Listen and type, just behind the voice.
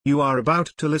You are about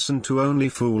to listen to Only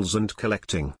Fools and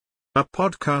Collecting, a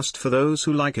podcast for those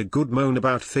who like a good moan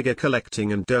about figure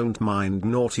collecting and don't mind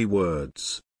naughty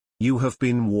words. You have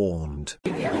been warned.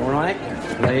 All right,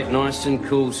 play it nice and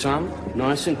cool, son.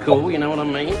 Nice and cool, you know what I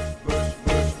mean?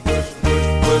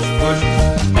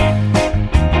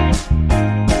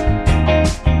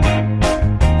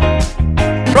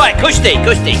 Right, cushy.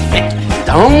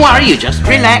 Don't worry, you just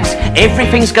relax.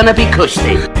 Everything's gonna be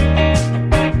cushy.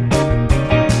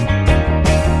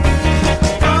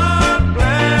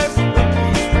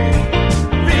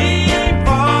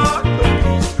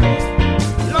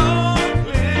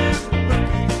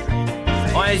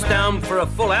 Eyes down for a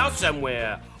full house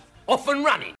somewhere. Off and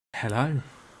running. Hello,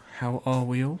 how are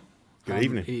we all? Good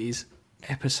evening. It is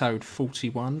episode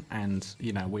 41, and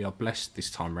you know we are blessed this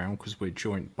time round because we're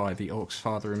joined by the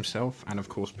Oxfather himself, and of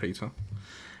course Peter.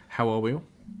 How are we all?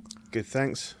 Good,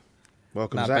 thanks.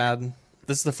 Welcome, Not Zach. bad.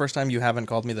 This is the first time you haven't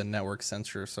called me the network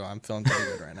censor, so I'm feeling pretty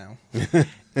good right now.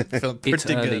 Feeling pretty It's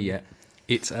early good. yet.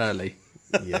 It's early.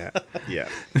 Yeah.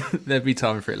 There'll be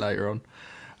time for it later on.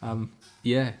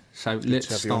 So let's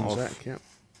To have you on, start off Zach. Yeah.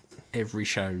 every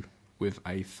show with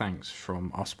a thanks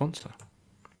from our sponsor.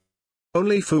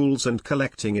 Only Fools and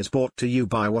Collecting is brought to you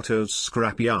by Watto's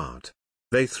Scrapyard.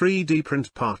 They 3D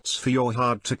print parts for your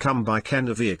hard-to-come-by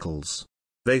Kenner vehicles.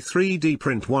 They 3D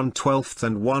print 1/12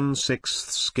 and 1/6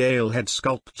 scale head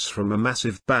sculpts from a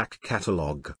massive back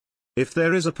catalogue. If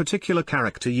there is a particular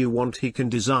character you want, he can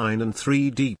design and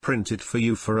 3D print it for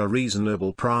you for a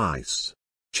reasonable price.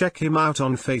 Check him out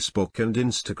on Facebook and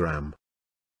Instagram.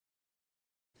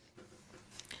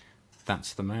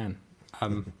 That's the man.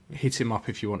 Hit him up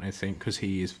if you want anything, because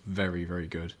he is very, very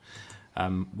good.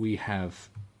 We have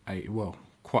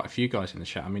quite a few guys in the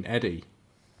chat. I mean, Eddie.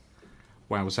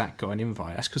 Wow, Zach got an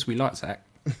invite. That's because we like Zach.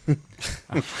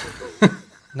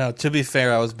 No, to be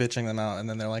fair, I was bitching them out, and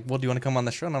then they're like, well, do you want to come on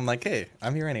the show? And I'm like, hey,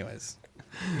 I'm here anyways.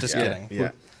 Just kidding.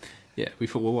 Yeah. Yeah, we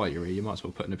thought, well, while you're here, you might as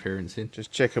well put an appearance in.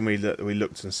 Just checking we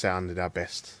looked and sounded our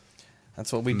best.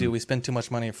 That's what we do. We spend too much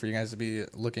money for you guys to be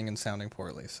looking and sounding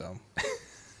poorly, so.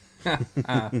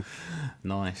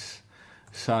 Nice.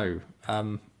 So,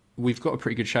 we've got a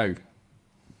pretty good show.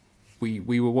 We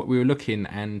were looking,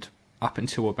 and up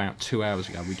until about 2 hours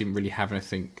ago, we didn't really have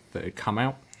anything that had come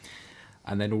out.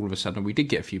 And then all of a sudden, we did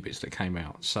get a few bits that came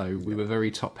out. So we were very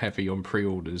top heavy on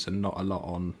pre-orders and not a lot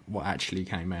on what actually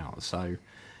came out. So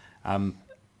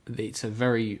it's a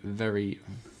very, very,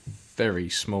 very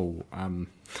small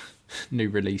new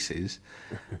releases.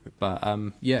 But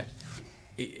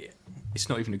it's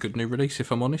not even a good new release,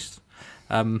 if I'm honest.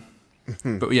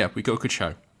 But yeah, we got a good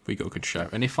show.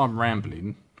 And if I'm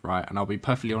rambling, right, and I'll be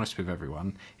perfectly honest with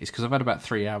everyone, it's because I've had about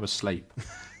 3 hours sleep.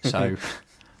 So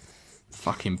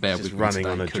fucking bear Just with me running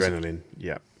today, on 'cause adrenaline.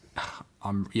 Yeah.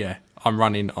 I'm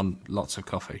running on lots of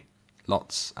coffee.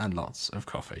 Lots and lots of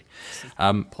coffee.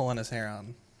 Pulling his hair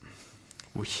on.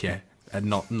 Well, yeah, and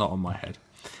not on my head.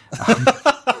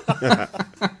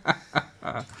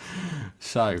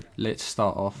 So let's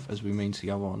start off, as we mean to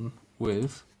go on,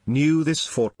 with New this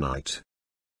fortnight.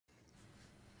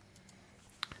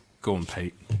 go on,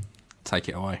 Pete. Take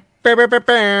it away.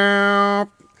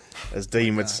 As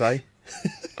Dean would say.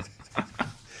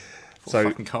 So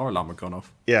Fucking car alarm had gone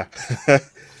off. yeah.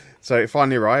 So it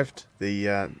finally arrived,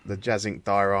 the Jazz Inc.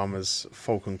 Dioramas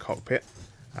Falcon cockpit,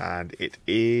 and it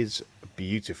is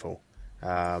beautiful.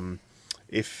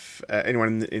 If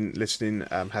anyone in listening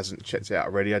hasn't checked it out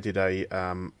already, I did an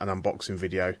unboxing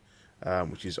video,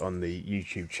 which is on the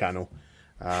YouTube channel.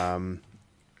 I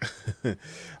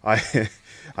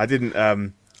didn't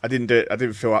do it. I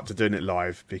didn't feel up to doing it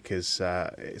live because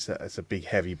it's a big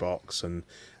heavy box, and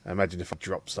imagine if I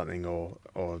dropped something or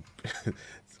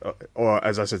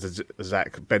as I said to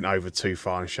Zach, bent over too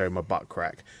far and showed my butt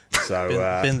crack. So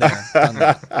Been there, done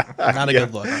that. Not a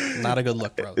good look. Not a good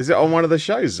look, bro. is it on one of the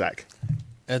shows, Zach?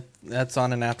 That's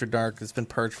on an After Dark. It's been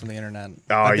purged from the internet.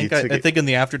 Oh, I you think took I it- think in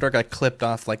the After Dark I clipped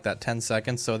off like that 10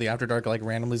 seconds. So the After Dark like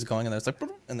randomly is going and then it's like,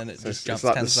 boop, and then it just It's jumps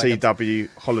like 10 the seconds. CW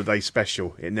holiday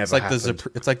special. It never It's like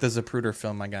happened. it's like the Zapruder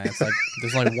film, my guy. It's like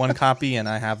there's only one copy and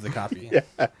I have the copy.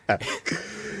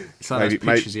 It's like Maybe-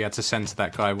 those pictures he had to send to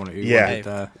that guy who Yeah.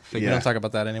 wanted We Yeah. don't talk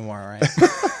about that anymore, all right?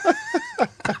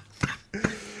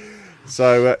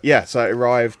 So so it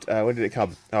arrived. When did it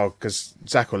come? Oh, because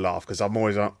Zach will laugh because I'm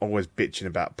always bitching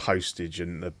about postage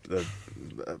and the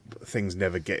things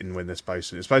never getting when they're supposed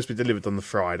to. It's supposed to be delivered on the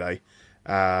Friday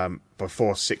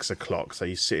before 6 o'clock. So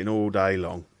you're sitting all day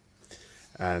long,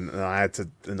 and I had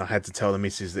to tell the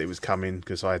missus that it was coming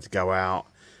because I had to go out,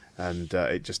 and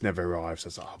it just never arrived. So I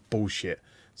was like, oh, bullshit.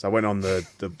 So I went on the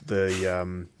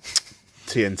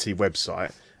TNT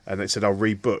website and it said I'll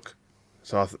rebook.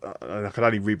 So I could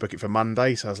only rebook it for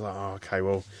Monday. So I was like, oh, okay,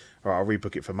 well, all right, I'll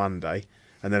rebook it for Monday.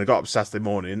 And then I got up Saturday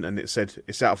morning and it said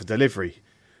it's out for delivery.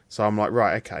 So I'm like,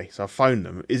 right, okay. So I phoned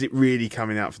them. Is it really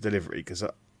coming out for delivery? Because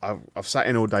I've sat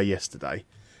in all day yesterday.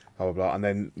 Blah, blah, blah. And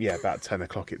then, yeah, about 10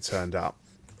 o'clock it turned up.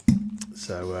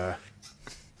 So,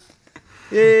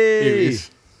 Here he yay!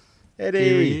 is. Eddie!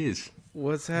 Here he is.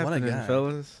 What's a happening, guy.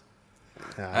 fellas?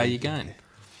 How you going?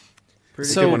 Pretty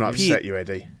So, Didn't good. want to Pete- upset you,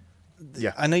 Eddie.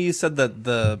 Yeah. I know you said that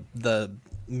the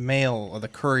mail or the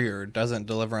courier doesn't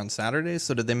deliver on Saturdays,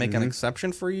 so did they make an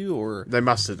exception for you, or They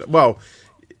must have. Well,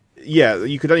 yeah,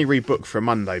 you could only rebook for a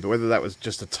Monday, but whether that was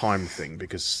just a time thing,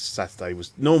 because Saturday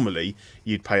was normally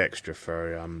you'd pay extra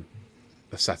for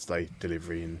a Saturday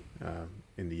delivery in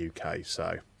the UK.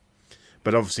 So,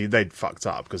 but obviously they'd fucked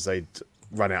up because they'd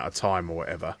run out of time or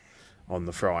whatever on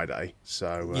the Friday.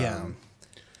 So yeah,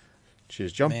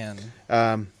 cheers, John.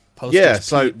 man, postage yeah,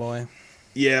 so- Pete, boy.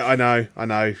 Yeah, I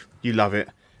know, you love it.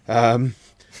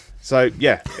 So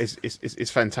yeah,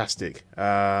 it's fantastic.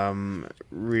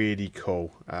 Really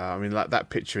cool. I mean, like that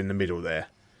picture in the middle there,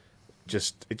 it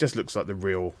just looks like the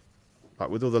real, like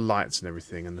with all the lights and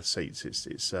everything and the seats.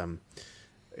 It's an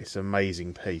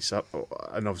amazing piece.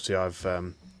 And obviously I've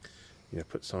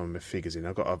put some of my figures in.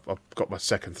 I've got my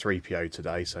second 3PO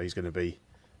today, so he's going to be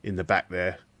in the back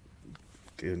there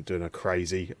doing a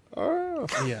crazy.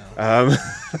 Yeah,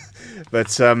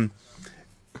 But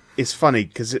it's funny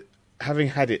because having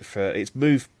had it's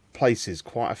moved places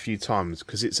quite a few times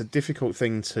because it's a difficult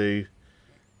thing to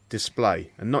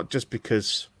display, and not just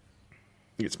because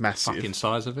it's massive, Fucking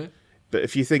size of it. but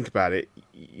if you think about it,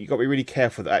 you got to be really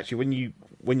careful that actually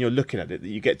when you're looking at it, that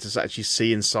you get to actually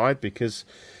see inside, because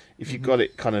if you've got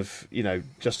it kind of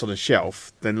just on a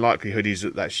shelf, then likelihood is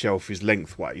that shelf is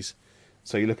lengthways,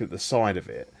 so you look at the side of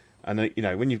it, and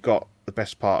when you've got the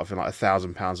best part of like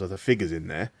 £1,000 worth of figures in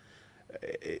there,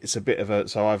 it's a bit of a.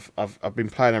 So I've been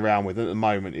playing around with it. At the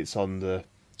moment. It's on the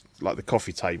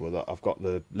coffee table that I've got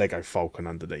the Lego Falcon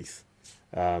underneath.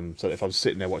 So if I'm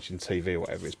sitting there watching TV or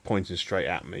whatever, it's pointing straight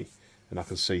at me, and I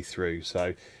can see through.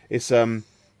 So it's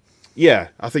yeah.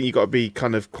 I think you've got to be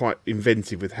kind of quite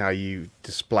inventive with how you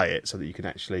display it so that you can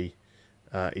actually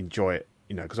enjoy it.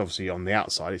 Because obviously on the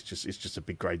outside it's just a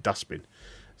big grey dustbin.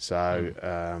 So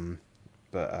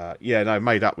yeah, no,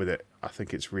 made up with it. I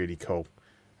think it's really cool.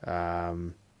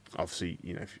 Obviously,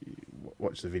 if you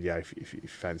watch the video, if you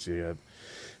fancy a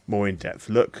more in-depth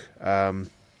look.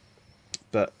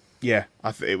 But yeah,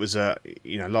 it was I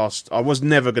was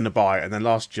never going to buy it, and then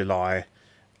last July,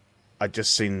 I'd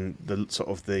just seen the sort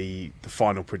of the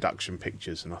final production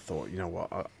pictures, and I thought, you know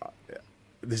what,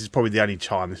 this is probably the only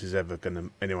time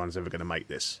anyone's ever gonna make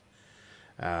this.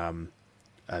 And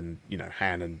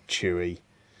Han and Chewie,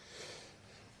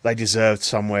 they deserved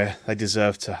somewhere. They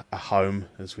deserved a home,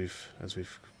 as we've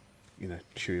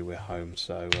Chewie, we're home.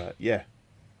 So yeah.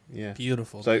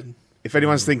 beautiful. So dude. if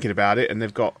anyone's thinking about it and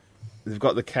they've got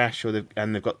the cash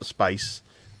they've got the space,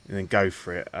 and then go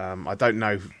for it. I don't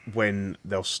know when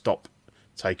they'll stop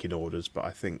taking orders, but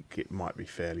I think it might be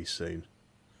fairly soon.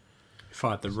 If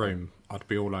I had the room, I'd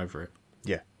be all over it.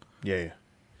 Yeah.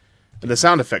 And the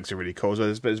sound effects are really cool.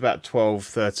 So there's about 12,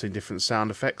 13 different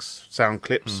sound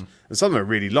clips, and some of them are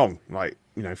really long, like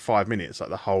 5 minutes, like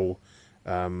the whole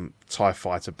TIE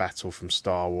fighter battle from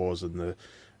Star Wars and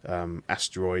the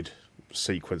asteroid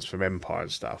sequence from Empire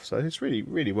and stuff. So it's really,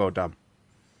 really well done.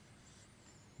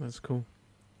 That's cool.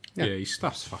 Yeah, his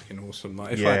stuff's fucking awesome.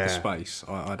 Like, if I Yeah. had the space,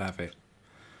 I'd have it.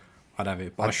 I'd have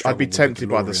it. But I I'd struggle be with tempted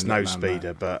by the DeLorean snow that man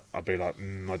speeder, but I'd be like,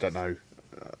 I don't know.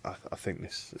 I think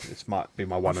this might be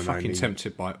my one I'm and fucking only.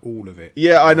 tempted by all of it.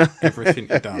 Yeah, I know. Everything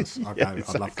he does. I'd Yeah, go,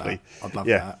 exactly. I'd love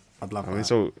Yeah. that. I'd love I mean,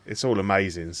 that. it's all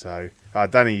amazing. So,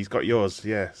 Danny's got yours.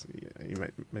 Yeah, you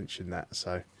mentioned that.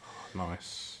 So,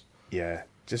 Nice. yeah,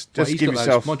 just Well, he's give got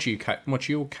yourself. those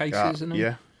module cases, isn't he?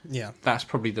 Yeah, Yeah, That's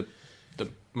probably the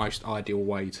most ideal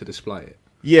way to display it.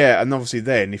 yeah, and obviously,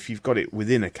 then if you've got it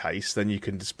within a case, then you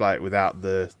can display it without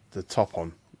the top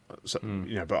on. So,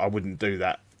 but I wouldn't do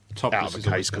that Topless out of is a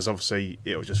always case because good. obviously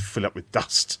it will just fill up with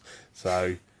dust.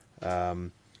 So,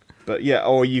 but yeah,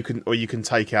 or you can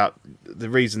take out the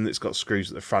reason it's got screws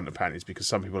at the front apparently is because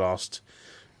some people asked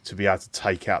to be able to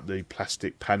take out the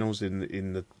plastic panels in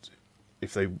the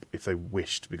if they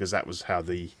wished, because that was how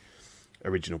the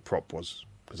original prop was,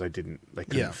 because they couldn't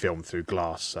Yeah. film through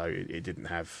glass, so it didn't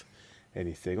have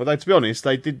anything. Although to be honest,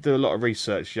 they did do a lot of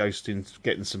research, Yoast, in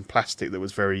getting some plastic that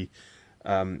was very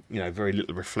very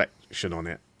little reflection on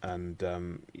it, and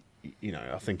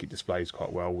I think it displays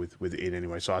quite well with it in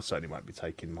anyway. So I certainly won't be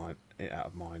taking it out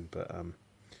of mine. But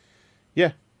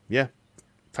yeah,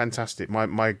 fantastic.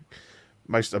 My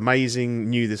most amazing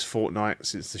new this fortnight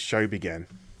since the show began.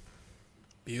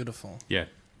 Beautiful. Yeah.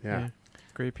 Yeah.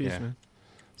 Great piece, Yeah. man.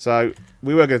 So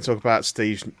we were going to talk about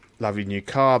Steve's lovely new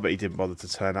car, but he didn't bother to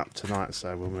turn up tonight,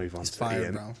 so we'll move on It's to fired,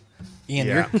 Ian. bro. Ian,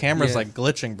 Yeah. your camera's Yeah. like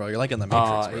glitching, bro. You're like in the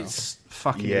Matrix, bro. It's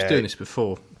fucking. He Yeah. was doing this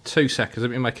before. 2 seconds.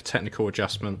 Let me make a technical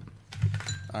adjustment.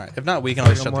 All right. If not, we can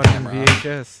always I'm shut the watching camera off.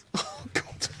 VHS. Oh,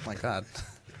 God. My God.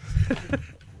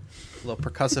 A little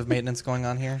percussive maintenance going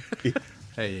on here.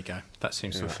 There you go. That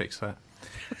seems to have fixed that.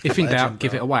 If in Legend, doubt,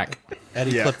 give bro. it a whack.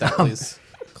 Eddie, Yeah. clip that, please.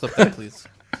 Clip that, please.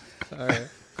 All right.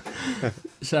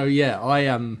 So yeah,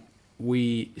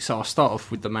 so I'll start off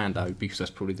with the Mando because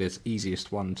that's probably the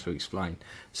easiest one to explain.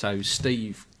 So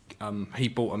Steve, he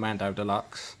bought a Mando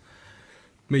Deluxe.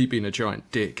 Me being a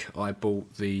giant dick, I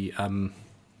bought the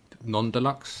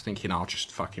non-deluxe, thinking I'll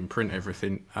just fucking print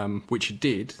everything, which I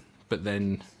did. But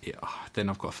then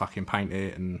I've got to fucking paint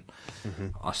it, and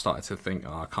I started to think,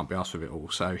 I can't be arsed with it all.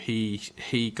 So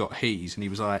he got his, and he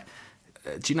was like,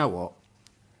 do you know what?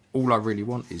 All I really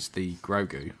want is the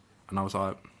Grogu. And I was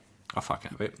like, I'll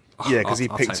fucking have it. Yeah, because he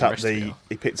I'll take picked up rest of it.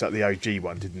 he picked up the OG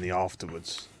one, didn't he?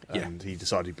 Afterwards, Yeah. and he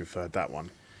decided he preferred that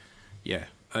one. Yeah,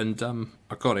 and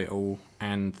I got it all,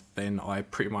 and then I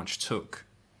pretty much took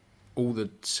all the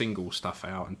single stuff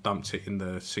out and dumped it in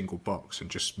the single box and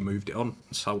just moved it on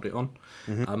and sold it on.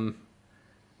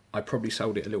 I probably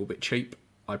sold it a little bit cheap.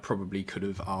 I probably could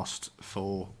have asked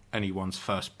for anyone's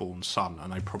firstborn son,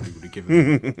 and they probably would have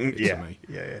given it Yeah, to me.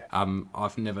 yeah.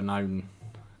 I've never known.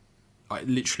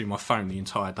 Literally, my phone the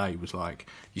entire day was like,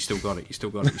 "You still got it. You still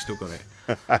got it. You still got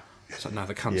it." So no,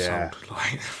 the cunt's Yeah. sold.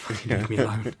 Like, fucking leave me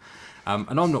alone.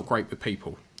 And I'm not great with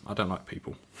people. I don't like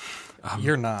people.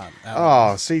 You're not. at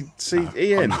all. Oh, see,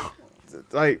 Ian.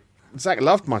 Like Zach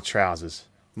loved my trousers.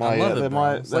 My, I love it, they're bro.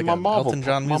 my, It's they're like my an Marvel, Elton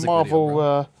John my music video, Marvel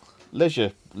bro.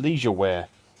 leisure wear,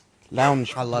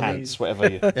 lounge I love pants, it. whatever.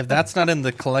 You, If that's not in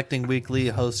the Collecting Weekly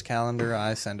host calendar,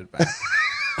 I send it back.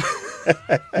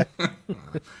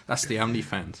 That's the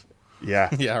OnlyFans. yeah,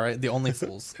 Yeah, right. The only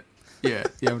fools. Yeah,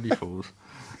 the Only Fools.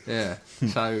 Yeah.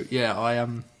 So yeah,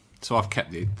 so I've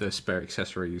kept the spare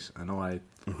accessories, and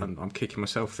I'm kicking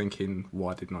myself thinking,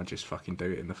 why didn't I just fucking do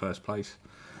it in the first place?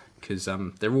 Because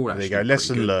they're all there actually you go. pretty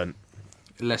Lesson good. learned.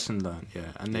 Lesson learned, yeah.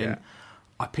 And then Yeah.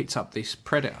 I picked up this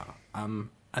Predator, and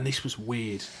this was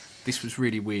weird. This was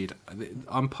really weird.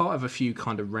 I'm part of a few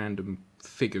kind of random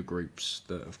figure groups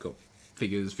that have got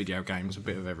figures, video games, a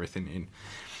bit of everything in.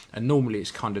 And normally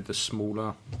it's kind of the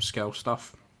smaller scale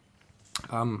stuff.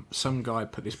 Some guy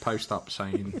put this post up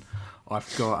saying,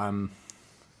 I've got...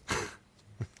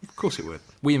 Of course it would.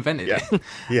 We invented it.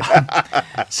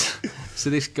 Yeah, So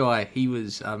this guy,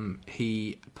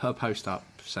 he put a post up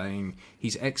saying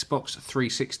his Xbox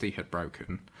 360 had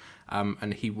broken,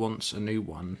 and he wants a new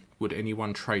one. Would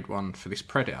anyone trade one for this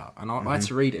Predator? And I had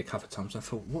to read it a couple of times. And I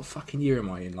thought, what fucking year am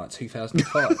I in? Like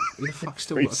 2005? Who the fuck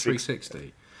still got a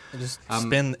 360? Just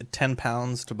spend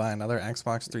 £10 to buy another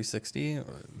Xbox 360. They're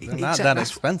not Exact- that that's-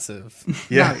 expensive.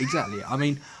 Yeah. No, exactly. I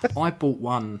mean, I bought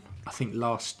one, I think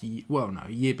last year,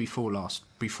 a year before last,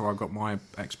 before I got my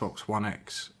Xbox One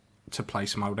X to play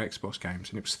some old Xbox games,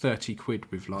 and it was 30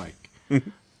 quid with like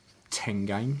 10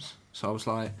 games. So I was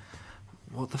like,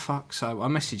 what the fuck? So I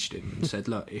messaged him and said,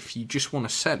 look, if you just want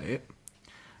to sell it,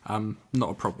 not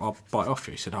a problem, I'll buy it off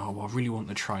you. He said, oh, well, I really want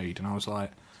the trade. And I was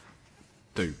like,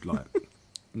 dude, like,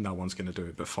 no one's going to do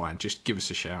it, but fine, just give us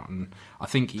a shout. And I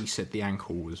think he said the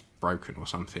ankle was broken or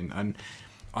something. And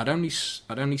I'd only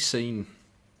seen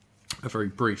a very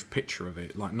brief picture of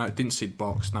it, like, no, didn't see the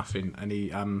box, nothing. And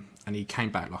he came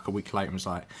back like a week later and was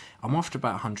like, I'm after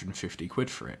about 150 quid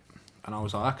for it. And I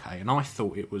was like, okay. And I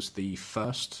thought it was the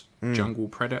first Jungle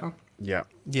Predator. yeah,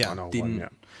 Yeah. I know Didn't, one, yeah.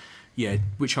 yeah,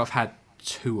 which I've had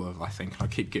 2 of, I think. I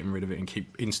keep getting rid of it and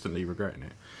keep instantly regretting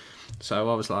it.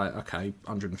 So I was like, okay,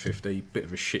 150, bit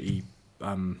of a shitty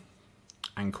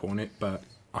ankle on it, but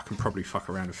I can probably fuck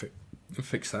around and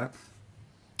fix that.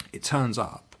 It turns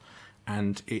up,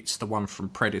 and it's the one from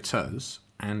Predators,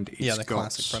 and it's Yeah, the got,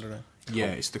 classic Predator. Yeah,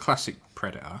 it's the classic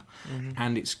Predator,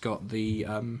 and it's got the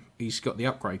he's got the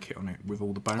upgrade kit on it with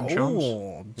all the bone charms.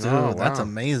 Oh, dude, Oh, that's wow.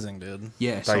 amazing, dude.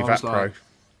 Yeah, so Dave I was Attenborough. like,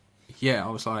 yeah, I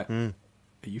was like, are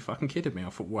you fucking kidding me? I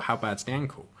thought, well, how bad's the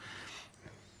ankle?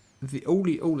 All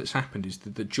that's happened is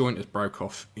that the joint has broke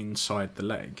off inside the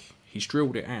leg. He's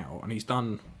drilled it out, and he's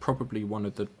done probably one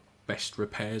of the best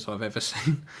repairs I've ever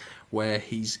seen, where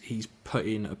he's put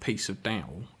in a piece of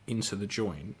dowel into the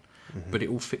joint, but it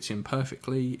all fits in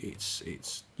perfectly. It's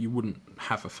you wouldn't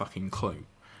have a fucking clue.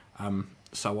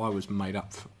 So I was made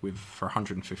up for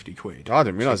 150 quid. I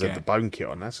didn't realise to they had the get- bone kit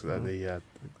on. That's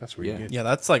that's really Yeah. good. Yeah,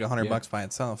 that's like $100 Yeah. by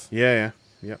itself. Yeah,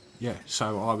 yeah, Yeah,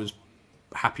 so I was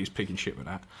happy as pig and shit with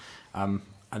that. And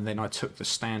then I took the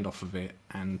stand off of it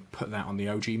and put that on the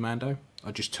OG Mando.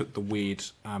 I just took the weird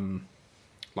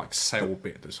like sail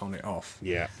bit that's on it off.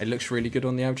 Yeah. It looks really good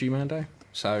on the OG Mando.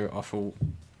 So I thought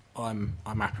I'm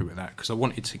happy with that because I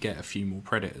wanted to get a few more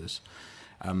Predators.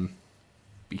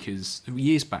 Because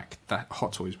years back, that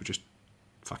Hot Toys were just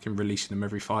fucking releasing them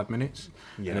every 5 minutes,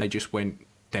 and they just went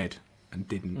dead and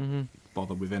didn't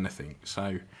bother with anything.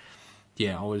 So,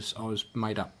 yeah, I was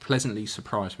made up pleasantly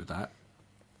surprised with that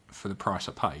for the price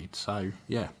I paid. So,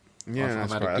 yeah, Yeah, I've had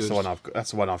that's a great. good.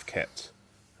 That's the one I've kept.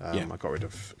 Yeah. I got rid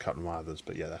of a couple of my others,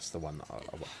 but yeah, that's the one that I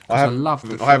love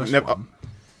the I haven't first never. one,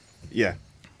 Yeah,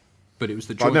 but it was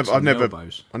the but joints and the I've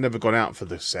elbows. never gone out for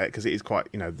the set because it is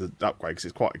quite, the upgrade because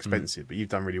it's quite expensive. But you've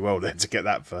done really well there to get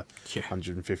that for Yeah.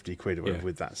 150 quid or whatever Yeah.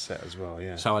 with that set as well.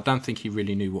 Yeah. So I don't think he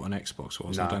really knew what an Xbox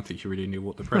was. No. I don't think he really knew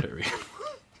what the Predator is.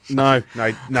 No.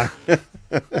 I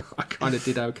kind of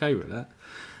did okay with that.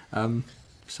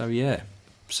 So yeah.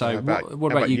 So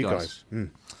what about you guys?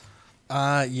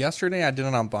 Yesterday I did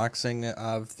an unboxing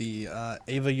of the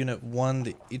Ava Unit 1,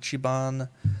 the Ichiban.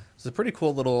 It's a pretty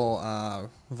cool little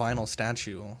vinyl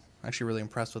statue. Actually really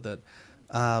impressed with it.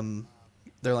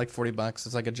 They're like $40.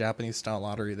 It's like a Japanese style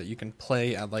lottery that you can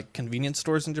play at like convenience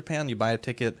stores in Japan. You buy a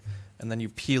ticket and then you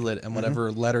peel it, and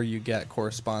whatever letter you get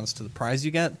corresponds to the prize you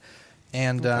get.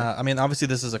 And I mean, obviously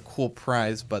this is a cool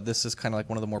prize, but this is kind of like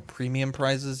one of the more premium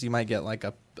prizes. You might get like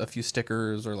a few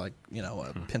stickers or like,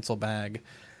 a pencil bag.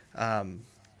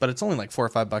 But it's only like $4 or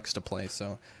 $5 to play.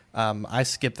 So I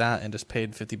skipped that and just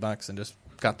paid $50 and just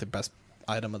got the best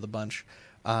item of the bunch.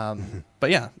 But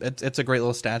yeah, it's a great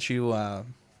little statue.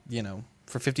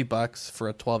 For $50 for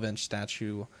a 12-inch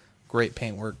statue, great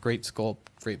paintwork, great sculpt,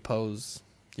 great pose.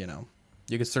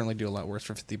 You could certainly do a lot worse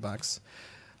for $50.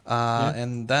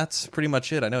 And that's pretty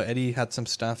much it. I know Eddie had some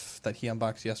stuff that he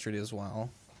unboxed yesterday as well.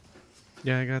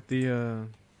 Yeah, I got the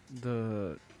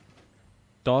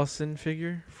Dawson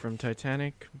figure from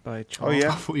Titanic by Charles. Oh, yeah.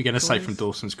 I thought you were going to say from Toys?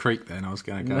 Dawson's Creek. Then I was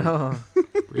going to go.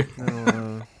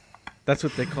 No, that's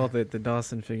what they call the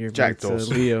Dawson figure. but Jack it's,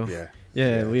 Dawson. Leo. Yeah.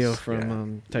 Leo Yes,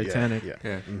 from Titanic. Yeah.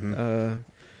 Yeah.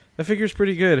 The figure's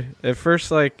pretty good. At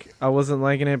first, I wasn't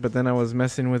liking it, but then I was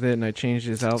messing with it and I changed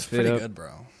his It's outfit pretty up. good,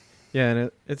 bro. Yeah,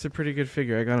 and it's a pretty good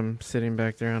figure. I got him sitting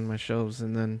back there on my shelves,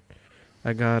 and then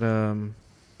I got Have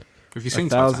you seen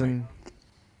 1,000.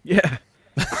 Yeah.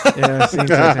 Yeah, I've seen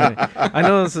Titanic. I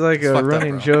know it's like It's a fucked up,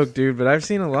 running bro. joke, dude, but I've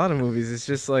seen a lot of movies. It's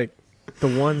just like the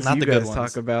ones Not you the good guys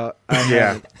ones. talk about. I Yeah.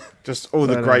 haven't. Just all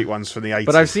the But, great ones from the 80s.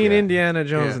 But I've seen yeah. Indiana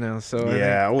Jones Yeah. now, so I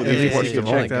Yeah, think all at these least watched you can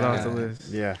them all. check that off the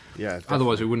Yeah. list. Yeah.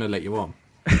 Otherwise, we wouldn't have let you on.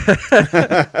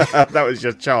 That was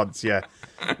your chance. Yeah.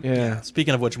 Yeah.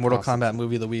 Speaking of which, Mortal Awesome. Kombat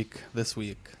movie of the week this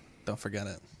week. Don't forget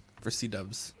it for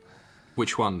C-dubs.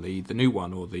 Which one? The new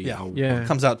one or the Yeah. old Yeah. one?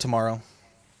 Comes out tomorrow.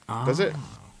 Does it?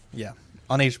 Yeah,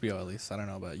 on HBO at least. I don't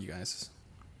know about you guys.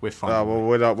 We're fine.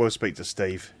 We'll speak to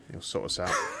Steve. He'll sort us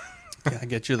out. Yeah, I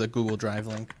get you the Google Drive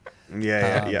link.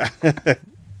 Yeah.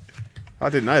 I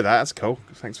didn't know that. That's cool.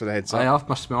 Thanks for the heads up. I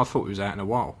must admit, I thought it was out in a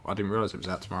while. I didn't realise it was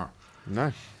out tomorrow.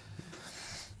 No.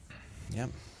 Yeah,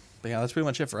 but yeah, that's pretty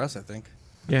much it for us, I think.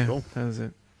 Yeah, Cool. that was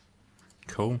it.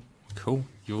 Cool.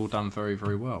 You've all done very,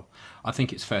 very well. I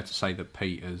think it's fair to say that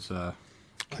Pete has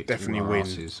kicked Definitely all our win.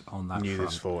 asses on that Knew front.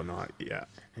 this fortnight. Yeah.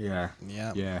 Yeah.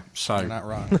 Yeah. Yeah. You're So not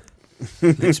wrong.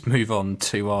 let's move on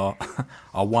to our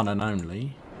one and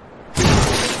only.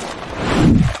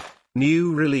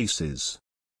 New releases.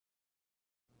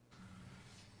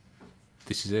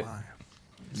 This is it.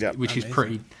 Yeah. Which is Amazing.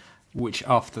 pretty. Which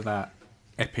after that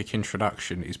epic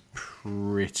introduction is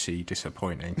pretty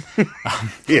disappointing.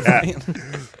 Yeah.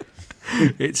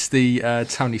 It's the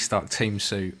Tony Stark team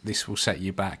suit. This will set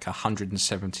you back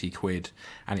 170 quid,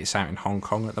 and it's out in Hong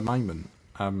Kong at the moment.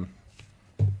 I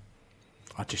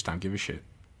just don't give a shit.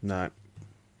 No.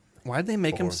 Why'd they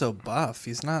make him Boring. so buff?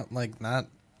 He's not.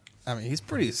 I mean, he's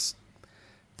pretty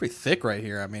thick right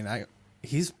here. I mean,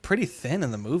 he's pretty thin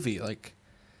in the movie. Like,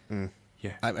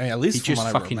 Yeah. I mean, at least He from just what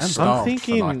I fucking remember. starved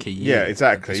thinking- for like a year. Yeah, at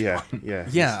exactly. this Yeah. point. Yeah.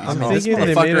 Yeah, I I'm mean, this thinking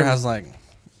they made motherfucker him- has like.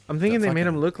 I'm thinking the they made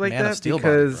him fucking look like Man of that Steel body,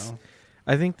 because bro.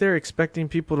 I think they're expecting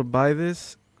people to buy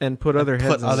this and put other put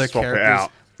heads on. other Swap it characters.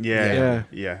 out. Yeah. Yeah.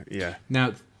 Yeah. Yeah.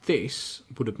 Now, this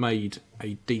would have made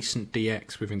a decent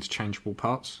DX with interchangeable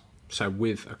parts. So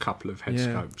with a couple of head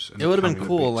Yeah. scopes. And It would have a been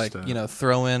couple cool, of like, bits to-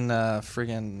 throw in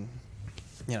friggin',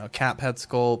 Cap head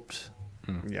sculpt.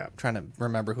 Yeah. Trying to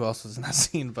remember who else was in that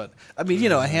scene, but I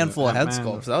mean, a handful of head Ant-Man,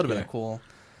 sculpts. That would have been yeah. a cool,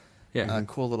 Yeah.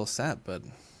 cool little set. But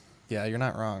yeah, you're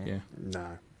not wrong. Yeah. No.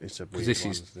 It's a Because weird this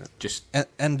one, is isn't it? just.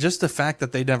 And just the fact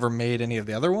that they never made any of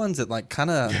the other ones, it like kind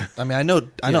of. I mean, I know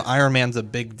Iron Man's a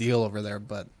big deal over there,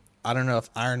 but I don't know if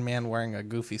Iron Man wearing a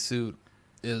goofy suit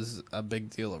is a big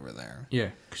deal over there. Yeah,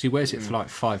 because he wears it for like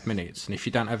 5 minutes, and if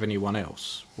you don't have anyone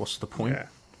else, what's the point?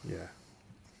 Yeah.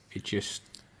 It just.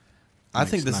 I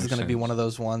think makes this no is going to be sense. one of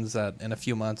those ones that in a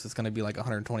few months it's going to be like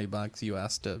 $120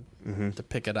 US to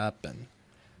pick it up, and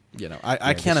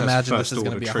I can't imagine this is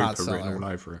going to be a hot Trooper written seller.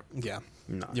 all over it. Yeah,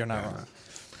 No, you're not yeah, wrong.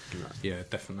 Yeah,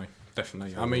 definitely.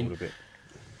 I All mean, a bit.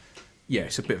 yeah,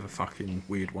 it's a bit of a fucking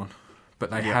weird one. But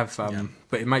they have,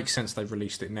 but it makes sense they've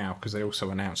released it now because they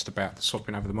also announced about the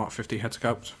swapping over the Mark 50 head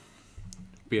sculpt,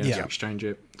 being able to Yeah. exchange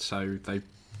it. So they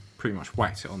pretty much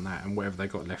whacked it on that, and whatever they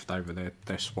got left over,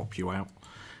 they swap you out.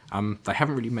 They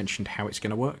haven't really mentioned how it's going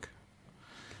to work,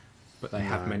 but they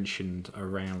have mentioned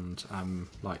around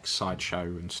like Sideshow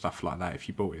and stuff like that if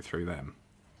you bought it through them.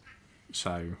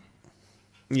 So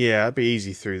Yeah, it'd be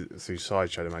easy through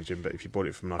Sideshow, I'd imagine. But if you bought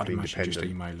it from like I'd an imagine just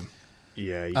independent, email them.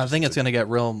 yeah, you I just think have it's to- going to get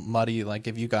real muddy. Like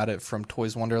if you got it from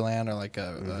Toys Wonderland or like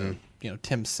a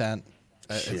Tim Cent,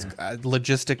 it's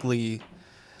logistically,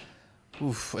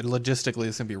 it's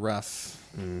going to be rough.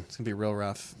 It's going to be real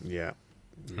rough. Yeah,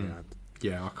 yeah,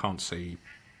 Yeah, I can't see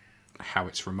how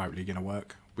it's remotely going to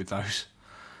work with those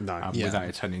no, Yeah. without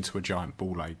it turning into a giant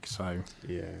ball ache. So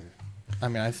yeah, I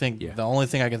mean, I think Yeah. the only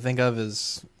thing I can think of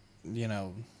is,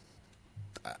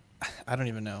 I don't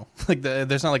even know. Like,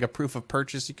 there's not like a proof of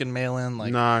purchase you can mail in.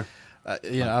 Like, no,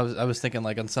 I was thinking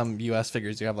like on some U.S.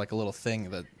 figures you have like a little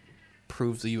thing that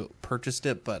proves that you purchased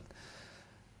it, but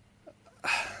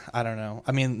I don't know.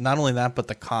 I mean, not only that, but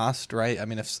the cost, right? I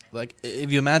mean,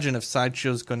 if you imagine if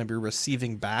Sideshow's going to be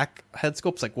receiving back head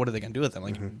sculpts, like what are they going to do with them?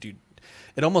 Like, dude,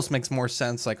 it almost makes more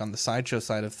sense like on the Sideshow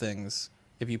side of things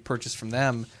if you purchase from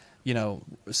them.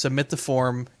 Submit the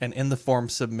form, and in the form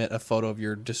submit a photo of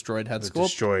your destroyed head sculpt.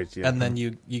 destroyed, yeah. And then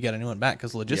you get a new one back,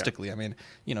 because logistically, I mean,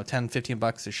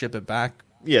 $10-15 to ship it back.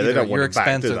 Yeah, they either don't want your it back,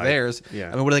 expense do or they? theirs.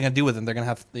 Yeah. I mean, what are they going to do with them? They're going to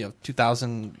have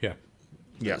 2,000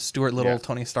 yeah, Stuart Little Yeah.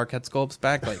 Tony Stark head sculpts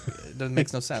back. Like, it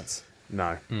makes no sense.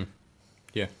 no.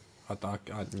 yeah,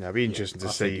 It'd be interesting to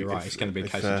I see. think you're right. It's going to be a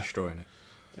case of destroying it.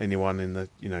 Anyone in the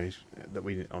that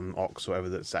we on Ox or whatever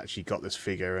that's actually got this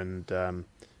figure and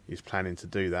is planning to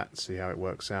do that. See how it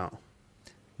works out.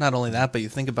 Not only that, but you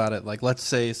think about it. Like, let's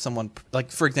say someone,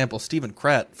 like for example, Stephen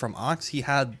Krett from Ox, he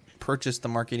had purchased the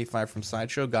Mark 85 from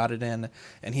Sideshow, got it in,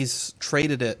 and he's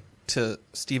traded it to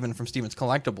Steven from Steven's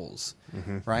Collectibles,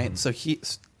 right? So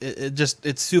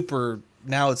it's super.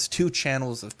 Now it's two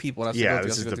channels of people. It has to Yeah, go through,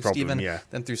 this is the through problem, Steven, yeah.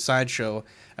 then through Sideshow.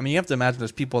 I mean, you have to imagine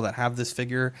there's people that have this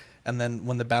figure, and then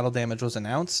when the battle damage was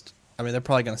announced, I mean, they're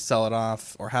probably going to sell it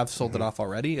off or have sold it off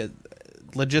already.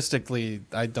 Logistically,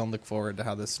 I don't look forward to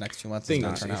how this next few months is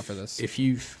going to turn out for this. If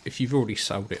you've already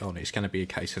sold it on, it's going to be a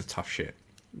case of tough shit.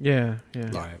 Yeah.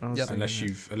 Like, I was thinking unless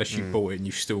that. you've bought it and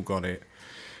you've still got it,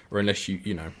 or unless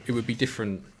it would be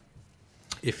different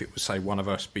if it was, say, one of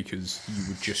us, because you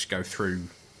would just go through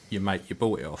your mate you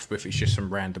bought it off. But if it's just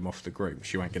some random off the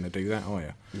groups, you ain't going to do that, are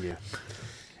you? Yeah,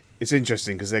 it's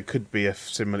interesting because there could be a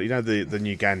similar. The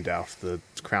new Gandalf, the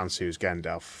Crown Series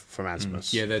Gandalf from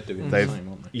Asmus. Yeah, they're doing the same,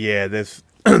 aren't they? Yeah,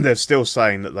 they're still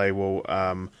saying that they will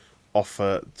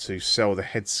offer to sell the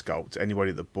head sculpt to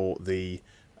anybody that bought the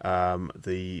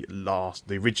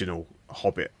original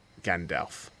Hobbit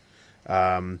Gandalf.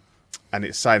 And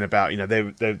it's saying about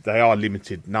they are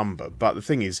limited number, but the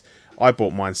thing is, I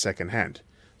bought mine second hand.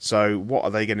 So what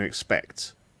are they going to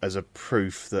expect as a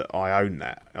proof that I own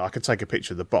that? I could take a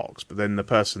picture of the box, but then the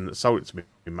person that sold it to me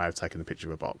may have taken a picture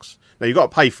of a box. Now you've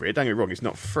got to pay for it. Don't get me wrong; it's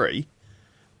not free,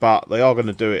 but they are going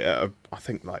to do it at I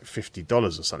think like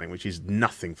 $50 or something, which is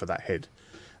nothing for that head.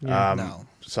 No.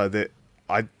 So that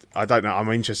I don't know. I'm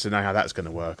interested to know how that's going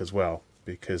to work as well,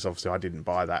 because obviously I didn't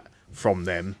buy that from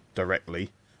them directly.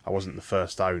 I wasn't the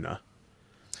first owner.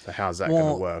 So how's that going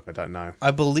to work? I don't know. I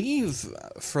believe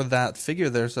for that figure,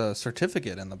 there's a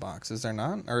certificate in the box. Is there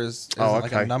not? Or is it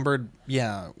like a numbered?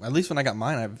 Yeah. At least when I got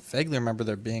mine, I vaguely remember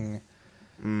there being.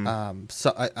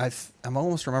 So I'm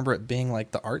almost remember it being like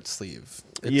the art sleeve.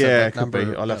 It's Yeah, like it could be.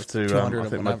 number, I'll have to. 200 I or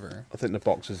think whatever. I think the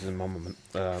box is in my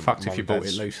Fucked if you bought it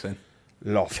dad's loose then.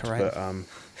 loft. Right. But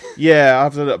yeah, I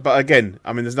have to look. But again,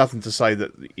 I mean, there's nothing to say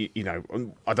that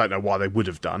I don't know why they would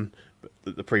have done, but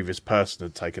that the previous person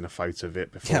had taken a photo of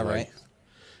it before. Yeah,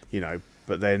 right.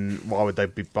 But then why would they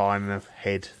be buying a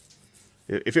head?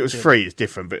 If it was free, it's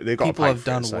different. But they've got People to pay have for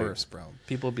it, done so- worse, bro.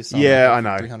 People would be selling Yeah, it for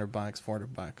I know. $300,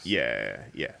 $400.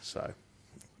 Yeah. So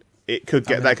it could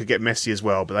get that could get messy as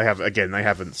well. But they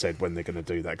haven't said when they're going to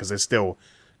do that, because they're still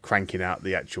cranking out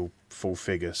the actual full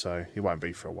figure. So it won't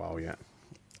be for a while yet.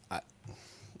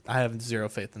 I have zero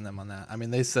faith in them on that. I mean,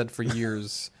 they said for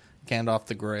years Gandalf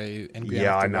the Grey and Gandalf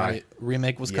Yeah, I the know. White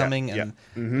remake was Yeah, coming, yeah. and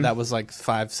Mhm. that was like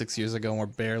 5-6 years ago, and we're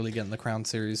barely getting the Crown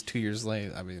series 2 years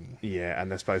late. I mean, Yeah, and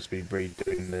they're supposed to be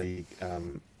redoing the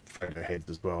photo heads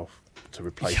as well to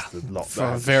replace the lot that for a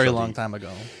had the very shoddy- long time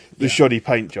ago. The shoddy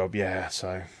paint job, yeah.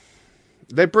 So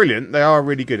they're brilliant. They are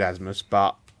really good, Asmus,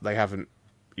 but they haven't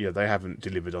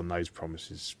delivered on those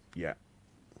promises yet.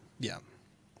 Yeah.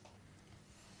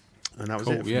 And that was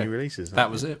Cool, it for yeah. new releases. That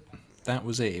was it. That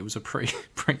was it. It was a pretty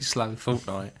pretty slow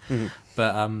fortnight,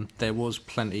 but there was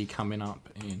plenty coming up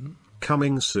in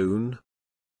Coming soon.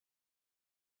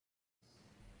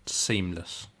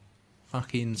 Seamless,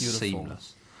 fucking Beautiful.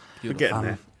 seamless. We're getting Um,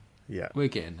 there. Yeah. We're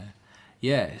getting there.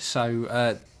 Yeah. So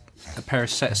a pair of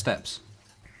set of steps,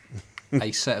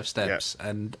 a set of steps,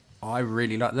 and I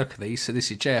really like the look of these. So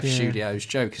this is JF Yeah. Studios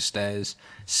Joker Stairs,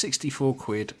 64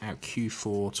 quid out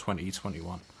Q4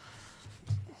 2021.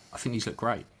 I think these look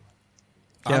great.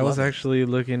 Yeah, I was love it. actually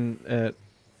looking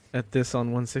at this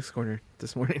on 1/6 corner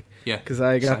this morning Yeah. because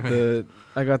I got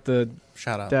the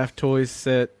Shout out. Daft Toys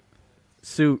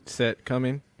suit set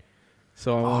coming,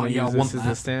 so I want to yeah, I use want this as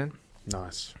that. a stand.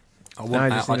 Nice. I Now want I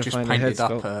that. just I need to just find a head painted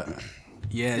up sculpt.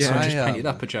 yeah, Yeah. so I just I, painted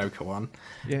up a Joker one,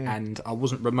 Yeah, and I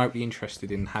wasn't remotely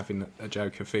interested in having a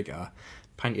Joker figure.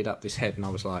 Painted up this head, and I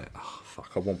was like, "Oh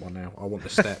fuck, I want one now. I want the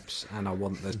steps, and I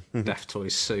want the Daft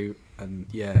Toys suit." And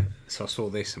yeah, so I saw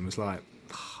this and was like,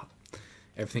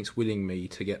 everything's willing me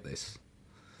to get this.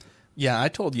 Yeah, I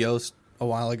told Yost a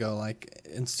while ago, like,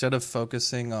 instead of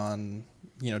focusing on,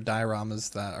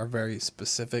 dioramas that are very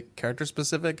specific, character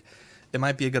specific, it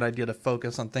might be a good idea to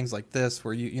focus on things like this,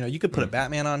 where you could put a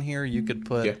Batman on here, you could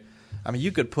put, Yeah.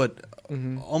 you could put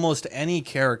almost any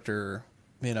character,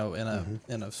 in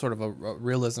a sort of a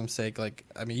realism sake. Like,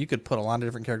 you could put a lot of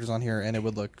different characters on here, and it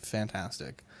would look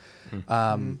fantastic.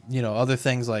 Other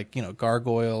things like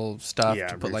gargoyle stuff Yeah,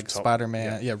 to put like rooftop,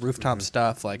 Spider-Man, rooftop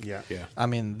stuff. Like, Yeah. Yeah.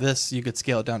 this you could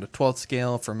scale it down to 12th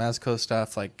scale for Mezco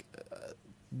stuff. Like,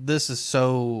 this is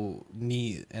so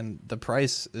neat, and the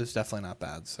price is definitely not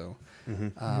bad. So,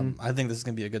 I think this is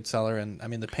gonna be a good seller. And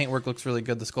the paintwork looks really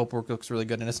good, the sculpt work looks really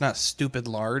good, and it's not stupid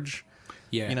large.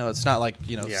 Yeah, It's not like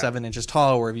Yeah. 7 inches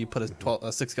tall, where if you put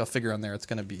a 6 scale figure on there, it's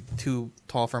gonna be too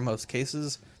tall for most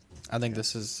cases. I think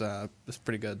this is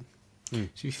pretty good. So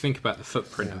if you think about the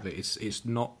footprint of it, it's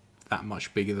not that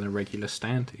much bigger than a regular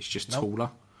stand. It's just Nope. taller.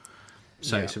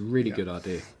 So Yeah. it's a really Yeah. good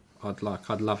idea. I'd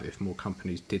love it if more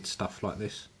companies did stuff like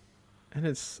this. and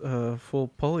it's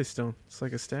full polystone. It's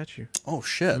like a statue. Oh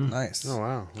shit! Nice. Oh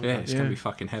wow. Yeah, it's Yeah. gonna be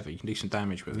fucking heavy. You can do some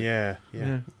damage with it. Yeah.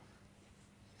 Yeah.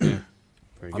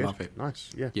 Very I good. love it. Nice.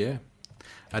 Yeah. Yeah.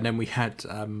 And then we had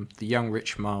the Young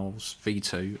Rich Miles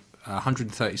V2,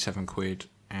 137 quid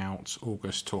out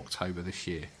August to October this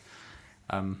year.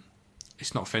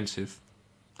 It's not offensive.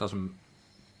 Doesn't,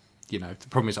 the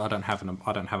problem is I don't have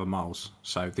a Miles,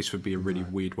 so this would be a really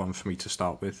weird one for me to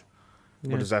start with.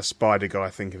 What does that spider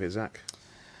guy think of it, Zach?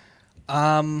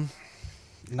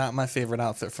 Not my favorite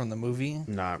outfit from the movie.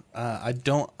 No. I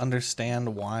don't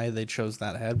understand why they chose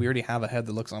that head. We already have a head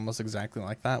that looks almost exactly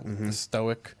like that, with the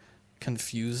stoic,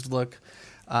 confused look.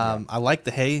 I like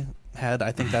the Hay head.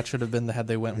 I think that should have been the head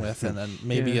they went with, and then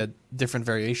maybe Yeah. a different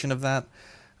variation of that.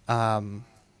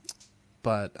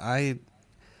 But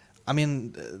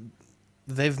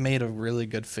they've made a really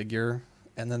good figure,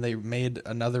 and then they made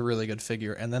another really good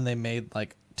figure, and then they made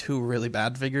like 2 really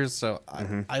bad figures. So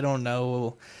I don't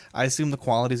know. I assume the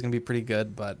quality is gonna be pretty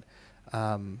good, but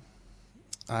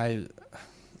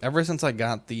ever since I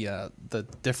got the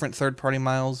different third-party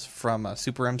Miles from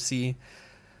Super MC,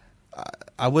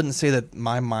 I wouldn't say that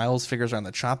my Miles figures are on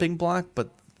the chopping block, but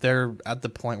they're at the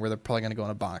point where they're probably going to go in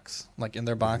a box, like in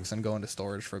their box, and go into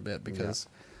storage for a bit, because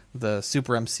the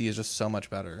Super MC is just so much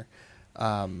better.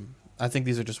 I think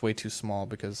these are just way too small,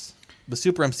 because the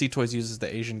Super MC Toys uses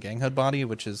the Asian Gang Hood body,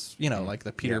 which is, like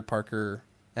the Peter Parker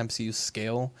MCU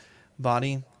scale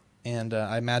body. And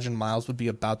I imagine Miles would be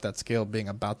about that scale, being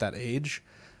about that age.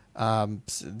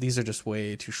 These are just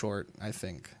way too short, I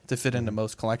think, to fit into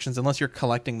most collections, unless you're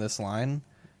collecting this line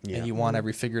and you want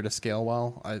every figure to scale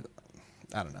well.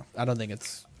 I don't know. I don't think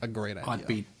it's a great idea. I'd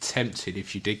be tempted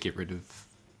if you did get rid of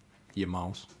your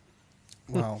Miles.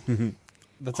 Wow.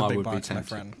 That's a I big would be box, my tempted.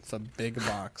 friend. It's a big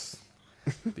box.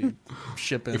 Be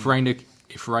shipping. If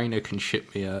Rainer can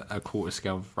ship me a quarter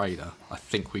scale Raider, I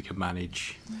think we can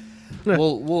manage.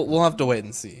 We'll have to wait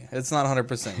and see. It's not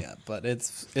 100% yet, but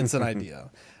it's an idea.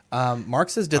 Mark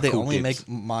says, did they Cool only dibs. make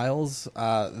Miles?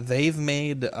 They've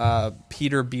made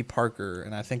Peter B. Parker,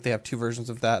 and I think they have 2 versions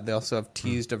of that. They also have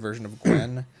teased a version of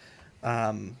Gwen.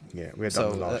 Yeah, we had done the So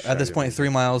last at this show, point, didn't 3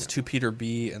 Miles, 2 Peter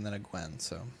B, and then a Gwen.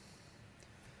 So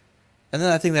And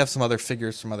then I think they have some other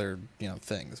figures from other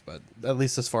things, but at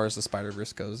least as far as the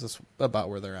Spider-Verse goes, that's about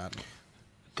where they're at.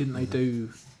 Didn't they do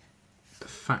the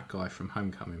fat guy from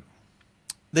Homecoming?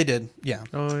 They did, yeah.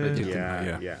 Oh They yeah. did, Yeah,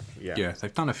 didn't they? yeah. Yeah,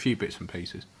 they've done a few bits and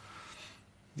pieces,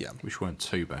 Yeah. which weren't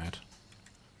too bad.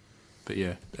 But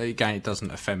yeah, again, it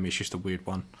doesn't offend me. It's just a weird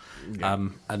one.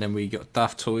 And then we got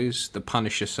Duff Toys, the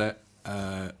Punisher set.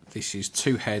 This is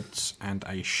 2 heads and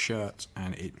a shirt,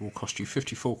 and it will cost you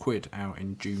 £54 out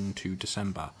in June to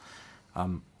December. I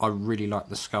really like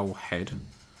the skull head.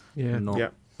 Yeah. Not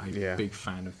Yep. a Yeah. big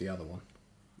fan of the other one.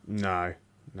 No,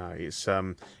 it's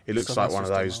it looks Sylvester like one of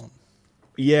those. Stallone.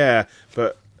 Yeah,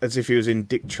 but as if he was in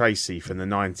Dick Tracy from the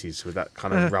 90s with that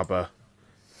kind of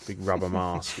big rubber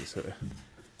mask. It's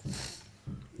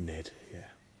Ned, yeah.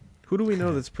 Who do we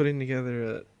know that's putting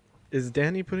together? Is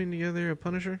Danny putting together a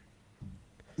Punisher?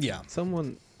 Yeah.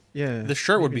 Someone. Yeah. The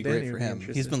shirt would maybe be great Danny for would be him. He's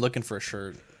interested. been looking for a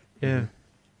shirt. Yeah.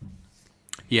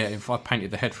 Yeah, if I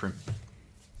painted the head for him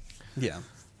Yeah.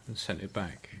 and sent it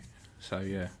back. So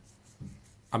yeah.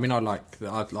 I mean, I like the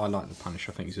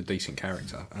Punisher. I think he's a decent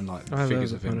character, and like the I love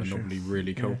figures the of him Punisher. are normally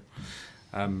really cool.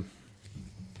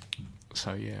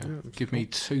 So yeah, give me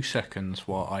 2 seconds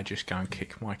while I just go and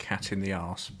kick my cat in the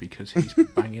arse because he's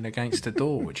banging against the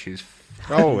door, which is.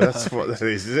 Oh, that's what that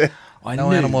is it? I No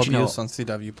knew, animal do you know abuse what?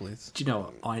 on CW, please. Do you know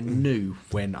what? I knew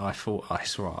when I thought I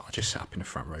saw it, I'll just sit up in the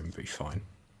front room and be fine.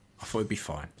 I thought it'd be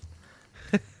fine.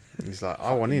 He's like,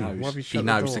 I want He in. knows, Why have you he shut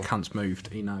knows the the door? cunt's moved.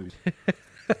 He knows.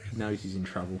 He knows he's in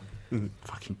trouble.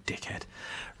 Fucking dickhead.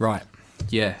 Right.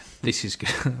 Yeah, this is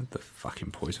good. The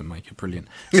fucking Poison Maker. Brilliant.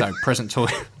 So, present toy.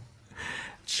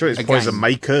 Sure, it's Again. Poison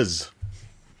Makers.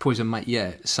 Poison Mate.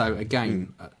 Yeah. So,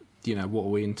 again, what are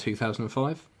we in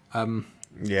 2005?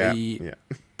 Yeah, The yeah.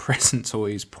 present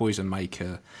toys Poison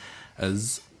Maker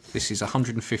as this is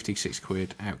 £156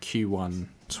 out Q1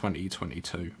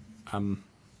 2022.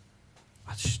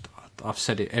 I've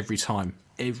said it every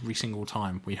single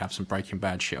time we have some Breaking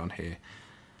Bad shit on here.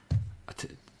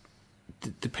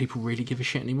 Do people really give a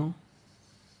shit anymore?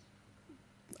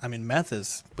 I mean, meth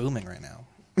is booming right now.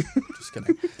 Just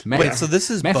kidding. Meth- Wait, so this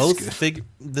is meth's both good.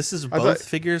 This is thought- both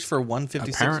figures for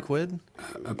 156 Apparent- quid.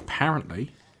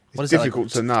 Apparently, What is difficult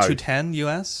that, to know. 210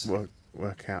 US.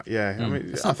 Work out. Yeah, I mean,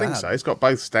 That's I not think bad. so. It's got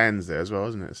both stands there as well,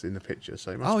 isn't it? It's in the picture,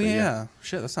 so it must Oh be, yeah.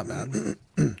 Shit, that's not bad.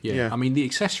 yeah. Yeah. I mean, the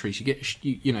accessories you get,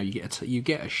 you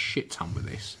get a shit ton with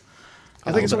this.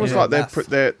 I think it's but almost yeah, like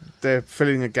math. they're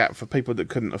filling a gap for people that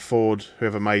couldn't afford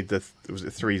whoever made was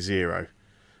it 3-0,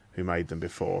 who made them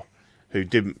before, who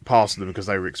didn't pass them because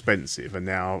they were expensive, and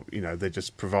now they're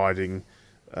just providing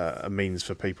a means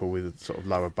for people with sort of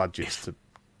lower budgets to.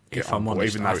 Get If on I'm board,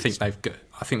 honest, even though I think it's-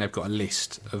 they've got a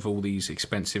list of all these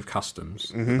expensive customs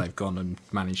that they've gone and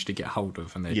managed to get hold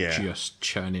of, and they're Yeah. just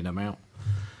churning them out.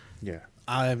 Yeah,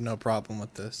 I have no problem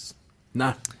with this.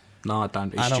 No, I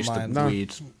don't. It's I don't just mind. a No.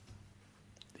 weird.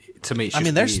 To me, it's I just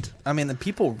mean, weird. the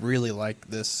people really like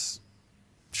this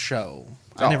show.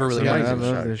 Oh, I never really it's liked I amazing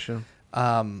it. love show. this show.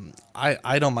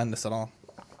 I don't mind this at all.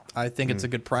 I think it's a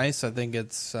good price. I think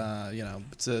it's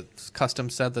it's a custom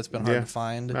set that's been hard Yeah. to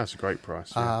find. that's a great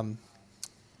price. Yeah.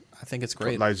 I think it's Got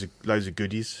great. loads of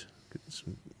goodies,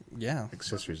 some Yeah.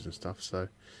 accessories and stuff. So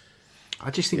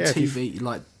I just think Yeah,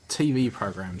 if TV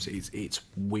programs, it's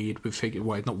weird with figures.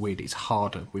 Well, it's not weird. It's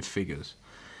harder with figures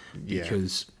yeah,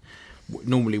 because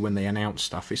normally when they announce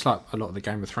stuff, it's like a lot of the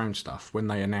Game of Thrones stuff. When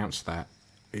they announced that,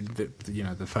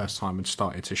 the first time and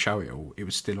started to show it all, it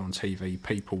was still on TV.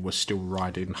 People were still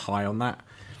riding high on that.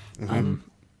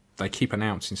 They keep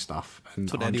announcing stuff, and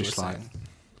That's what I'm Eddie just was like, saying.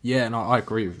 yeah, and I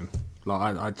agree with him.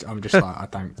 Like I'm just like I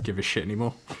don't give a shit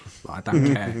anymore. Like I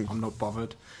don't care. I'm not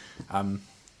bothered.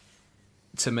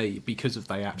 To me, because of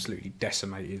they absolutely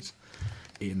decimated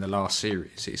it in the last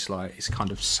series, it's kind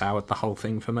of soured the whole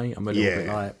thing for me. I'm a little bit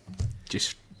Yeah. like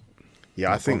just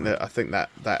yeah. I think that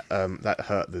that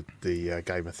hurt the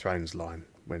Game of Thrones line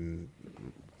when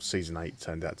season 8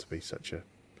 turned out to be such a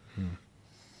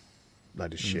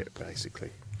load of shit,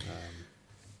 basically.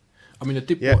 I mean, I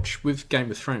did Yeah. watch with Game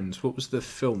of Thrones. What was the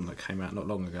film that came out not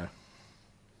long ago?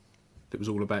 That was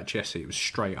all about Jesse. It was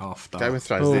straight after Game of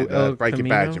Thrones, Oh, the El Breaking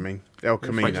Bad, Camino? you mean? El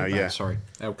Camino, Breaking Bad, yeah. Sorry,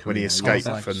 El Camino. When he yeah. escaped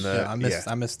Like, from the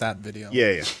I missed that video.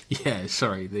 yeah. Yeah,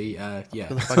 sorry. The yeah.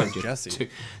 Who the fuck is Jesse?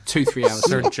 2-3 hours.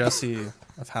 Sir Jesse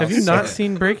of House. Have you not Sarah.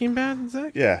 seen Breaking Bad,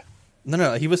 Zach? Yeah.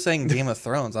 No. He was saying Game of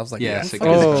Thrones. I was like, Yeah, yeah, so the fuck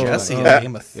Game is of Jesse Thrones. in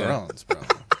Game of Yeah. Thrones, bro?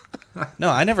 No,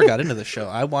 I never got into the show.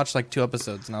 I watched like 2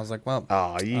 episodes, and I was like, well,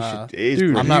 Oh, you should. It is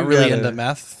dude, I'm brilliant. not you really gotta- into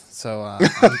meth, so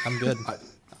I'm good.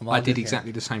 I'm all I good did here.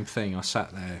 exactly the same thing. I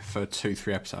sat there for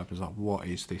 2-3 episodes. I was like, "What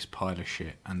is this pile of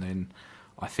shit?" And then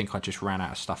I think I just ran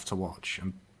out of stuff to watch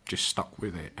and just stuck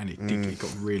with it, and it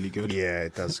got really good. Yeah,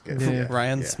 it does get. Yeah.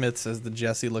 Ryan yeah. Smith says the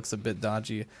Jesse looks a bit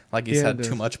dodgy, like he's Yeah, it had does.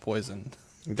 too much poison.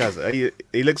 He does.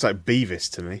 He looks like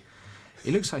Beavis to me.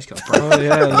 It looks like he's got a brain. Oh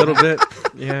yeah, a little bit.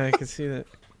 Yeah, I can see that.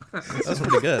 That's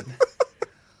pretty good.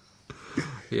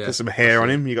 Yeah. Put some hair on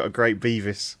him. You got a great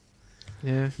Beavis.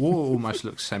 Yeah. War almost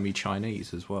looks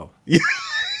semi-Chinese as well,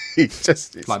 It's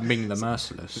just it's, like Ming the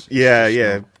Merciless. yeah, It's just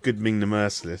yeah. not- Good Ming the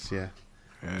Merciless. Yeah,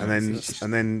 yeah, and then it's just-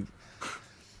 and then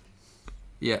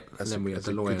yeah, and that's then we have that's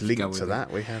the a lawyer good to link go to with it.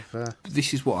 that. We have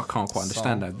This is what I can't quite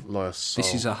understand. Though. lawyer Sol.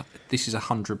 This is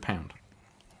 £100.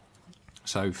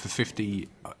 So for 50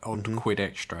 odd Mm-hmm. quid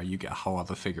extra, you get a whole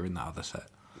other figure in that other set.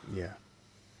 Yeah,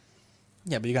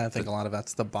 Yeah, but you gotta think a lot of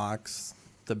that's the box,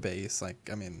 the base. Like,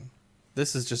 I mean,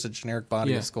 this is just a generic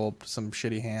body Yeah. sculpt, some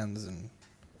shitty hands, and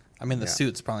I mean the Yeah.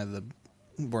 suit's probably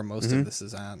where most Mm-hmm. of this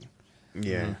is at.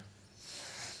 yeah.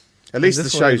 At least the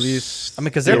this one at show's. least- I mean,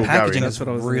 because Still their packaging going. is That's what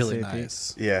I was gonna really say, Pete.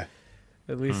 nice. Yeah,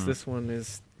 At Hmm. least this one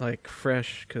is like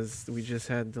fresh because we just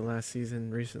had the last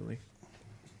season recently.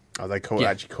 oh, they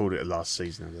actually called it a last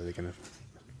season. Are they gonna?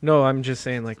 No, I'm just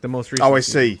saying like the most recent. Oh, I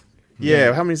season. see.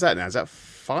 Yeah, how many is that now? Is that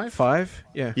 5? 5?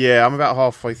 Yeah. Yeah, I'm about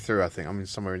halfway through. I think I'm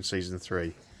somewhere in season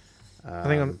 3. I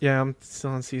think I'm still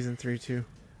on season 3 too.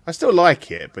 I still like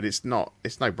it, but it's no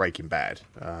Breaking Bad.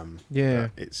 Yeah.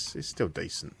 but it's still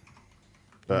decent.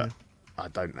 But I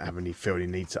don't feel any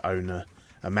need to own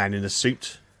a man in a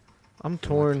suit I'm in my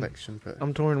torn. collection. But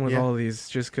I'm torn with Yeah. all of these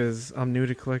just because I'm new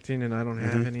to collecting and I don't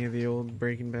have Mhm. any of the old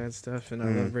Breaking Bad stuff, and I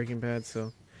Mm. love Breaking Bad,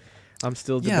 so I'm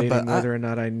still Yeah, debating but whether or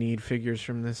not I need figures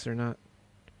from this or not.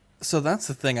 So that's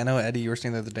the thing. I know, Eddie, you were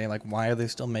saying the other day, like, why are they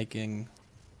still making,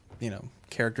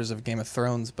 characters of Game of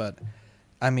Thrones? But,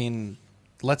 I mean,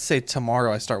 let's say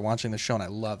tomorrow I start watching the show and I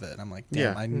love it. I'm like,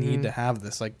 damn, Yeah. I need Mhm. to have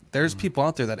this. Like, there's people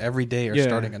out there that every day are Yeah.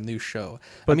 starting a new show.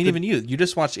 But I mean, the- even you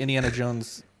just watched Indiana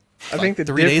Jones. I think the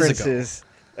 3 days difference ago. is,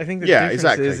 Yeah,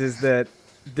 exactly. is that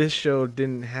this show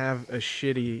didn't have a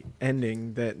shitty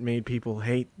ending that made people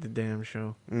hate the damn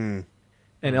show. Mm.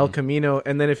 And El Camino,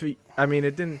 and then it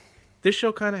didn't. This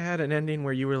show kind of had an ending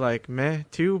where you were like meh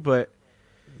too, but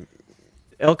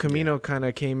El Camino kind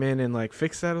of came in and like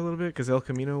fixed that a little bit because El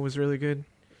Camino was really good.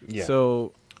 Yeah.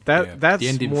 So Yeah, that's the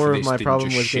ending more for of this my didn't problem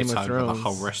just with Game shit of over Thrones. the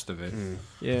whole rest of it.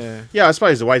 Yeah. Yeah, I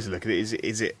suppose the way to look at it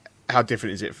is it how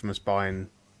different is it from us buying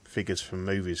figures from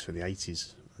movies from the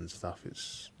 80s and stuff?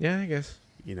 It's Yeah, I guess.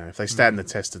 if they stand the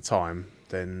test of time,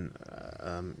 then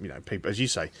people, as you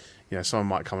say, someone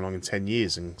might come along in 10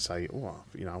 years and say, oh,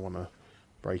 I want a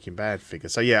Breaking Bad figure.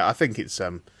 So yeah, I think it's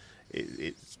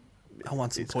it's I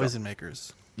want some it's got- poison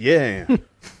makers. yeah,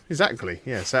 exactly.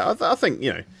 Yeah, so I think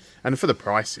and for the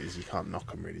prices, you can't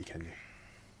knock them really, can you?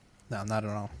 No, not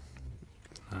at all.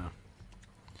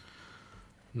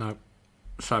 No.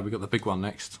 So we got the big one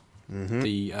next.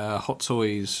 The Hot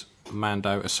Toys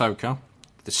Mando Ahsoka.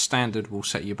 The standard will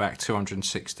set you back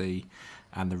 260,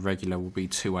 and the regular will be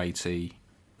 280,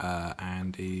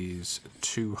 and is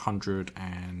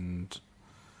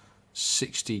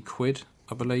 260 quid,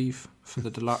 I believe, for the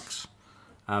deluxe.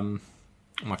 My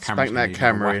camera's Spank gonna that need a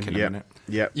camera whack in. a Yep. minute.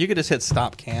 Yep. You could just hit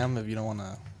stop cam if you don't want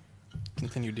to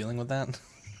continue dealing with that.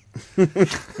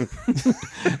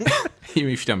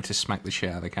 Even if you don't want to smack the shit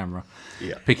out of the camera.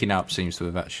 Yeah. Picking up seems to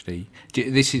have actually.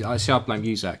 I blame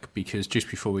you, Zach, because just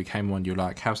before we came on, you're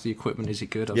like, "How's the equipment? Is it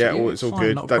good?" I was Yeah, like, it's all fine,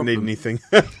 good. not a Don't need problem." anything.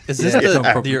 Is this Yeah, no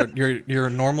problem. your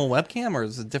normal webcam or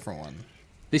is it a different one?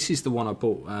 This is the one I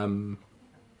bought a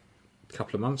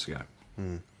couple of months ago.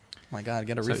 My God,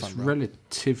 get a So refund, it's bro.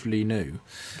 relatively new.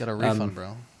 Get a refund,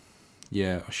 bro.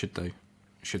 Yeah, I should do.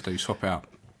 Swap out.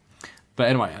 But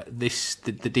anyway, the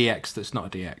DX that's not a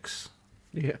DX.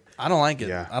 Yeah. I don't like it.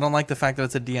 Yeah. I don't like the fact that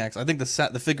it's a DX. I think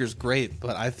the figure's great,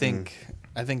 but I think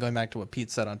going back to what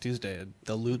Pete said on Tuesday, it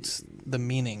dilutes the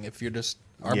meaning if you're just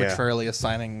arbitrarily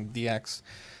assigning DX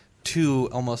to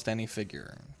almost any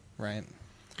figure, right?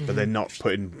 But they're not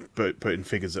putting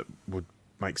figures that would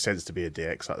make sense to be a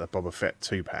DX, like the Boba Fett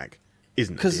 2-pack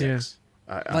isn't a 'Cause- DX.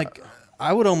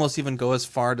 I would almost even go as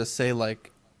far to say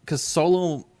because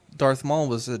Solo Darth Maul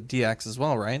was a DX as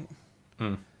well, right?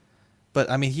 But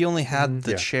I mean, he only had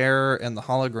the Yeah. chair and the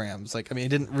holograms. Like, I mean, it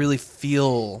didn't really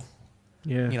feel,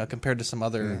 Yeah. compared to some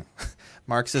other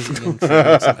Marx's eating some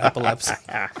epilepsy.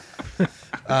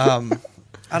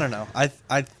 I don't know.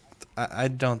 I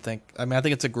don't think. I mean, I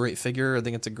think it's a great figure. I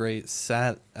think it's a great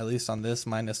set, at least on this,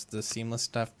 minus the seamless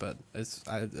stuff. But a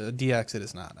DX, it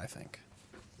is not. I think.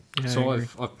 Yeah, I So agree.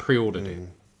 I've pre-ordered it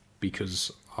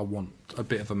because I want a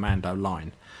bit of a Mando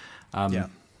line. Yeah.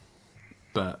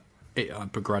 But I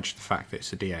begrudge the fact that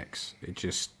it's a DX. It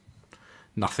just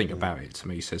nothing about it to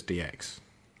me says DX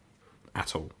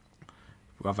at all.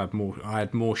 I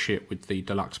had more shit with the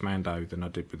deluxe Mando than I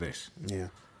did with this. Yeah.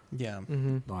 Yeah.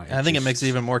 Like, And I think it makes it just-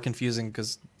 even more confusing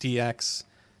because DX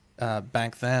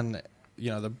back then,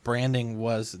 the branding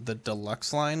was the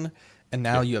deluxe line, and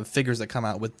now you have figures that come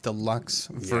out with deluxe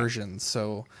versions.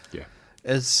 So Yeah.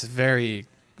 it's very.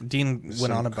 Dean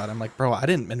went on about it. I'm like, bro, I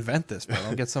didn't invent this, bro.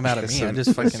 Don't get so mad at me. I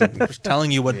just fucking just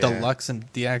telling you what deluxe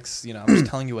and DX. I'm just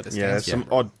telling you what it Yeah, stands there's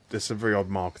for. there's some very odd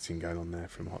marketing going on there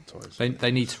from Hot Toys.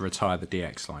 They need to retire the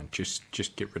DX line. Just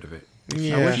get rid of it.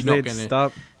 Yeah, If I wish you're not they'd gonna-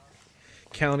 stop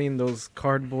counting those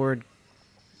cardboard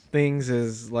things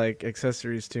as like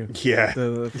accessories too. Yeah.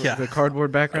 The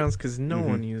cardboard backgrounds, because no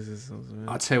one uses those. Man.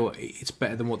 I tell you what, it's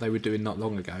better than what they were doing not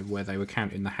long ago, where they were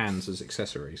counting the hands as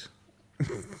accessories.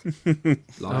 Yeah.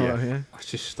 I was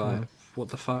just like, what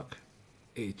the fuck?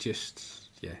 It just,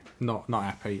 not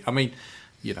happy. I mean,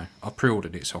 I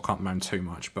pre-ordered it, so I can't moan too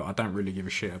much, but I don't really give a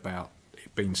shit about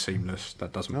it being seamless.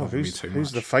 That doesn't No, bother me who's too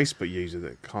who's much. the Facebook user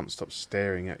that can't stop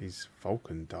staring at his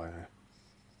Vulcan dino?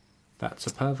 That's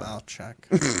a pervert. I'll check.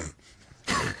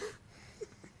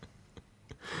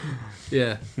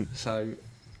 Yeah. So,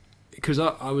 because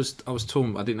I was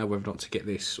torn. I didn't know whether or not to get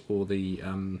this or the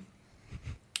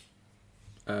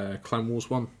Clone Wars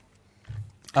one.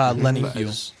 Lenny But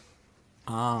Hugh.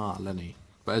 Lenny.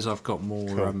 But as I've got more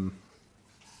Cool.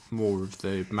 more of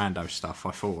the Mando stuff,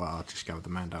 I thought, well, I'll just go with the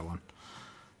Mando one.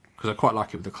 Because I quite like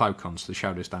it with the Clocons. The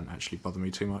shoulders don't actually bother me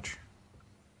too much.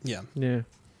 Yeah. Yeah,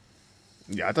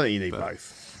 Yeah, I don't think you need But-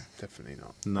 both. Definitely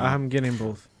not. No. I'm getting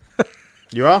both.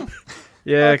 You are?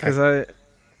 Yeah, Okay. because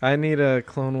I need a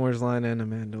Clone Wars line and a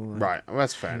Mando line. Right, well,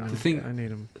 that's fair The enough. thing, I need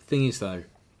them. the thing is, though,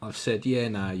 I've said,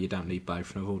 no, you don't need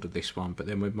both, and I've ordered this one. But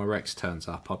then when my Rex turns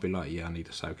up, I'll be like, I need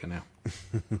Ahsoka now.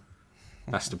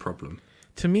 That's the problem.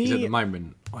 To Because at me, the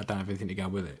moment, I don't have anything to go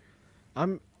with it.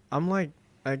 I'm like,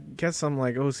 I guess I'm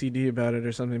like OCD about it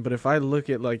or something. But if I look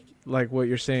at like what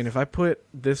you're saying, if I put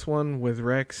this one with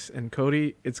Rex and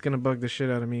Cody, it's gonna bug the shit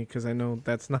out of me because I know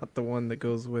that's not the one that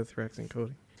goes with Rex and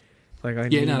Cody. Like I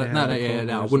Yeah, need no, to have the Clone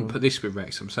I Wars wouldn't one. put this with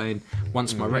Rex. I'm saying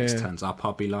once my Rex Yeah. turns up,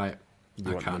 I'll be like, You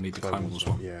want okay, I need the Clone Wars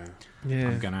one. Yeah. Yeah,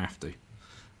 I'm gonna have to.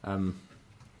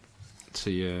 So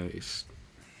yeah, it's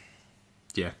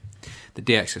the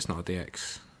DX is not a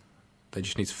DX. They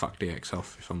just need to fuck DX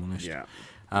off, if I'm honest. Yeah.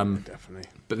 Definitely.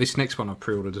 But this next one I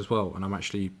pre-ordered as well, and I'm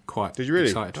actually quite Did you really?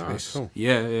 excited for Oh, this. cool.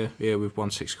 Yeah, with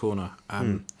 1/6 corner.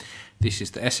 This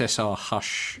is the SSR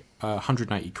Hush,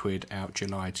 180 quid, out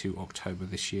July to October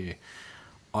this year.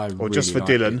 Or really just for like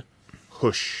Dylan, it.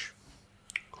 hush.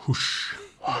 Hush.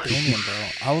 Damien, bro.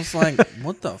 I was like,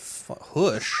 what the fuck?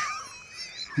 Hush.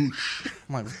 Hush.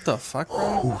 I'm like, what the fuck,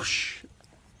 bro? Hush.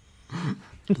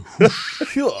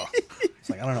 It's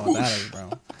like, I don't know what that is,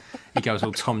 bro. He goes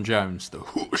all Tom Jones, the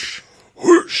whoosh.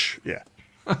 Hush. Yeah.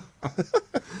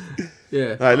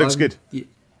 Yeah, No, it looks good.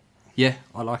 Yeah,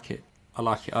 I like it. I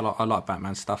like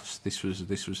Batman stuff. This was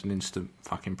an instant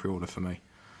fucking pre-order for me.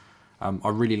 I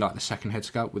really like the second head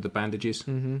sculpt with the bandages.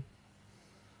 the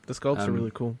sculpts are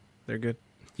really cool. They're good.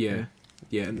 Yeah.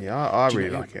 and Yeah, I do you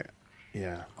really know- like it.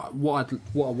 Yeah. What I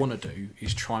want to do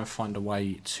is try and find a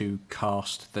way to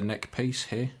cast the neck piece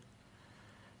here,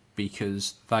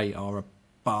 because they are a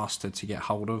bastard to get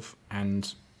hold of,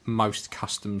 and most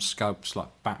custom sculpts like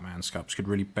Batman sculpts could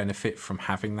really benefit from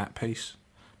having that piece,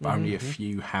 but only a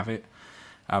few have it.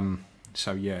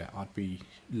 So yeah, I'd be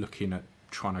looking at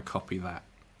trying to copy that,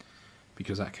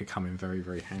 because that could come in very,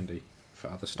 very handy for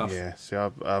other stuff. Yeah. See,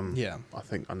 Yeah. I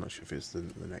think I'm not sure if it's the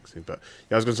next thing, but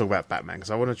yeah, I was going to talk about Batman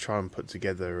because I want to try and put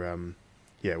together.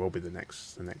 Yeah, it will be the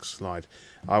next slide.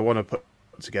 I want to put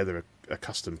together a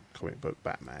custom comic book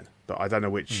Batman, but I don't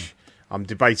know which. I'm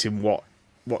debating what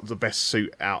the best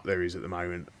suit out there is at the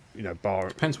moment.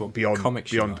 Depends what beyond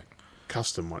comics you like.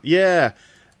 custom one. Yeah.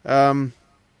 So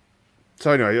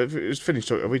anyway, it's finished.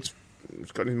 Have we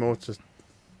got any more to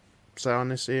say on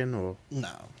this, Ian? Or No.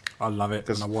 I love it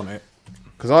and I want it.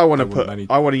 because I want to Don't want many-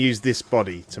 I want to use this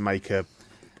body to make a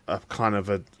kind of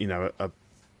a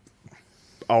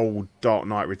old Dark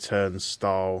Knight Returns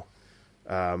style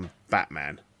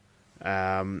Batman,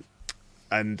 and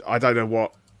I don't know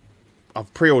what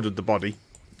I've pre-ordered the body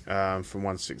from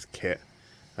 1/6 kit.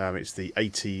 It's the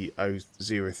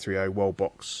 80030 World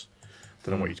Box.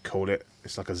 Don't know what you'd call it.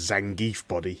 It's like a Zangief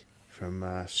body from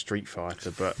Street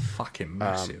Fighter, but Fucking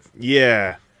massive.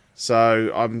 yeah.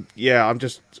 So I'm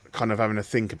just kind of having to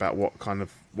think about what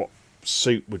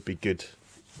suit would be good,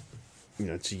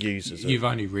 to use as You've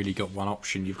only really got one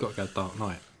option. You've got to go Dark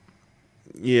Knight.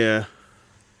 yeah.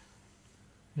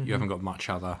 You haven't got much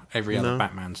other. Every other No.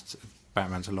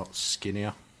 Batman's a lot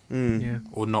skinnier, Yeah.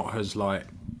 or not as like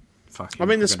fucking. I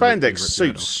mean, the are gonna rip spandex your head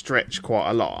suits off. stretch quite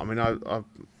a lot. I mean,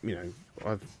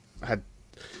 I've had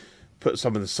put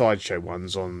some of the sideshow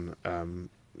ones on,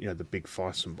 the big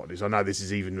Fison bodies. I know this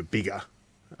is even bigger,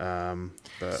 but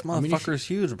This mean, if- motherfucker's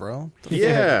huge, bro.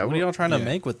 yeah, What are y'all trying to yeah.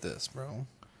 make with this, bro?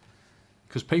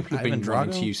 Because people have been Ivan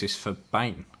wanting Drago? to use this for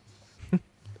Bane.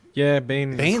 Yeah,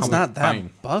 Bane. Bane's comic not that Bane.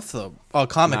 buff though. Oh,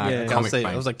 comic. Nah, Bane. yeah, I, comic was saying,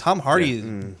 Bane. I was like, Tom Hardy is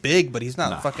big, but he's not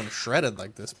Nah. fucking shredded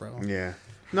like this, bro. yeah.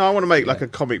 No, I want to make like a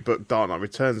comic book Dark Knight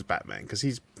Returns Batman because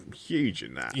he's huge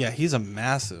in that. Yeah, he's a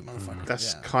massive motherfucker.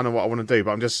 That's yeah. kind of what I want to do.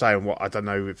 But I'm just saying, I don't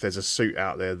know if there's a suit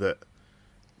out there that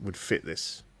would fit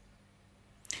this.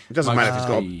 It doesn't matter if it's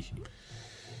got. Mostly-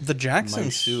 The Jackson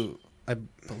Most- suit. I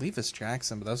believe it's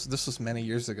Jackson, but this was many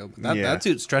years ago. But that, Yeah. that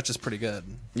suit stretches pretty good.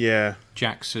 Yeah,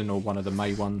 Jackson or one of the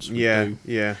May ones would yeah, do.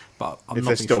 yeah. But I'm If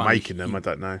not they're being still funny, making them, I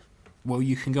don't know. Well,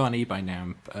 you can go on eBay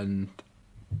now and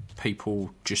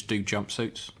people just do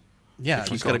jumpsuits. Yeah, If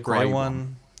you you've got a got a gray grey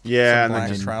one. Yeah, Some and then black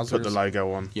just trousers. put the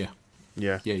logo on. Yeah,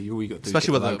 Yeah, yeah. All you got to do,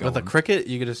 Especially is with get the with a logo on. cricket,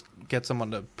 you could just get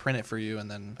someone to print it for you,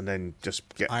 and then and then just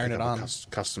get Iron pick it up a on.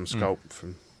 custom sculpt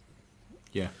from.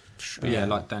 Yeah, but yeah,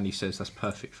 like Danny says, that's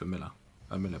perfect for Miller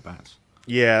bats.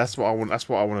 Yeah, that's what I want. That's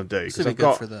what I want to do this because would be I've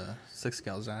good got for the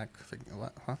 6-scale Zach.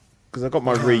 What? Huh? because I've got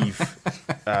my Reeve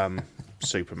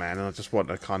Superman, and I just want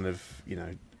a kind of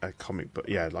a comic book,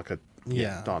 like a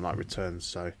Yeah. Dark Knight Returns.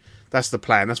 So that's the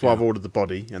plan. That's why I've ordered the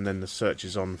body, and then the search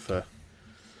is on for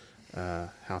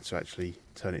how to actually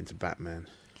turn it into Batman.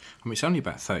 I mean, it's only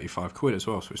about 35 quid as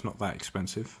well, so it's not that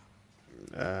expensive.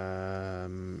 Or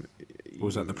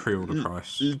was that the pre-order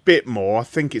price? A bit more. I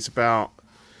think it's about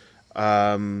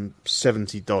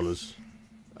 $70.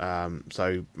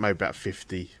 So maybe about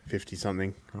 50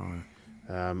 something. Right.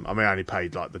 I mean, I only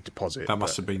paid like the deposit. That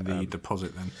must but, have been the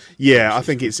deposit then. Yeah, I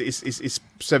think it's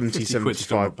 70, 50 quid's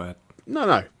still 75.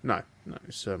 not bad. No.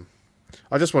 It's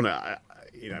I just want to.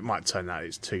 It might turn out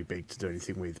it's too big to do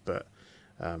anything with, but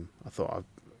I thought I'm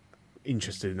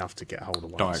interested enough to get hold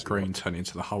of one. Diet Green turn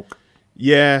into the Hulk.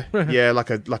 Yeah, like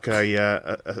a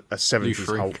 70s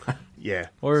Freak. Hulk. Yeah.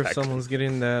 Or if exactly. someone's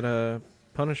getting that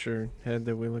Punisher head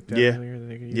that we looked at Yeah. earlier,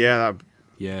 they could use. Yeah,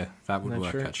 Yeah, that would That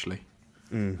work shirt. actually.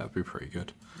 Mm. That'd be pretty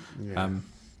good. yeah.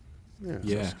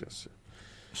 Yeah. that's-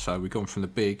 So we've gone from the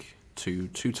big to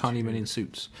two tiny men in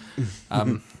suits.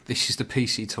 This is the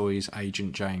PC Toys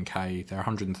Agent J&K. They're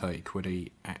 130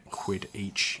 quid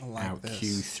each. I like Out this.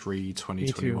 Q3 Me too,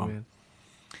 2021. man.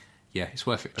 Yeah, it's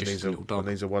worth it. And Just these a little dog.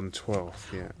 are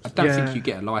 112. Yeah, I don't Yeah. think you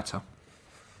get a lighter.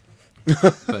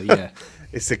 But yeah,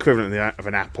 it's the equivalent of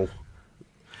an apple.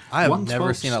 I have 112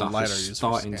 never seen a stuff lighter is use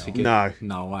starting scale. to get. No.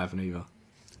 No, I haven't either.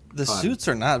 The Fine. suits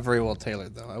are not very well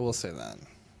tailored, though. I will say that.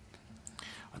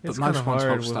 But It's most kind of hard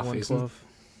 112 with stuff isn't. 112.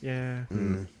 Yeah.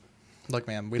 Look,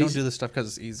 man, we These- don't do this stuff because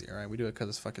it's easy, all right? We do it because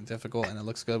it's fucking difficult, and it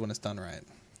looks good when it's done right.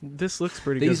 This looks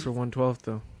pretty These- good for 112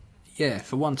 though. Yeah,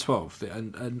 for 112,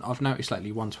 and I've noticed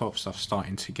lately 112 stuff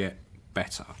starting to get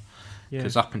better. Yeah.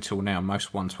 Because up until now,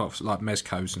 most 112s, like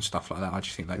Mezcos and stuff like that, I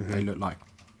just think they look like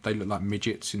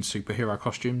midgets in superhero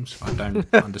costumes. I don't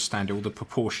understand it. All the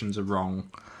proportions are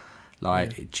wrong.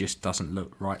 Like it just doesn't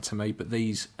look right to me. But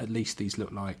these, at least these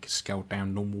look like scaled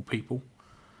down normal people.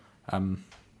 But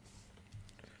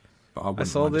I I wouldn't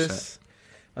saw mind a this. set.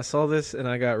 I saw this and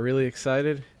I got really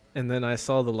excited, and then I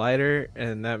saw the lighter,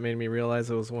 and that made me realize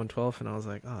it was 112, and I was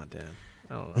like, oh damn,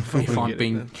 I don't know. If I'll I'm get it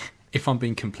being, then. if I'm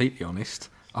being completely honest,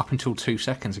 up until 2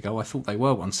 seconds ago, I thought they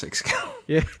were 1/6.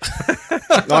 Yeah.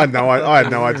 I had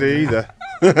no idea either.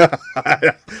 I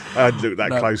hadn't looked that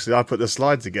No. closely. I put the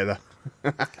slide together.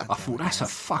 I thought that's a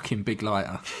fucking big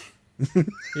lighter.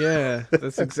 Yeah,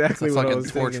 that's It's a a what I fucking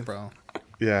was torch, thinking. bro.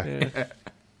 Yeah. Yeah.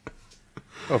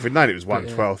 Well, if we'd known it was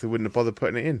 112, we wouldn't have bothered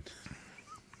putting it in.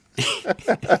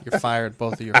 You're fired.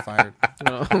 Both of you are fired.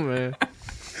 Oh man.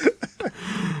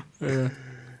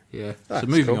 Yeah. That's So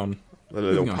moving cool. on. The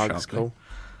little Moving on pug is sharply. cool.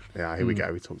 Yeah, here we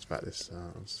go. We talked about this.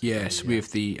 Yeah, so we have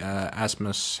the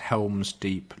Asmus Helm's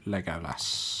Deep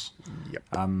Legolas. Yep.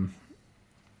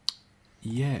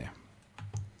 Yeah.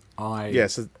 Yeah,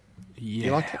 so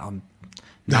Yeah. like it?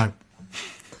 No.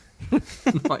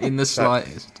 Not in the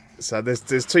slightest. So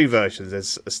there's two versions.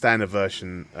 There's a standard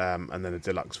version and then a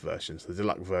deluxe version. So the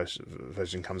deluxe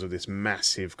version comes with this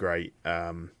massive, great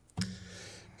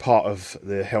part of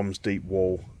the Helm's Deep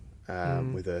wall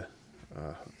with a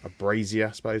brazier,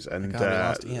 I suppose. And God, we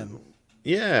lost Ian.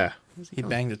 yeah, He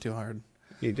banged it too hard.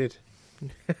 you did.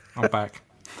 I'm back.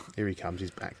 Here he comes. He's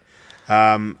back.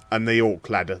 And the Orc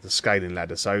ladder, the scaling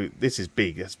ladder. So this is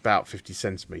big. It's about 50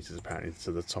 centimeters apparently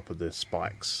to the top of the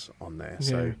spikes on there.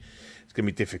 So Yeah. it's going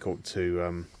to be difficult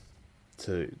to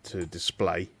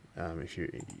display. if you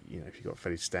know if you've got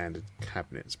fairly standard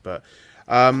cabinets. But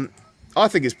I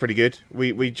think it's pretty good.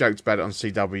 We joked about it on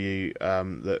CW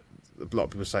that a lot of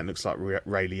people say it looks like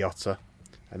Ray Liotta,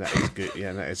 and that is good.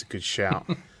 Yeah, that is a good shout.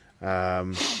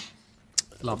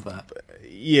 Love that.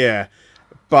 Yeah,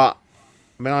 but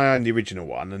I mean, I own the original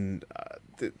one, and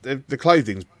the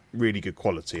clothing's really good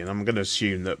quality, and I'm going to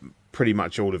assume that pretty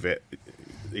much all of it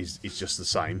is just the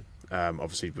same.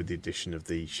 Obviously, with the addition of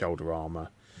the shoulder armor,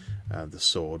 the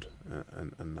sword,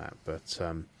 and that. But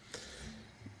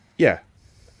yeah,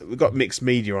 we've got mixed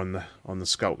media on the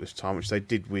sculpt this time, which they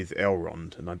did with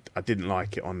Elrond, and I didn't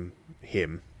like it on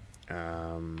him.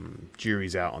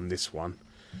 Jury's out on this one.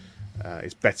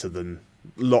 It's a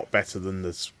lot better than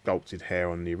the sculpted hair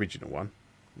on the original one,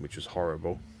 which was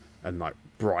horrible and like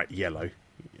bright yellow.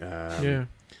 Yeah.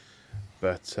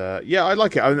 But yeah, I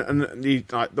like it, and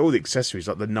like, all the accessories,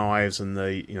 like the knives and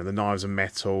the knives and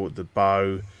metal, the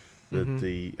bow,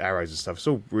 the arrows and stuff. It's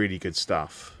all really good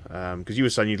stuff. Because you were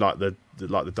saying you like the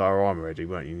diorama, Eddie,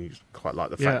 weren't you? You quite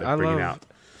like the fact they're bringing out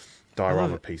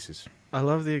diorama pieces. I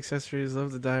love the accessories,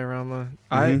 love the diorama.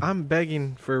 I'm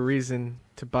begging for a reason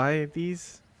to buy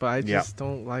these, but I just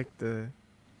don't like the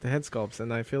head sculpts,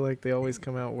 and I feel like they always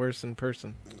come out worse in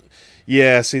person.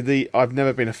 Yeah, see, I've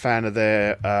never been a fan of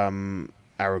their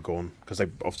Aragorn, because they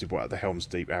obviously brought out the Helm's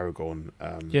Deep Aragorn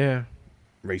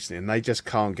recently, and they just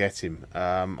can't get him.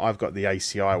 I've got the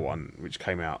ACI one, which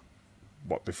came out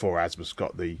before Asmus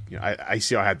got the.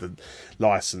 ACI had the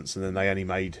license, and then they only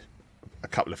made a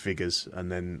couple of figures,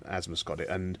 and then Asmus got it,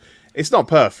 and it's not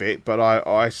perfect, but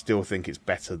I still think it's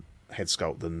better head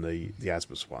sculpt than the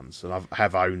Asmus ones, and I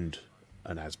have owned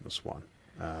an Asmus one.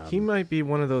 He might be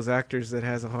one of those actors that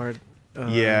has a hard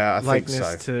I likeness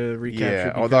think so. to recapture.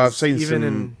 Yeah, although I've seen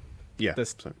even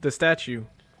some. the statue,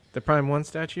 the Prime 1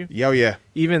 statue. Oh yeah.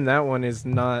 Even that one is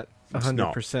not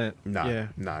 100%. No,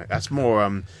 no, that's more.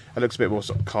 It looks a bit more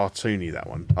sort of cartoony. That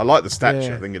one. I like the statue.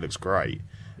 Yeah. I think it looks great.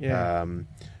 Yeah.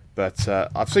 But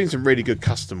I've seen some really good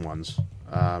custom ones.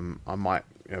 I might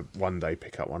one day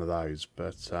pick up one of those.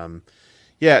 But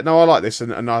yeah, no, I like this,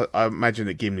 and I imagine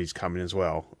that Gimli's coming as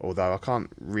well. Although I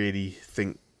can't really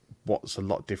think what's a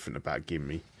lot different about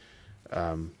Gimli,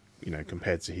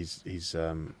 compared to his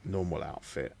normal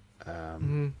outfit.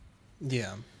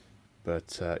 Yeah.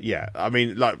 But yeah, I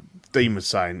mean, like Dean was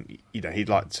saying, he'd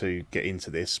like to get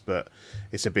into this, but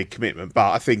it's a big commitment.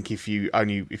 But I think if you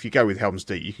go with Helm's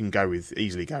Deep, you can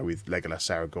easily go with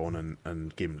Legolas, Aragorn,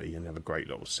 and Gimli, and have a great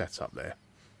little setup there.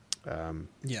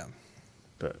 Yeah.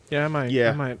 But I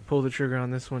might pull the trigger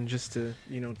on this one just to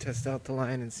test out the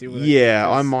line and see what.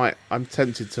 I might. I'm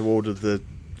tempted to order the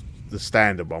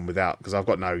standard one because I've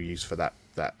got no use for that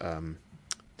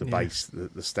base,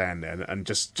 the stand there, and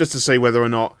just to see whether or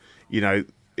not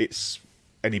it's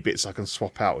any bits I can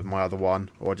swap out with my other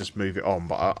one, or just move it on.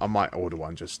 But I might order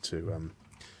one just to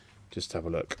have a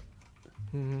look.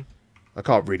 Mm-hmm. I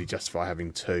can't really justify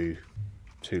having two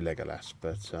Legolas,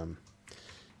 but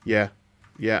yeah.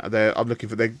 I'm looking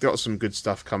for. They've got some good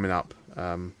stuff coming up.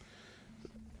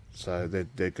 So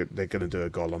they're going to do a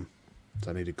Gollum.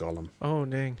 So I need a Gollum. Oh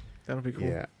dang, that'll be cool.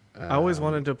 Yeah. I always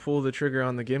wanted to pull the trigger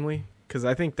on the Gimli because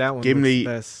I think that one Gimli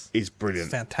looks best. is brilliant.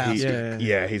 It's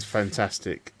fantastic. He's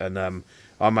fantastic, and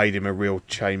I made him a real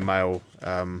chainmail,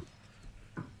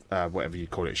 whatever you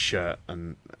call it, shirt,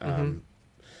 and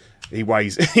he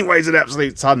weighs an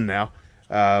absolute ton now.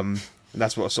 And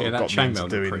that's what sort of got me into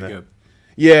doing that.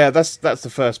 Yeah, that's the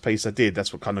first piece I did.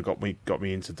 That's what kind of got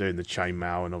me into doing the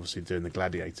chainmail and obviously doing the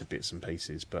gladiator bits and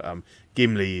pieces. But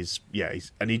Gimli is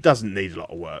and he doesn't need a lot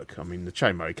of work. I mean, the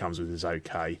chainmail he comes with is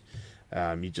okay.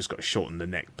 You just got to shorten the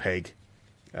neck peg,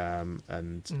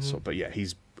 but yeah,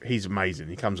 he's amazing.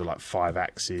 He comes with like 5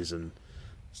 axes and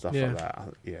stuff like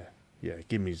that. Yeah,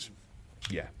 Gimli's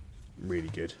really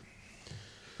good.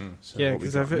 So yeah,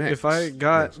 because if I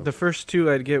got the first 2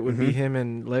 I'd get would be him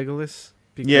and Legolas.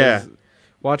 Because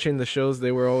watching the shows,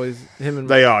 they were always him and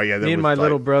they are. Me and my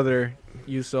little brother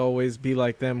used to always be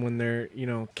like them when they're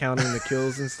counting the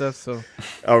kills and stuff. So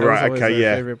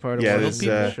favorite part of watching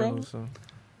the show. So.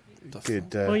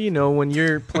 Good. Well, when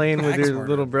you're playing with your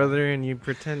little brother and you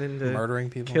pretending to murdering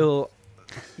people, kill,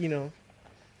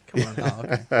 come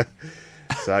on. Okay.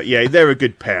 So yeah, they're a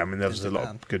good pair. I mean, there was a lot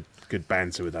of good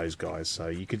banter with those guys. So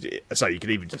you could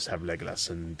even just have Legolas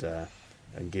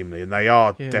and Gimli, and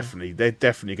they're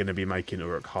definitely going to be making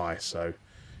Uruk-hai. So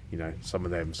some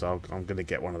of them. So I'm going to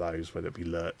get one of those, whether it be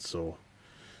Lurtz or.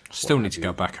 Still need to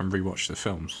go back and rewatch the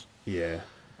films. Yeah.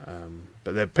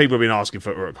 But people have been asking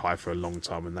for Uruk-hai for a long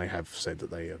time, and they have said that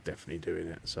they are definitely doing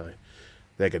it. So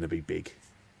they're going to be big.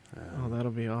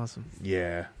 That'll be awesome.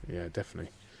 Yeah,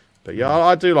 definitely. But yeah,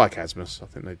 I do like Asmus. I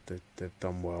think they've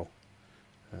done well.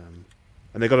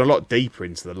 And they got a lot deeper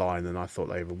into the line than I thought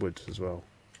they ever would as well.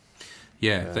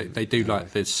 Yeah, they do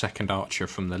like the second archer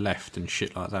from the left and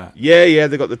shit like that. Yeah,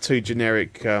 they got the two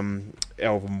generic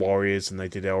Elven warriors, and they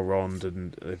did Elrond,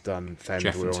 and they've done Fandor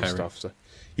and stuff. So,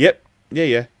 yep,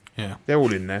 yeah, they're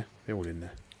all in there.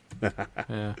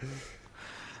 Yeah,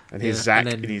 and here's Zach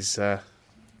in his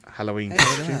Halloween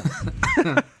costume.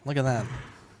 Look at that.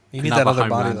 You need Another that other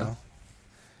body Homelander. though.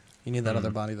 You need that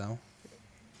other body though.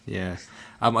 Yeah.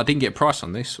 I didn't get a price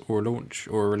on this or a launch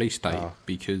or a release date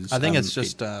because I think it's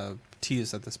just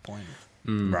teased at this point.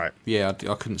 Right. Yeah,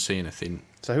 I couldn't see anything.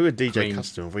 So who are DJ I mean-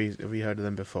 Custom? Have we heard of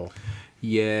them before?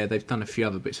 Yeah, they've done a few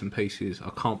other bits and pieces. I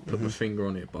can't put my finger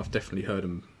on it, but I've definitely heard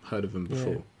of them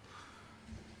before.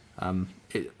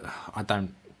 I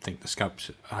don't think the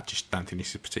scopes. I just don't think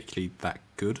this is particularly that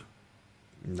good.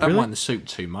 Don't Really? mind the suit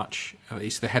too much.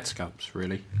 It's the head sculpts,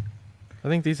 really. I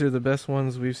think these are the best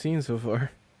ones we've seen so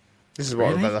far. This is what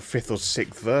Really? about the 5th or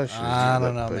 6th version. I isn't it,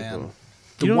 don't know, that man. people-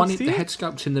 The You don't one, see the it? head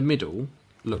sculpt in the middle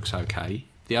looks okay.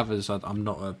 The others, I'm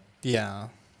not Yeah.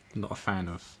 a fan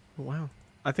of. Wow.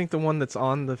 I think the one that's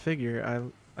on the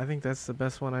figure, I think that's the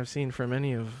best one I've seen from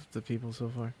any of the people so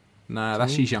far. No,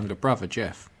 that's his younger brother,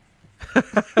 Jeff.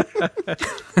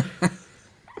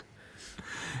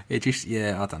 It just,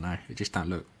 I don't know. It just don't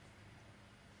look.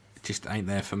 It just ain't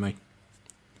there for me.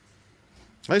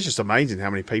 It's just amazing how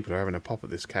many people are having a pop at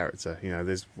this character. You know,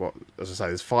 there's as I say,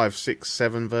 there's 5, 6,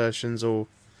 7 versions, or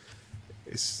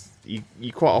it's you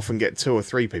quite often get 2 or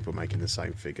 3 people making the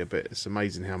same figure, but it's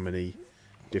amazing how many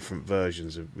different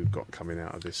versions we've got coming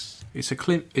out of this. It's a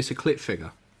clip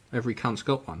figure. Every cunt's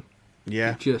got one.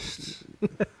 Yeah, Just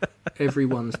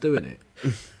everyone's doing it.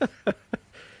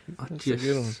 That's a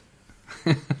good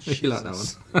one. You like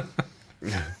that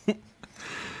one?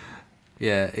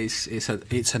 Yeah, it's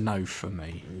a no for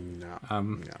me. no,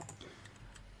 no.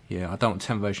 Yeah, I don't want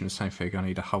 10 versions of the same figure. I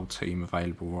need a whole team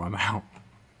available or I'm out.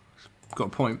 Got a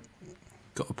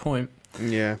point.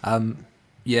 Yeah,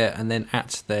 Yeah, and then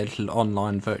at their little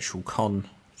online virtual con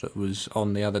that was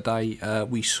on the other day,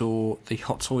 we saw the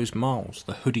Hot Toys Miles,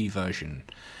 the hoodie version,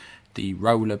 the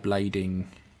rollerblading,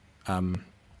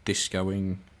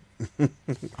 discoing. What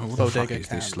the fuck Bodega is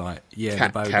this cat. like? Yeah,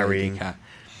 Cat the bodega carrying. cat.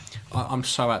 I'm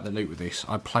so out the loop with this.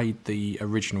 I played the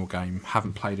original game,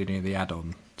 haven't played any of the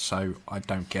add-on, so I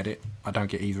don't get it. I don't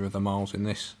get either of the Miles in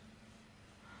this.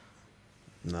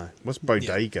 no. What's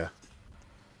Bodega?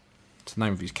 It's the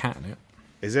name of his cat in it.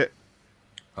 Is it?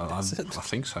 I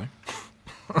think so.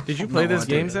 Did you play No this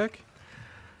idea. game, Zach?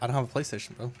 I don't have a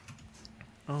PlayStation, bro.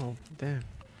 Oh, damn.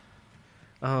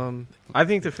 I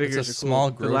think the figures are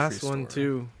small cool. The last grocery one store.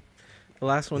 too. The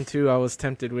last one too, I was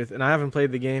tempted with, and I haven't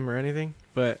played the game or anything,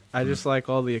 but I just like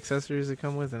all the accessories that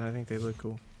come with, and I think they look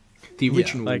cool. The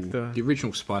original, like the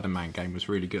original Spider-Man game was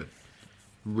really good,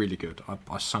 really good.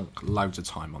 I sunk loads of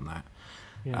time on that.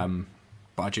 Yeah.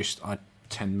 But I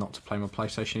tend not to play my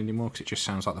PlayStation anymore because it just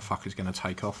sounds like the fucker's going to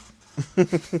take off.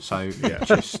 So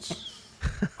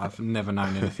I've never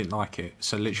known anything like it.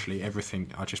 So literally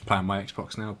everything I just play on my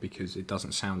Xbox now because it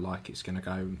doesn't sound like it's going to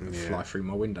go and fly through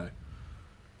my window.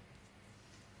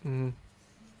 Mhm.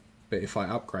 But if I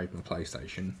upgrade my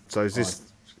PlayStation, So is this?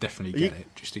 I'd definitely get it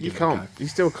just to You give it a go. can't. You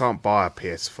still can't buy a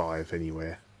PS5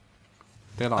 anywhere.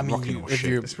 They're like I mean, rocking you- all if shit.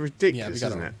 you're- It's Yeah, ridiculous, we got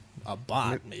isn't it? a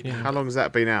bot, maybe. Yeah. How long has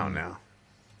that been out now?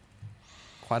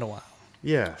 Quite a while.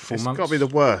 Yeah, 4 it's months. got to be the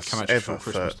worst Come out ever. just before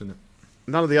Christmas, For, didn't it?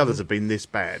 none of the others have been this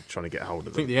bad trying to get hold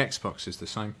of I think them. the Xbox is the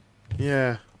same.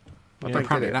 Yeah, I Yeah. don't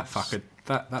Apparently get it.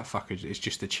 that fucker is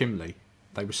just a chimney.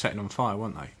 They were setting on fire,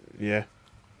 weren't they? Yeah,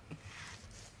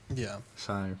 Yeah.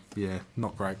 So yeah,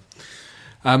 not great.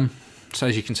 So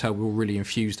as you can tell, we're all really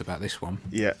infused about this one.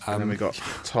 yeah. And then we got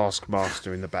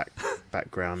Taskmaster in the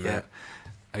background Yeah. there.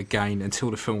 Again,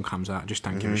 until the film comes out, I just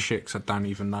don't give a shit 'cause I don't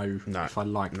even know No, if I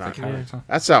like no. the character.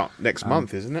 That's out next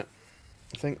month, isn't it?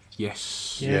 I think.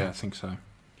 Yes. Yeah. Yeah, I think so.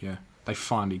 Yeah, they've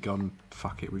finally gone.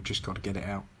 Fuck it, we've just got to get it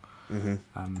out.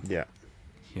 Yeah.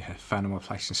 Yeah, found my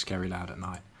place in Scary Loud at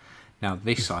night. Now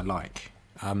this I like.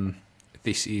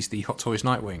 This is the Hot Toys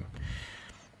Nightwing.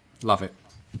 Love it.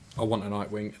 I want a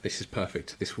Nightwing. This is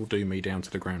perfect. This will do me down to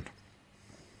the ground.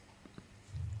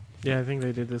 Yeah, I think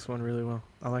they did this one really well.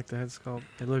 I like the head sculpt.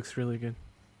 It looks really good.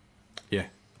 Yeah,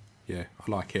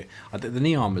 I like it. The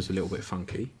knee armor's a little bit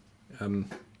funky,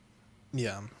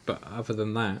 Yeah. but other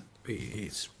than that,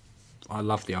 it's. I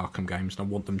love the Arkham games, and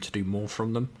I want them to do more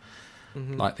from them.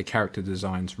 Like the character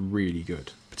design's really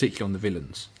good, particularly on the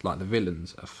villains. Like the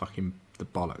villains are fucking the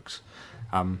bollocks.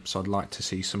 So I'd like to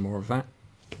see some more of that.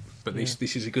 But this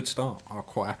is a good start. I'll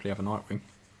quite happily have a Nightwing.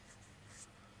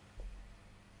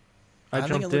 I think it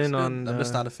jumped looks in good. on. I'm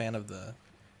just not a fan of the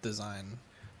design.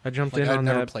 I jumped Like, in I've on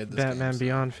never that played this Batman game, so-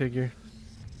 Beyond figure.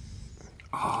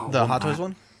 Oh, I The want Hot Toys that.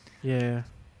 one? Yeah.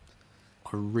 I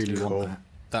really Cool. want that.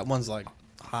 That one's like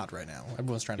hot right now.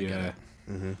 Everyone's trying to get Yeah.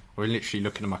 it. We're literally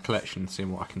looking at my collection and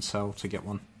seeing what I can sell to get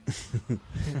one.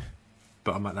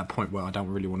 But I'm at that point where I don't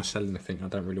really want to sell anything. I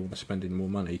don't really want to spend any more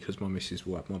money because my missus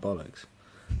will have my bollocks.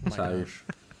 Oh my So, gosh.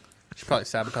 She's probably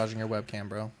sabotaging your webcam,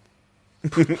 bro.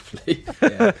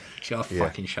 yeah, she'll Yeah.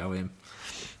 fucking show him.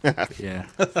 Yeah.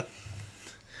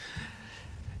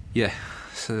 Yeah,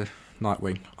 so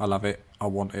Nightwing. I love it. I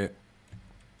want it.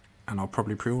 And I'll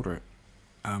probably pre-order it.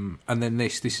 And then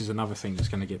this is another thing that's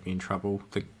going to get me in trouble.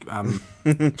 The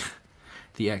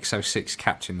the X06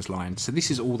 Captain's line. So this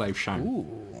is all they've shown.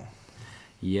 Ooh.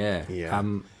 Yeah. Yeah.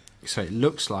 So it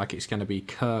looks like it's going to be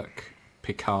Kirk,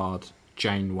 Picard,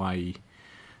 Janeway,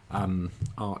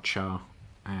 Archer,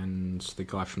 and the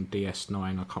guy from DS9.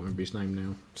 I can't remember his name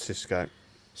now. Cisco.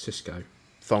 Cisco.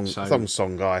 Thong So-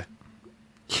 Song guy.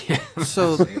 Yeah.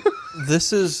 So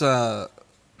this is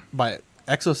by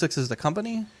Exo6 is the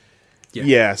company?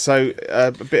 Yeah, so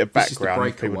a bit of This is the background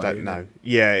if people Breakaway, don't isn't know. it?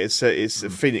 Yeah, it's a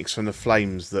Phoenix from the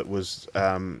Flames that was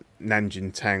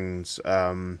Nanjing Tang's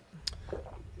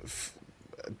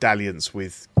dalliance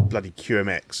with bloody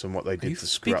QMX and what they Are you did to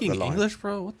screw up the speaking line. English,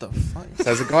 bro? What the fuck?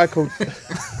 There's a guy called.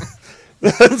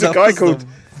 There's a That guy was the called.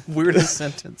 weirdest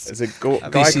sentence. There's a guy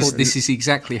This is called. this is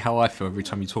exactly how I feel every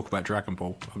time you talk about Dragon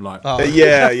Ball. I'm like, Oh,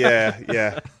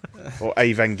 yeah. Or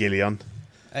Evangelion.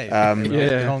 hey, Yeah.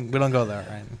 we don't go there,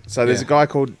 right? So there's Yeah. a guy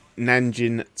called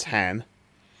Nanjin Tan,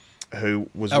 who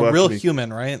was A working real with,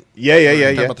 human, right? Yeah.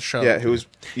 Talking about the show. Yeah, who was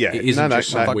It isn't just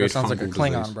some Fucker weird sounds like a fungal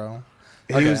Klingon, disease. bro.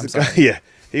 He Okay, was I'm the guy. sorry. Yeah,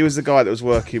 he was the guy that was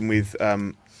working with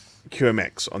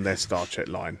QMX on their Star Trek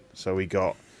line. So we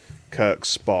got Kirk,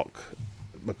 Spock,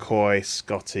 McCoy,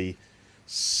 Scotty,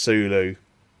 Sulu. And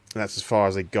that's as far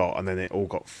as they got, and then it all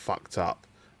got fucked up,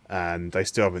 and they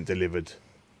still haven't delivered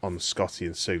on Scotty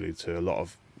and Sulu to a lot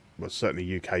of, well, certainly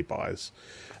UK buyers.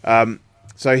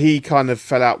 So he kind of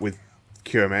fell out with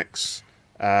QMX,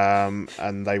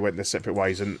 and they went their separate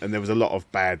ways, and there was a lot of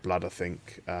bad blood, I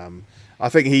think. I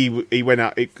think he went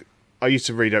out. I used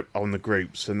to read up on the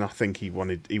groups, and I think he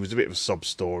was a bit of a sob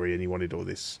story, and he wanted all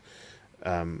this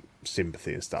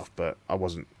sympathy and stuff, but I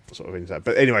wasn't sort of into that.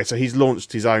 But anyway, so he's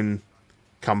launched his own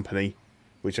company,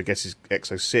 which I guess is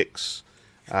Exo6.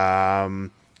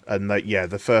 And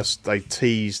they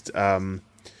teased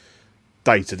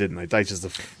Data, didn't they? Data's the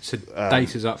So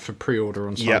Data's up for pre-order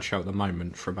on Yep. Sideshow at the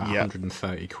moment for about Yep.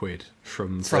 130 quid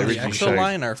from From the originally Exo showed-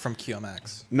 line or from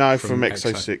QMX? no from from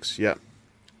Exo. Exo6. Yeah.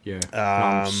 Yeah,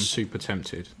 I'm Um, super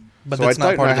tempted. But So that's I not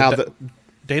don't part know of how the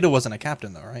Data wasn't a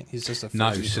captain though, right? He's just a No,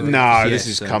 first so- user. No, Yeah, this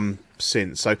has so- come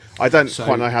since. So I don't So-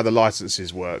 quite know how the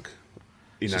licenses work.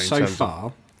 You know, So in terms of,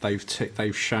 far,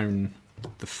 they've shown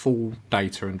the full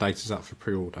Data, and Data's up for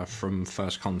pre-order from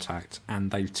First Contact, and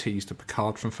they've teased a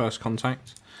Picard from First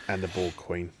Contact and the Borg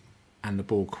Queen. and the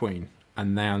Borg Queen,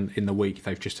 and now in the week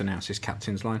they've just announced his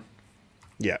captain's line.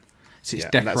 Yeah. So it's Yeah,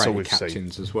 and that's all decorated we've seen.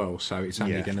 captains as well, so it's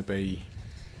only Yeah. going to be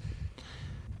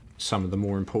some of the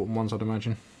more important ones, I'd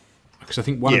imagine. Because I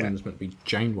think one of Yeah. them is meant to be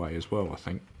Janeway as well, I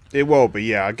think. It will be,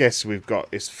 yeah. I guess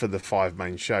it's for the 5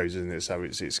 main shows, isn't it? So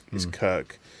it's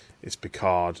Kirk, it's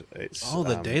Picard, it's Oh,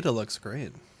 the Data looks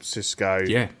great. Cisco,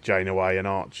 Yeah. Janeway, and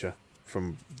Archer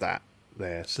from that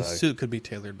there. So The suit could be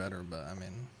tailored better, but I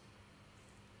mean,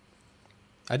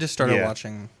 I just started Yeah.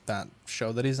 watching that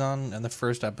show that he's on, and the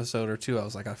first episode or two, I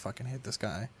was like, I fucking hate this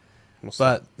guy. what's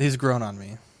But he's grown on me.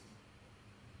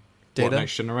 What, Data?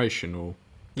 Next Generation or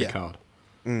Yeah. Picard?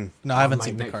 No, I haven't mate,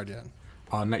 seen next- Picard yet.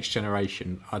 Our Next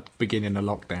Generation, at the beginning of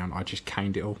lockdown, I just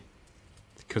caned it all.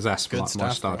 Because that's Good like my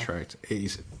stuff, Star bro. Trek.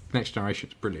 Next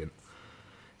Generation's brilliant.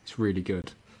 It's really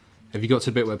good. Have you got to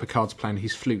the bit where Picard's playing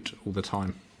his flute all the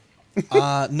time?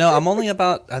 No, I'm only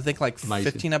about, I think, like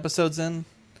Amazing. 15 episodes in.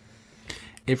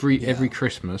 Every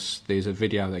Christmas, there's a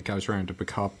video that goes around of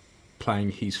Picard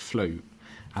playing his flute,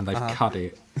 and they've cut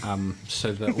it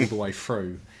so that all the way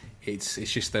through, it's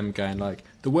just them going like,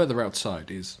 the weather outside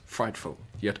is frightful,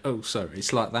 yet oh so.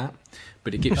 It's like that,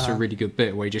 but it gives to a really good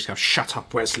bit where you just go, shut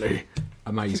up, Wesley.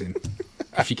 Amazing.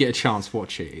 If you get a chance,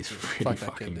 watch it. It's really Fuck that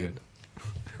fucking kid, good.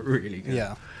 Really good.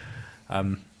 Yeah.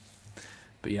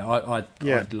 But yeah,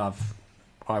 Yeah. I'd love.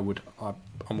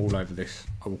 I'm all over this.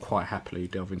 I will quite happily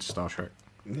delve into Star Trek.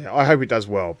 Yeah, I hope it does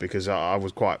well, because I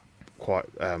was quite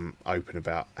open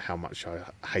about how much I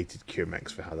hated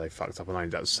QMX for how they fucked up, and I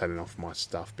ended up selling off my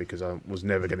stuff because I was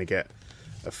never going to get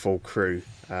a full crew.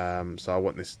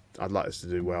 So I'd like this to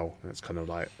do well. And it's kind of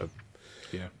like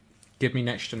Yeah. Give me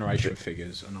Next Generation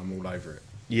figures, and I'm all over it.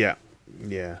 yeah,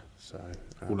 Yeah, so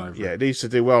All over yeah, it. it needs to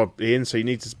do well, Ian. So you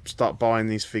need to start buying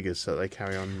these figures so they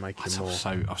carry on making more.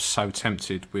 I was so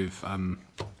tempted with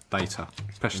Data,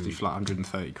 especially for like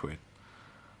 130 quid.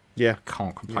 Yeah,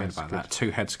 Can't complain it's about good. that.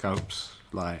 2 head sculpts,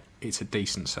 like it's a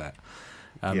decent set.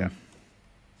 Yeah.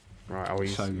 Right, I'll so,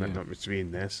 use yeah. not to be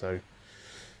in there. So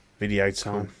video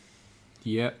time.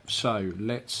 Yep. So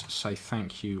let's say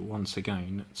thank you once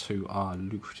again to our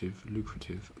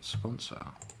lucrative sponsor.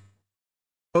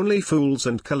 Only Fools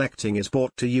and Collecting is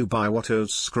brought to you by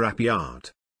Watto's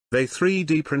Scrapyard. They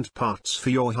 3D print parts for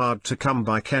your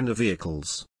hard-to-come-by Kenner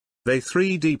vehicles. They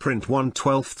 3D print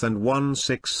 1/12 and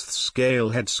 1/6 scale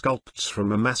head sculpts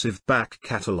from a massive back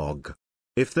catalogue.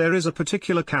 If there is a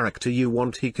particular character you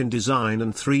want, he can design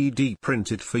and 3D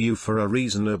print it for you for a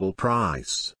reasonable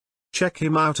price. Check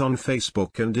him out on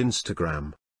Facebook and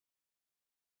Instagram.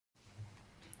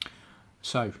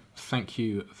 So thank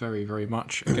you very, very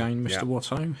much again, Mr. Yeah.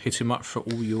 Watto. Hit him up for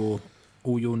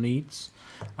all your needs.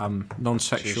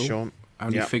 Non-sexual, Cheers, Sean.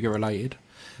 only Yeah. figure related.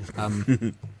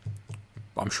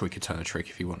 I'm sure he could turn a trick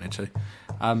if he wanted to.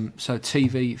 So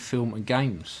TV, film, and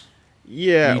games.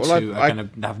 Yeah, You well, two I are going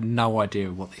to have no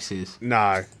idea what this is.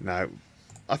 no.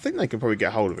 I think they can probably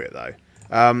get hold of it though.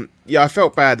 Yeah, I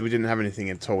felt bad we didn't have anything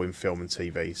at all in film and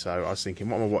TV. So I was thinking,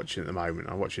 what am I watching at the moment?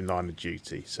 I'm watching Line of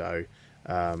Duty. So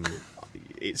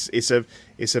it's a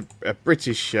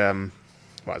British. Well,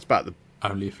 it's about the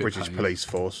Only if it British pays. police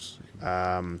force,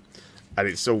 and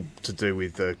it's all to do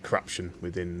with the corruption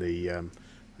within the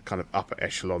kind of upper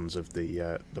echelons of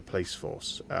the police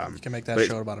force. You can make that but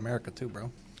show about America too,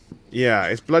 bro. Yeah,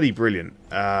 it's bloody brilliant.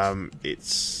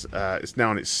 It's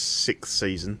now in its 6th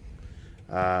season.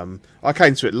 I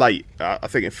came to it late. I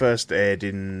think it first aired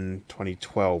in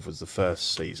 2012 was the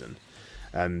first season,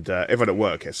 and everyone at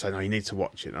work kept saying, "Oh, you need to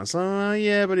watch it." And I was like, "Oh,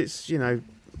 yeah, but it's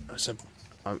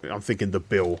I'm thinking The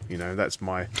Bill. That's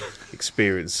my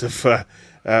experience of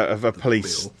a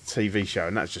police TV show,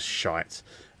 and that's just shite."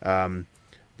 But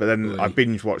then I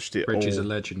binge watched it Bridge is a all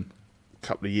legend. a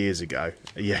couple of years ago.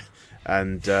 Yeah,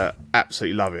 and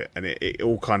absolutely love it. And it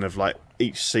all kind of like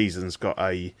each season's got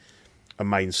a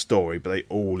main story, but they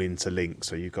all interlink.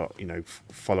 So you've got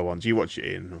follow-ons. Do you watch it,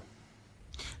 Ian?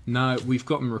 No, we've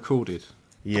got them recorded.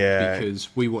 Yeah, Because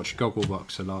we watch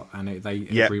Gogglebox a lot, and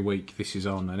every week this is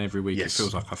on, and every week Yes. it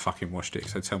feels like I fucking watched it.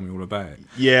 So tell me all about it.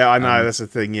 yeah, I know that's the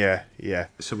thing. Yeah.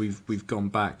 So we've gone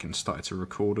back and started to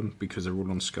record them because they're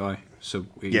all on Sky. So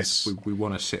Yes. we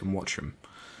want to sit and watch them.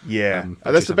 Yeah,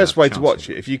 but that's just the haven't best had way a to chance watch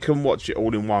to. it. If you can watch it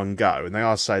all in one go, and they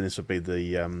are saying this will be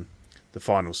the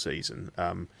final season,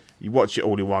 you watch it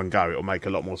all in one go, it'll make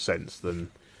a lot more sense than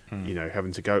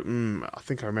having to go. I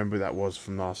think I remember who that was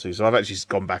from last season. So I've actually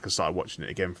gone back and started watching it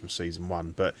again from season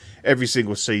 1. But every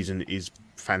single season is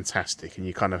fantastic, and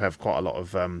you kind of have quite a lot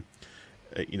of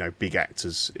big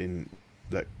actors in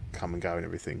that come and go and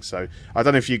everything. So I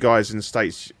don't know if you guys in the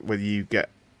States, whether you get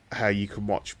how you can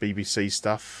watch BBC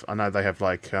stuff. I know they have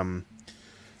like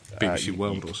BBC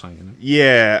World or something.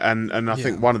 yeah, and I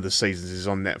think Yeah. one of the seasons is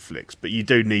on Netflix. But you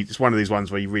do need, it's one of these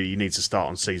ones where you need to start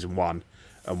on season 1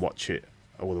 and watch it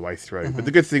all the way through. But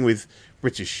the good thing with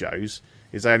British shows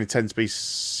is they only tend to be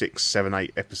 6, 7,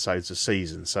 8 episodes a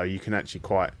season, so you can actually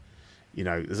quite,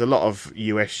 there's a lot of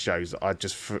US shows that I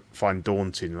just find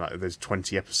daunting. Like there's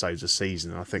 20 episodes a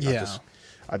season, and I think Yeah.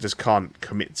 I just can't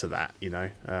commit to that,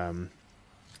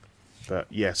 But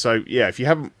yeah, so yeah, if you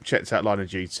haven't checked out Line of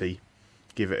Duty,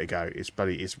 give it a go. It's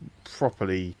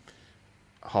properly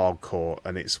hardcore,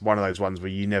 and it's one of those ones where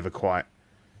you never quite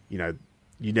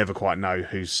know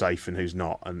who's safe and who's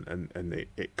not, and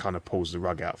it kind of pulls the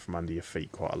rug out from under your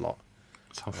feet quite a lot.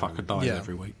 So I fucking die Yeah.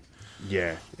 every week.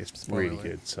 Yeah, it's Spoiler really alert.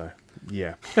 good. So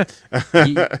yeah,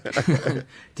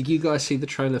 Did you guys see the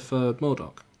trailer for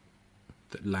Murdoch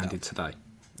that landed today?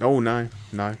 oh no,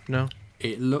 No.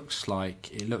 It looks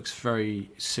very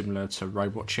similar to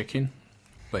Robot Chicken,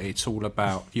 but it's all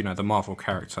about the Marvel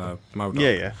character Murdoch.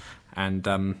 yeah, And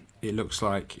it looks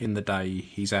like in the day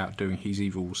he's out doing his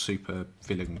evil super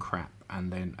villain crap,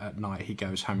 and then at night he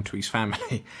goes home to his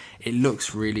family. It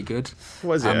looks really good.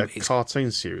 what is it? A It's, cartoon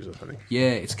series or something?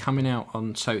 yeah, it's coming out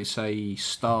on. So it's a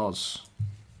Stars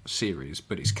series,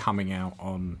 but it's coming out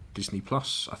on Disney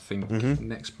Plus. I think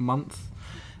next month.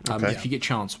 Okay. If you get a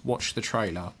chance, watch the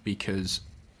trailer because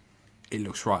it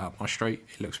looks right up my street.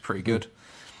 It looks pretty good.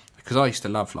 Because I used to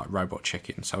love like Robot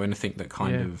Chicken, so anything that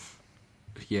kind of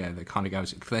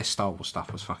goes. Their Star Wars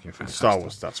stuff was fucking fantastic. Star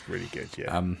Wars stuff's really good.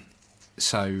 Yeah,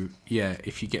 So yeah,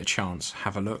 if you get a chance,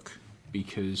 have a look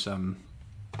because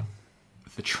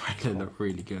the trailer looked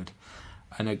really good.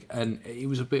 and it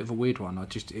was a bit of a weird one.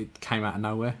 It came out of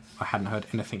nowhere. I hadn't heard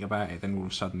anything about it. Then all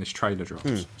of a sudden, this trailer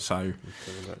drops. So,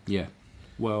 yeah,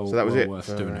 So that was it.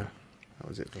 worth doing it. That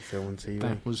was it for film and TV.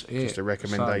 That was it. Just a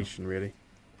recommendation, really.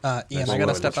 Ian, That's I all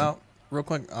gotta I step watched. out real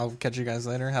quick. I'll catch you guys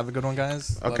later. Have a good one,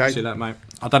 guys. Love Okay. you. See that, mate.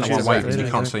 I don't know why Cheers, I'm waving. mate.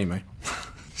 You can't see me.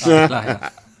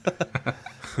 I'll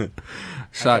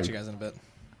So, catch you guys in a bit.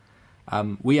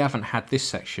 we haven't had this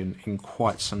section in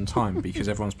quite some time because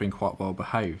everyone's been quite well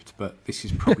behaved. But this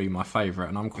is probably my favourite,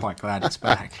 and I'm quite glad it's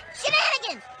back.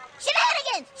 Shenanigans!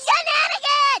 Shenanigans!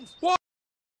 Shenanigans!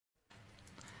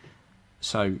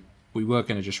 So we were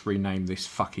going to just rename this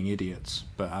 "fucking idiots,"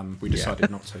 but we decided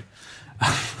not to.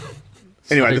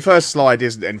 Anyway, the first slide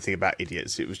isn't anything about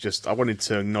idiots. It was just I wanted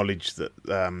to acknowledge that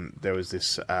there was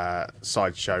this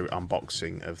sideshow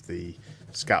unboxing of the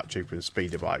Scout Trooper and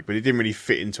Speeder bike, but it didn't really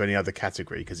fit into any other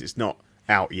category because it's not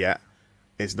out yet.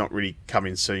 It's not really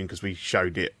coming soon because we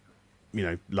showed it,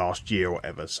 last year or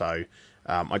whatever. So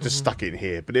I just stuck it in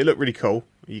here, but it looked really cool.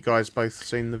 You guys both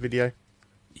seen the video?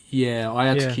 Yeah, I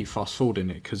had to Yeah. keep fast forwarding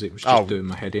it because it was just Oh. doing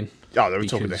my head in. Oh, they were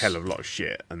talking a Because hell of a lot of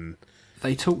shit, and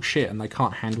They talk shit and they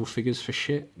can't handle figures for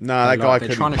shit. No, that guy they're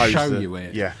couldn't trying to pose show the- you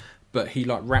it. yeah. But he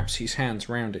wraps his hands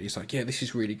around it. He's like, "Yeah, this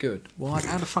is really good." Well,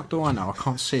 how the fuck do I know? I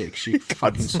can't see it because your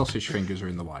fucking sausage fingers are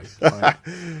in the way. Like,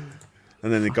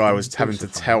 and then the guy was having to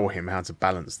crucified. tell him how to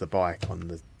balance the bike on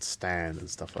the stand and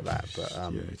stuff like that. But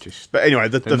yeah, just. But anyway,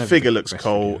 the They'll never figure do the looks best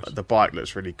cool. videos. The bike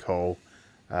looks really cool.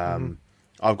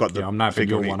 I've got the Yeah, I'm nabbing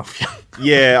your figurine- one off you.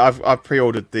 Yeah, I've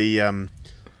pre-ordered the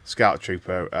Scout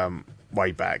Trooper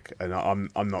way back, and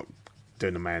I'm not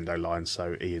doing the Mando line,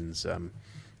 so Ian's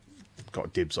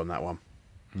got dibs on that one.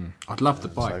 I'd love the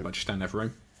bike, so- but I just don't have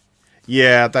room.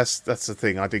 Yeah, that's the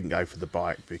thing. I didn't go for the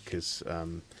bike because it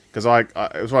was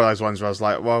one of those ones where I was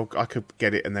like, well, I could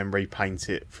get it and then repaint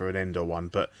it for an Endor one,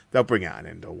 but they'll bring out an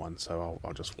Endor one, so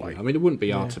I'll just wait. I mean, it wouldn't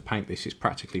be hard to paint this. It's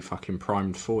practically fucking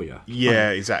primed for you. Yeah,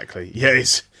 exactly.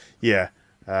 Yeah,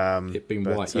 It being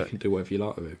but, white, you can do whatever you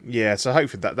like with it. yeah. So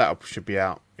hopefully that should be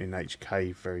out in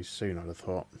HK very soon. I'd have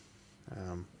thought.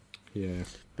 Yeah.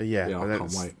 But yeah, Yeah, I let's,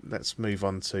 can't wait. let's move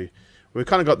on to. We've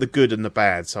kind of got the good and the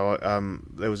bad. So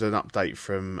there was an update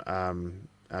from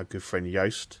our good friend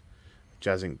Yost,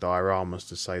 Jazzink Dioramas,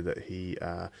 to say that he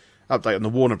update on the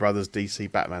Warner Brothers DC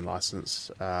Batman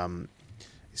license.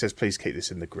 He says please keep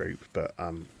this in the group, but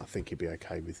I think he'd be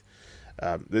okay with.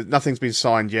 Nothing's been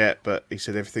signed yet, but he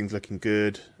said everything's looking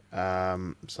good.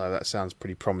 So that sounds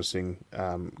pretty promising.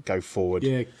 Go forward.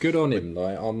 Yeah, good on him.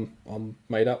 Like, I'm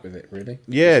made up with it, really.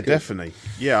 Yeah, It's good. definitely.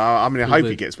 Yeah, I mean, I All hope the-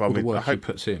 he gets one. all the With, work I hope he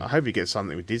puts in. I hope he gets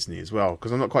something with Disney as well,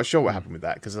 because I'm not quite sure what happened with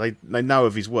that. Because they know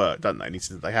of his work, don't they? And he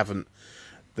said that they haven't.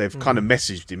 They've kind of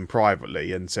messaged him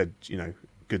privately and said,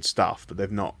 good stuff, but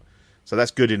they've not. So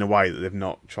that's good in a way that they've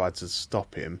not tried to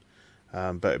stop him.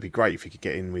 But it'd be great if he could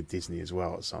get in with Disney as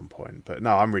well at some point. But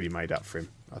no, I'm really made up for him.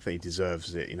 I think he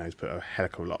deserves it. He's put a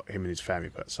heck of a lot. Him and his family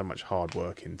put so much hard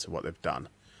work into what they've done.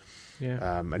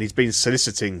 Yeah. And he's been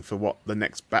soliciting for what the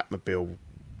next Batmobile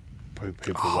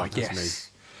people Oh, want, hasn't he?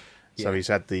 yes. So Yeah. he's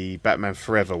had the Batman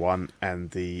Forever one and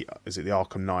the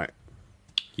Arkham Knight.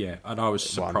 Yeah, and I was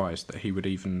One. surprised that he would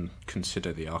even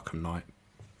consider the Arkham Knight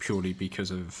purely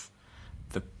because of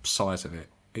the size of it.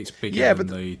 It's bigger Yeah, than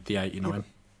but the 89.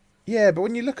 Yeah, but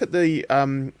when you look at the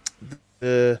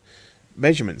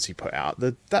measurements he put out,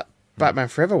 that Batman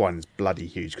Forever one is bloody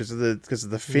huge because of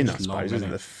the fin, I It's suppose, long, isn't isn't it?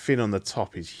 it? The fin on the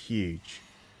top is huge.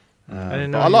 I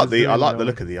didn't know But I he like was the doing that look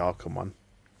one. of the Arkham one.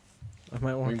 I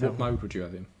might I want mean, that what one. mode would you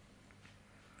have in?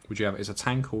 Would you have it as a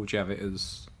tank or would you have it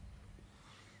as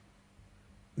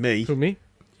Me, Who, me?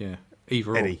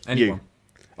 either Eddie, or anyone?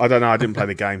 I don't know. I didn't play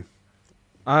the game.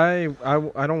 I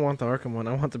don't want the Arkham one.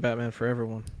 I want the Batman Forever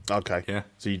one. Okay, Yeah,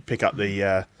 so you'd pick up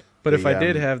the. But if The, I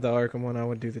did um, have the Arkham one, I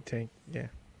would do the tank. Yeah.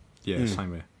 yeah,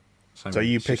 same here. Same So here.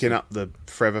 you It's just picking that- up the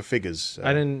Forever figures?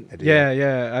 I didn't. Eddie?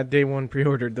 Yeah. I day one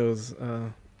pre-ordered those.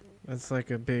 That's like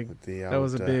a big. With the That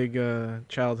was a old, big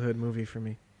childhood movie for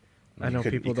me. I You know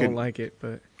couldn't- people you don't couldn't- like it,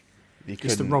 but You It's the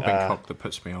couldn't, Robin cock that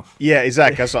puts me off. Yeah,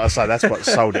 exactly. That's what I say. That's what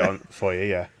sold it on for you.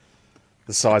 Yeah,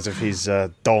 the size of his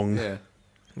dong. Yeah,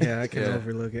 yeah, I can Yeah.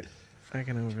 overlook it. I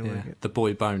can overlook yeah. it. The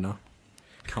boy boner.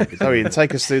 Can't be So done. Ian,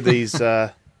 take us through these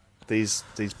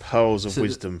pearls of So the-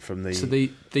 wisdom from the. So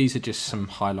these are just some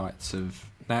highlights of.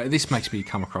 Now this makes me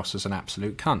come across as an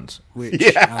absolute cunt, which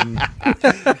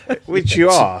which you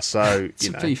are. So you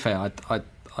to know. be fair,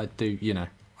 I do I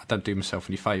don't do myself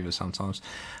any favours sometimes,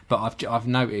 but I've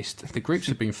noticed the groups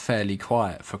have been fairly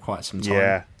quiet for quite some time.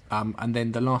 Yeah. And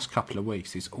then the last couple of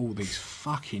weeks, there's all these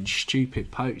fucking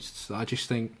stupid posts that I just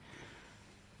think.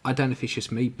 I don't know if it's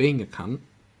just me being a cunt,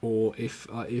 or if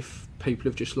people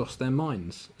have just lost their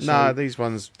minds. So No, these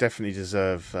ones definitely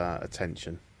deserve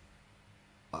attention.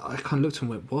 I kind of looked and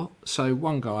went, what? So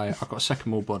one guy, I've got a second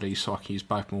more body, so I can use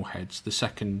both more heads. The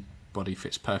second body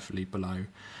fits perfectly below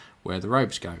where the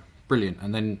robes go. Brilliant.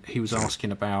 And then he was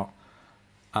asking about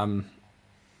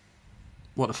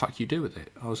what the fuck you do with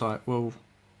it. I was like, well,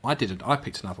 I didn't. I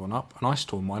picked another one up and I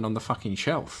stored mine on the fucking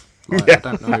shelf. Like, I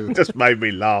don't know. It just made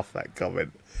me laugh, that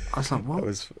comment. I was like,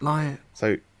 what? Like,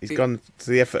 So he's gone to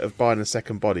the effort of buying a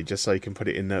second body just so he can put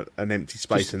it in an empty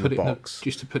space in the box.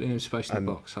 Just to put it in a space in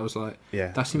the box. I was like,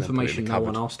 Yeah, that's and then put it in information the no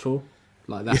one cupboard. asked for.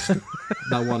 Like, that's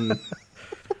no one.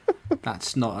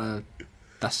 That's not a.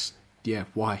 That's yeah.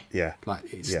 Why? Yeah.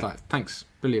 Like it's Yeah. like thanks,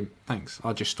 brilliant, thanks.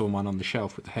 I just store mine on the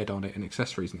shelf with the head on it and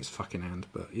accessories in its fucking hand.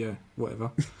 But yeah,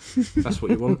 whatever. That's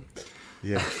what you want.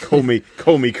 Yeah, call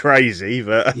me crazy,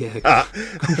 but Yeah,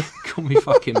 call me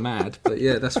fucking mad, but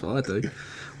yeah, that's what I do.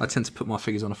 I tend to put my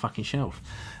figures on a fucking shelf,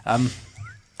 and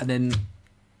then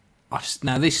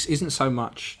now this isn't so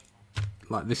much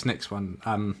like this next one.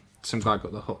 Some guy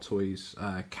got the Hot Toys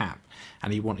cap,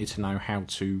 and he wanted to know how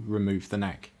to remove the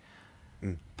neck,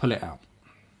 pull it out.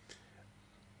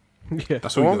 Yeah.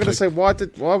 That's so all I'm going to say, why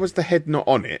was the head not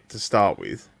on it to start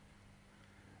with?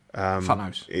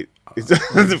 Funos. It's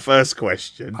the first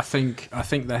question. I think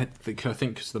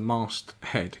because the mast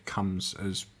head comes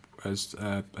as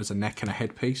a neck and a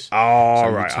headpiece. Oh, So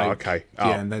you right. take- Okay. Yeah,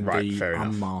 Oh, and then right, the fair enough.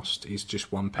 unmasked is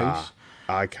just one piece.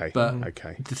 Okay. But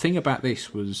okay. the thing about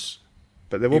this was,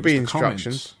 But there will it was be the instructions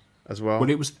comments. as well. well,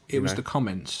 it was you know. the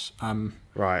comments.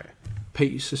 Right.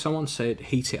 So someone said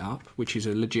heat it up, which is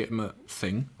a legitimate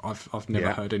thing. I've never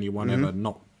Yeah. heard anyone ever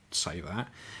not say that.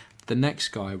 The next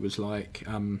guy was like,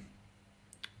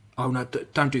 "Oh no,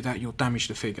 don't do that. You'll damage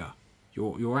the figure.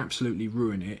 You'll absolutely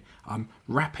ruin it.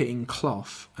 Wrap it in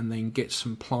cloth and then get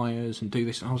some pliers and do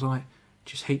this." And I was like,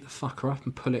 "Just heat the fucker up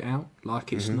and pull it out.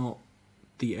 Like it's not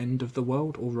the end of the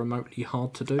world or remotely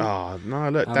hard to do." Oh, no,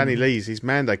 look, Danny Lee's, his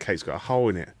Mando cake's got a hole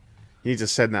in it. You need to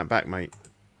send that back, mate.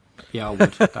 Yeah, I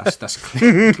would. That's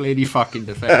clearly fucking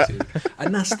defective.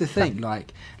 And that's the thing.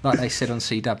 Like they said on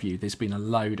CW, there's been a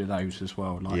load of those as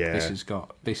well. Like Yeah. this has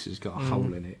got a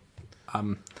hole in it.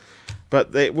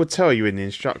 But it would tell you in the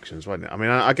instructions, won't it? I mean,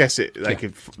 I guess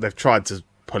they've tried to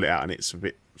pull it out and it's a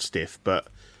bit stiff, but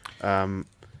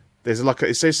there's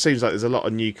it seems like there's a lot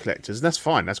of new collectors, and that's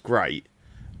fine, that's great.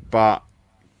 But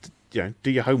do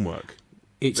your homework.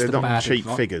 It's They're the not bad cheap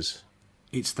figures.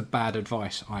 It's the bad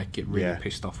advice I get really Yeah.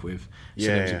 pissed off with. So Yeah,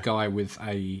 there was yeah. a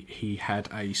guy he had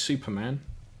a Superman,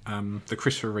 the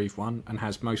Christopher Reeve one, and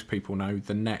as most people know,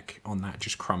 the neck on that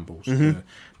just crumbles.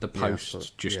 The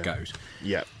post just goes.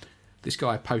 Yeah. This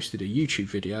guy posted a YouTube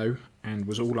video and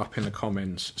was all up in the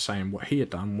comments saying what he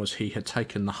had done was he had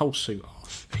taken the whole suit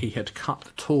off. He had cut the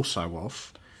torso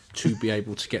off to be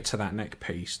able to get to that neck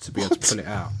piece to be able to pull it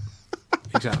out.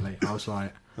 Exactly. I was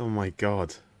like, Oh my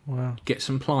god. Wow. get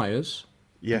some pliers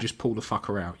Yeah. and just pull the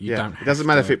fucker out. You Yeah. don't. It doesn't have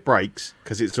matter to- if it breaks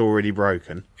because it's already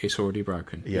broken. It's already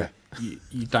broken. Yeah.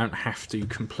 You don't have to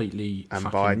completely And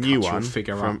fucking buy a new cut your one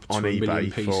figure from up to on a million eBay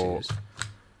for pieces.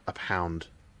 £1.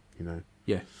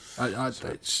 Yeah,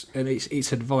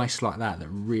 it's advice like that that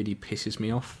really pisses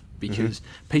me off because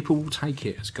people will take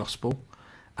it as gospel,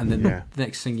 and then Yeah. the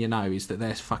next thing you know is that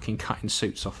they're fucking cutting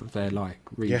suits off of their like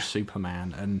Reeve Yeah.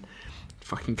 Superman and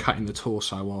fucking cutting the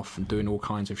torso off and doing all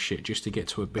kinds of shit just to get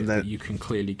to a bit And then- that you can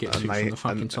clearly get to and from they- the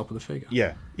fucking and- top of the figure.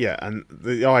 Yeah, yeah, and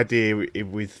the idea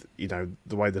with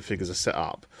the way the figures are set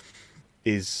up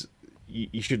is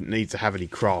you shouldn't need to have any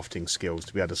crafting skills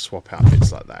to be able to swap out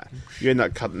bits like that. You end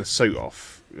up cutting the suit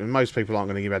off, and most people aren't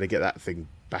going to be able to get that thing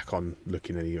back on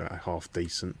looking any half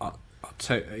decent. I'll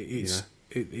tell you,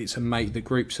 it's amazing. The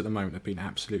groups at the moment have been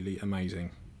absolutely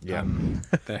amazing. Yeah.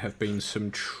 There have been some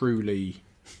truly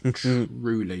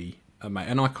amazing,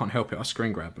 and I can't help it. I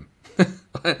screen grab them.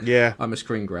 Yeah, I'm a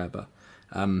screen grabber,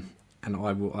 and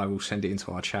I will send it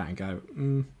into our chat and go,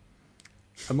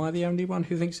 am I the only one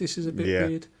who thinks this is a bit Yeah.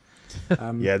 weird?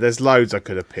 yeah. There's loads I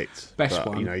could have picked, Best but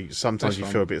one. sometimes Best you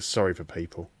one. feel a bit sorry for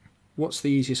people. What's the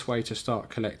easiest way to start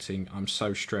collecting? I'm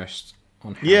so stressed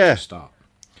on how Yeah. to start.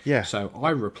 Yeah, So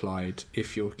I replied,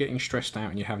 if you're getting stressed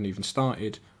out and you haven't even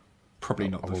started, probably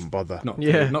not. I wouldn't bother. Not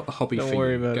Yeah, the hobby don't for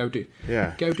worry you. about Go it. do.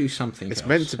 Yeah. Go do something. It's else.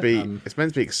 meant to be. It's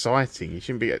meant to be exciting. You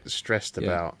shouldn't be stressed Yeah.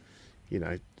 about.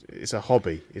 It's a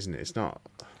hobby, isn't it? It's not.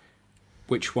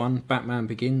 Which one? Batman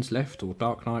Begins left or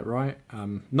Dark Knight Right?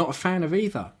 Not a fan of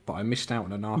either, but I missed out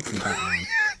on an Arkham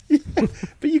Batman.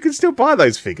 But you can still buy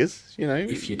those figures.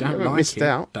 If you don't haven't like missed it,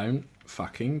 out. don't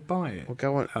fucking buy it. Well,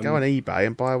 go on eBay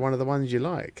and buy one of the ones you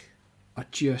like. I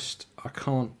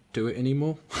can't do it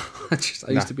anymore. I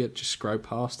used to be able to just scroll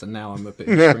past, and now I'm a bit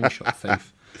of a screenshot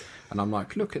thief. And I'm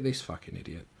like, look at this fucking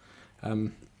idiot.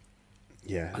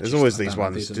 There's always these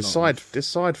ones. Decide.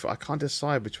 I can't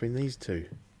decide between these two.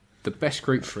 The best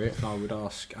group for it, and I would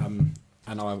ask, and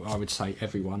I would say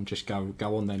everyone just go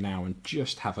on there now and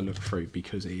just have a look through,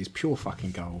 because it is pure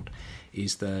fucking gold.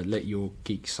 Is the Let Your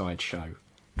Geek Side show.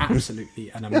 Absolutely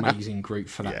an amazing group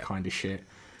for that kind of shit.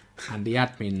 And the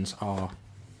admins are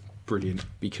brilliant,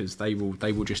 because they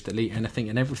will just delete anything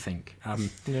and everything. I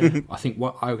think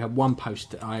I had one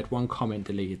comment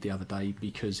deleted the other day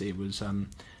because it was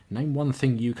name one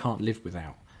thing you can't live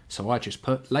without. So I just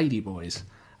put ladyboys.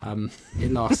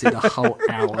 It lasted a whole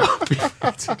hour before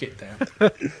I took it down.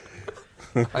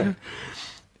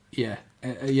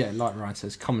 Like Ryan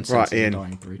says, common sense is a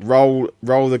dying breed. Roll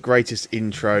the greatest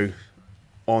intro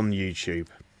on YouTube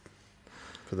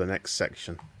for the next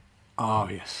section. Oh,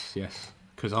 yes.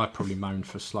 Because I probably moaned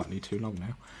for slightly too long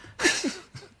now.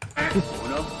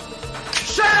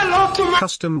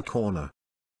 Custom Corner.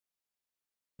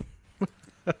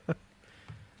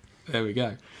 There we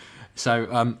go.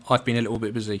 So I've been a little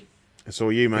bit busy. It's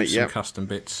all you, mate. Some custom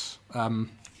bits.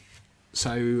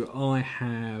 So I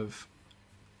have...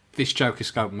 This Joker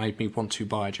sculpt made me want to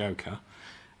buy a Joker.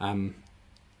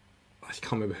 I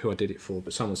can't remember who I did it for,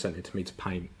 but someone sent it to me to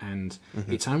paint, and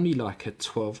it's only like a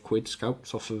 12 quid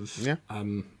sculpt off of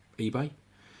eBay.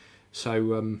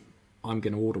 So I'm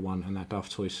going to order one and that Duff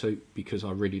Toy suit, because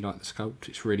I really like the sculpt.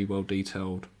 It's really well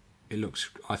detailed.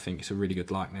 I think it's a really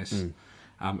good likeness.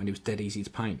 And it was dead easy to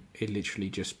paint. It literally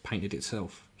just painted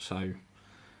itself. So,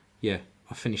 yeah,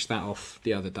 I finished that off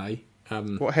the other day.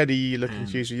 What head are you looking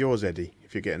to use for yours, Eddie?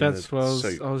 If you're getting that's what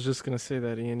suit? I was just gonna say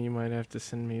that, Ian. You might have to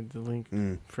send me the link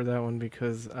for that one,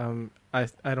 because I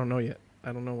don't know yet.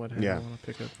 I don't know what head I want to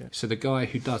pick up yet. So the guy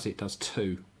who does it does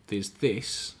two. There's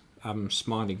this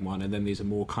smiling one, and then there's a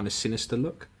more kind of sinister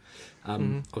look.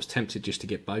 I was tempted just to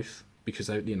get both, because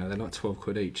they're like 12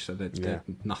 quid each, so they're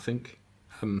nothing.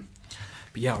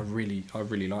 But yeah, I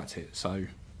really liked it. So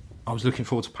I was looking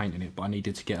forward to painting it, but I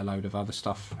needed to get a load of other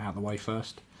stuff out of the way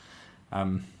first.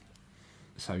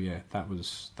 So yeah, that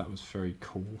was very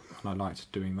cool, and I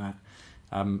liked doing that.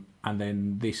 And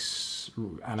then this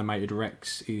animated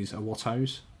Rex is a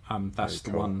Watto's. That's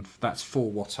the one. That's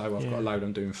for Watto. I've got a load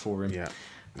I'm doing for him.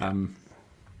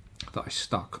 That I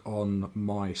stuck on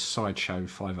my Sideshow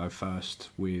 501st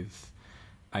with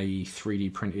a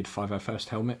 3D printed 501st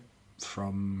helmet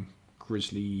from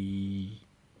Grizzly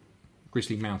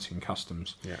Mountain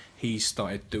Customs. He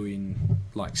started doing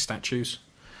like statues,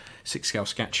 6-scale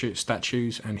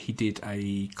statues, and he did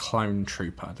a clone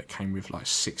trooper that came with like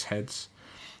 6 heads.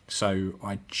 So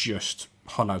I just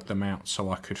hollowed them out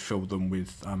so I could fill them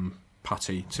with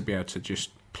putty to be able to just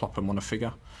plop them on a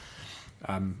figure.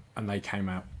 And they came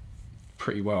out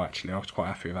pretty well, actually. I was quite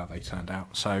happy with how they turned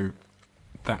out. So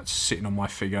that's sitting on my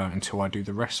figure until I do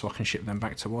the rest, so I can ship them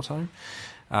back to Watto.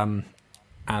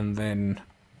 And then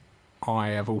I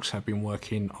have also been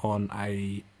working on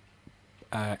a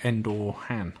Endor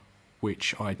Han,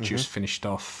 which I just finished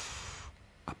off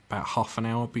about half an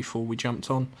hour before we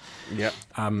jumped on.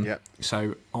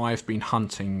 So I've been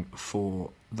hunting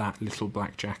for that little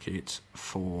black jacket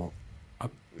for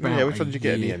about which one did you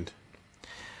get in the end?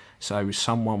 So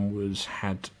someone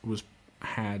had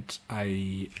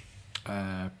a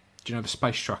do you know the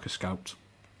Space Trucker sculpt?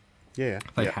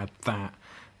 They had that,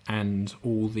 and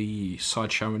all the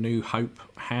Sideshow A New Hope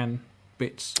Han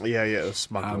bits. The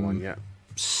smuggler one,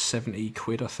 70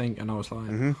 quid, I think, and I was like,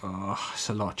 it's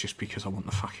a lot just because I want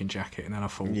the fucking jacket. And then I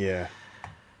thought,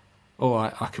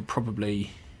 I could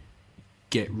probably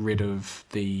get rid of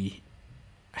the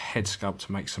head sculpt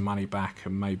to make some money back,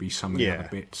 and maybe some of the other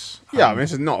bits. I mean,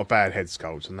 it's not a bad head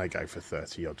sculpt, and they go for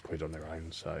 30 odd quid on their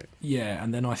own. So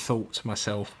and then I thought to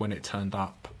myself when it turned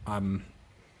up,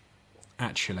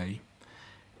 actually,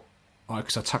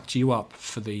 because I tucked you up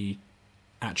for the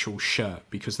actual shirt,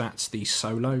 because that's the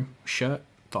Solo shirt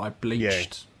that I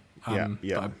bleached. That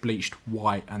I bleached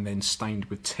white and then stained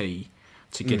with tea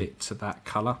to get it to that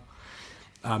colour.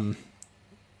 So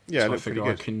I figure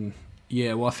I can.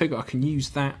 I figure I can use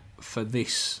that for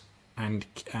this, and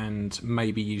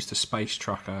maybe use the Space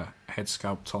Trucker head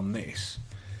sculpt on this.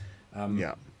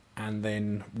 And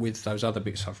then with those other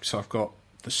bits, I've got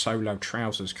the Solo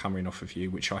trousers coming off of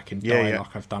you, which I can dye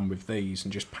like I've done with these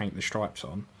and just paint the stripes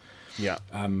on.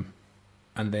 And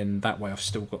then that way I've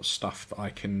still got stuff that I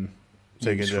can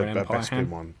use for an Empire hand.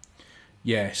 One.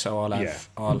 So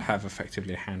I'll have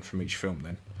effectively a hand from each film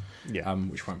then.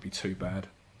 Which won't be too bad.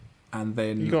 And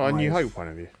then you got a New Hope one,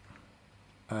 have you?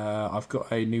 I've got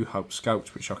a New Hope sculpt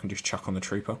which I can just chuck on the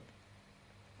trooper.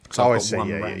 So Oh, I I've got see. one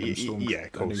Yeah, random yeah, storm, yeah, of a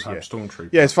course. New Hope Yeah, Stormtrooper.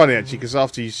 yeah. It's funny actually because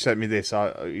after you sent me this,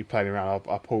 you playing around.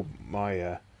 I pulled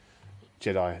my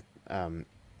Jedi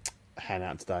hand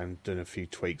out today and doing a few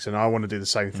tweaks, and I want to do the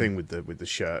same thing with the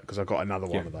shirt because I've got another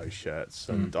one of those shirts,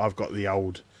 and I've got the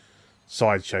old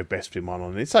Sideshow Bespin one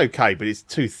on. It's okay, but it's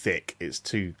too thick. It's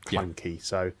too clunky.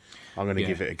 So I'm going to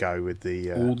give it a go with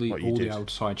the all what you the did. old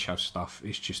Sideshow stuff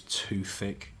is just too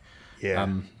thick. Yeah.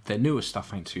 Their newer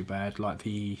stuff ain't too bad, like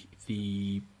the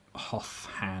Hoth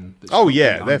hand. Oh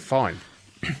yeah, they're fine.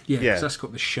 Yeah, Yeah. 'cause that's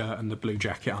got the shirt and the blue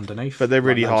jacket underneath. But they're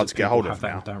really Like, loads hard to get people hold have of that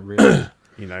now. and don't really.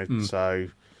 You know, so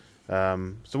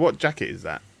what jacket is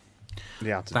that?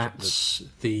 The outer That's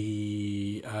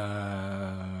the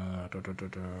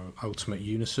Ultimate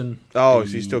Unison. Oh, The,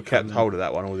 so you still kept hold of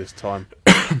that one all this time?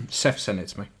 Seth sent it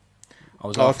to me. I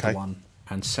was Oh, after okay. one,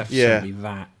 and Seth Yeah. sent me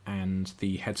that and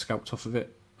the head sculpt off of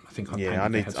it. I think I painted Yeah, I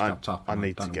the need head I, sculpt up. I and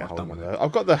need don't to know get what hold I've of done one with of those.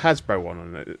 I've got the Hasbro one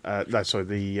on it. No, sorry,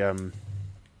 the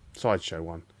Sideshow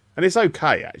one, and it's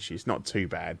okay actually. It's not too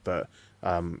bad, but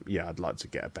yeah, I'd like to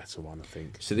get a better one. I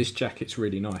think. So this jacket's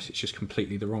really nice. It's just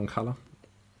completely the wrong colour.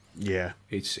 Yeah.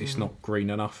 It's not green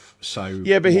enough. So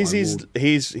Yeah, but what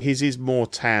his is more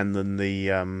tan than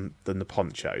the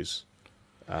ponchos.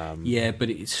 yeah, but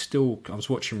it's still. I was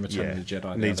watching Return Yeah, of the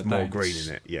Jedi. The needs other more day, and green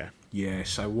in it. Yeah. Yeah,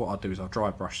 so what I'll do is I'll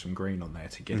dry brush some green on there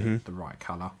to get it the right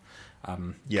colour.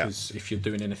 Yeah. Because if you're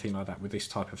doing anything like that with this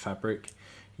type of fabric,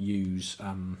 use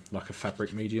like a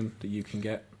fabric medium that you can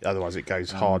get. Otherwise, it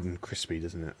goes hard and crispy,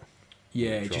 doesn't it?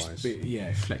 Yeah, it it just dries. it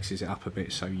flexes it up a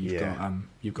bit, so you've Yeah.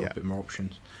 got a bit more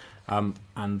options. And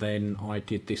then I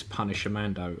did this Punisher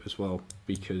Mando as well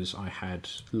because I had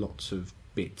lots of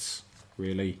bits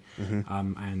really,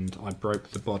 and I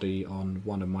broke the body on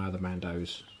one of my other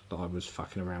Mandos that I was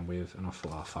fucking around with, and I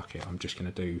thought, oh fuck it, I'm just gonna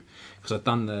do, because I've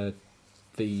done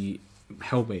the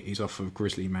helmet is off of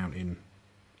Grizzly Mountain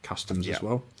Customs as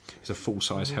well. It's a full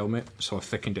size helmet, so I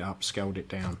thickened it up, scaled it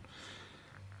down,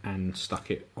 and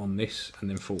stuck it on this, and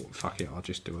then thought, fuck it, I'll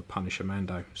just do a Punisher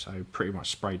Mando. So pretty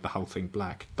much sprayed the whole thing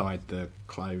black, dyed the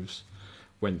clothes,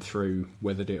 went through,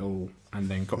 weathered it all, and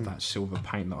then got that silver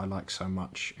paint that I like so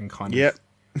much, and kind Yep.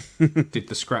 of did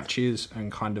the scratches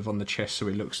and kind of on the chest, so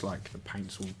it looks like the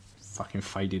paint's all fucking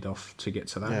faded off to get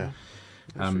to that. Yeah.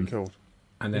 That's really cool.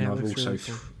 And then Yeah, it I've looks also really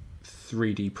cool.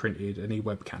 3D printed an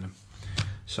E-Web cannon.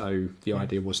 So the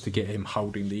idea was to get him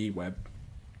holding the E-Web,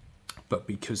 but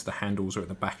because the handles are at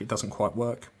the back, it doesn't quite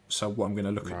work. So what I'm going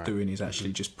to look at doing is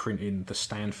actually just printing the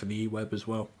stand for the E-Web as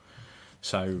well.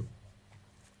 So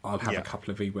I'll have a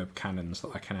couple of E-Web cannons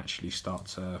that I can actually start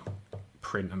to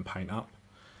print and paint up.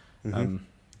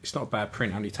 It's not a bad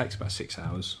print, only takes about 6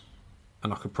 hours,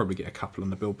 and I could probably get a couple on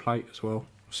the build plate as well.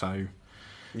 So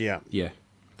Yeah. yeah,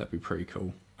 that'd be pretty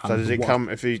cool. So does it what- come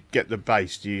if you get the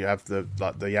base? Do you have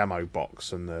the ammo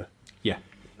box and the Yeah. all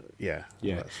Yeah.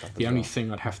 that stuff The as only well?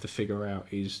 thing I'd have to figure out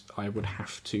is I would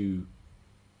have to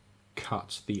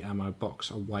cut the ammo box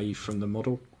away from the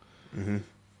model,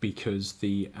 because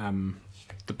the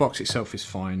box itself is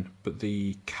fine, but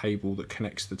the cable that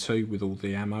connects the two with all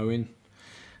the ammo in,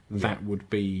 that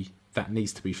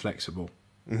needs to be flexible.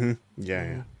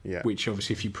 Yeah. Which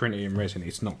obviously, if you print it in resin,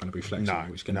 it's not going to be flexible.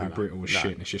 No, It's going to no, be brittle as no.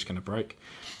 shit, and it's just going to break.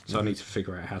 So I need to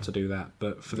figure out how to do that.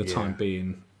 But for the time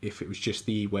being, if it was just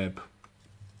the E-Web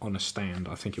on a stand,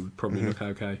 I think it would probably look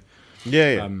okay.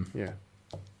 Yeah.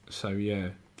 So yeah,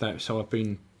 so I've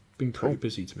been pretty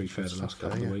busy, to be fair, the last stuff there,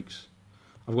 couple of yeah. weeks.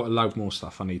 I've got a load more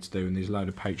stuff I need to do, and there's a load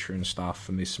of Patreon stuff,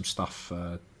 and there's some stuff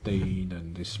for Dean,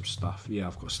 and there's some stuff. Yeah,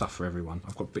 I've got stuff for everyone.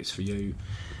 I've got bits for you.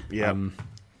 Yeah.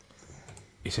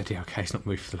 He said, "Yeah, okay, it's not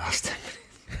moved for the last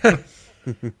 10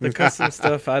 minutes." The custom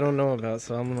stuff I don't know about,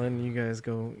 so I'm letting you guys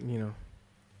go. You know,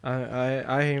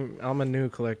 I'm a new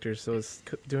collector, so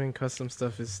doing custom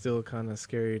stuff is still kind of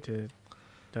scary to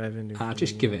dive into. for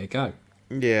Just me, give you it a go.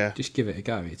 Yeah. Just give it a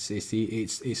go.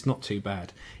 It's not too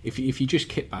bad. If you just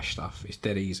kit bash stuff, it's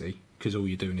dead easy, because all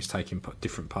you're doing is taking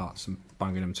different parts and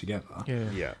bunging them together. know?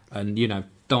 Yeah. And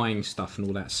dyeing stuff and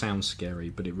all that sounds scary,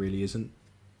 but it really isn't.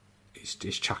 It's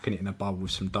just chucking it in a bowl with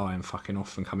some dye and fucking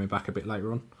off and coming back a bit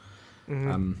later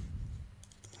on.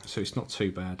 So it's not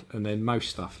too bad. And then most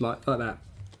stuff like that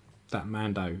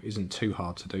Mando isn't too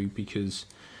hard to do, because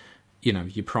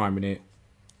you're priming it,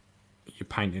 you're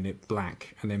painting it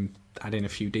black, and then adding a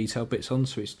few detail bits on.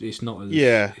 So it's not as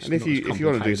Yeah, it's and if not as you want to do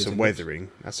complicated as some it looks.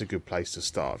 weathering, that's a good place to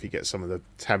start. If you get some of the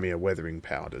Tamiya weathering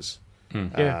powders,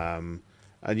 Yeah.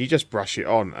 and you just brush it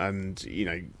on, and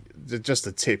just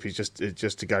the tip is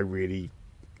just to go really,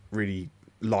 really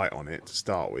light on it to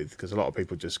start with, because a lot of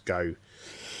people just go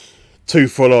too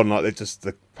full on, like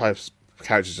the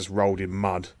character's just rolled in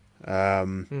mud,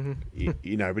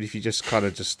 You know, but if you just kind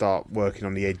of just start working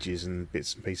on the edges and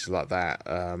bits and pieces like that,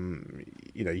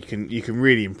 you know, you can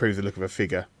really improve the look of a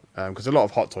figure, because a lot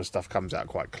of Hot Toy stuff comes out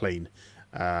quite clean,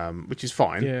 which is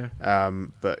fine. Yeah.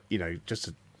 But you know, just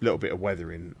a little bit of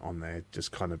weathering on there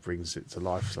just kind of brings it to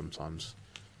life sometimes.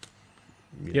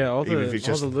 Yeah, all the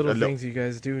little a things you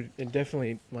guys do, it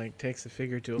definitely like takes the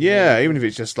figure to a yeah, whole- even if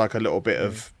it's just like a little bit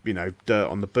of, you know, dirt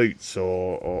on the boots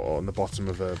or on the bottom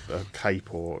of a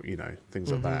cape or, you know,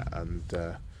 things like that. And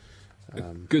A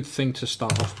good thing to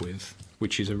start off with,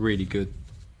 which is a really good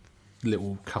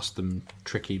little custom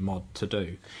tricky mod to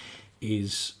do,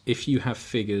 is if you have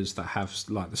figures that have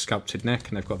like the sculpted neck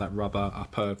and they've got that rubber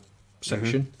upper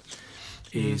section,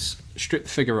 is strip the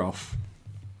figure off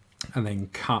and then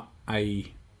cut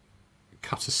a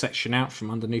section out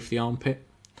from underneath the armpit,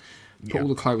 put all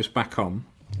the clothes back on,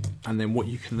 and then what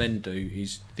you can then do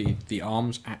is the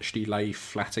arms actually lay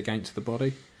flat against the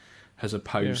body, as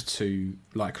opposed to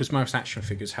like, because most action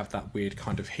figures have that weird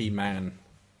kind of He-Man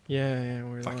yeah,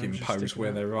 where the fucking arms are pose sticking where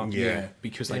out. their arms,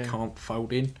 because they Yeah. can't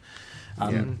fold in.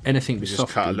 Anything with just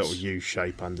soft cut a goods, little U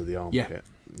shape under the armpit.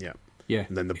 Yeah. yeah,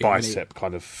 And then the It- when it- bicep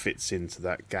kind of fits into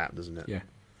that gap, doesn't it? Yeah.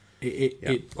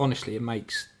 It honestly, it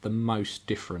makes the most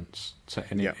difference to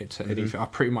any. Yeah. To any I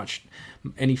pretty much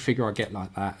any figure I get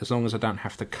like that, as long as I don't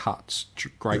have to cut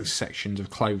great sections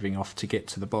of clothing off to get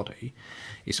to the body,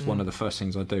 it's one of the first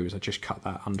things I do is I just cut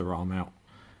that underarm out,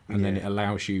 and then it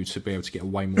allows you to be able to get a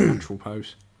way more natural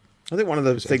pose. I think one of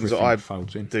the Because things that everything I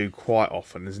folds in. do quite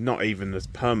often is not even a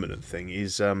permanent thing.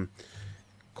 Is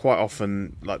quite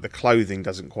often like the clothing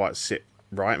doesn't quite sit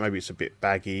right. Maybe it's a bit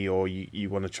baggy, or you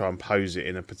want to try and pose it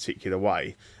in a particular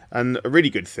way. And a really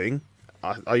good thing,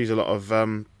 I use a lot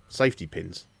of safety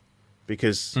pins,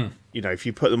 because you know, if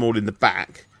you put them all in the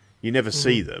back, you never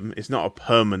see them. It's not a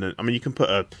permanent. I mean, you can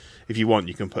put if you want,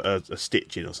 you can put a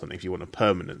stitch in or something if you want a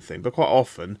permanent thing. But quite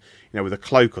often, you know, with a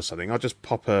cloak or something, I'll just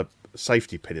pop a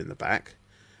safety pin in the back,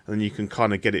 and then you can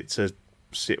kind of get it to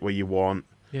sit where you want.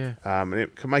 Yeah. And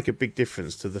it can make a big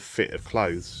difference to the fit of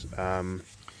clothes.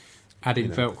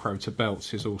 Adding Velcro to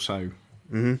belts is also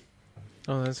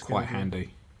Oh, that's a good quite idea. handy.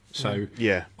 So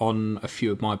Yeah. on a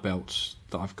few of my belts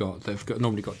that I've got,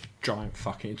 normally got giant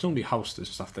fucking. It's normally holsters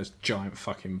and stuff. There's giant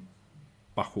fucking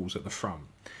buckles at the front.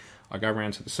 I go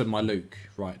around to so my Luke.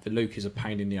 Right, the Luke is a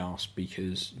pain in the arse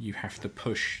because you have to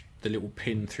push the little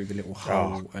pin through the little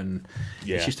hole, and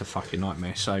yeah. it's just a fucking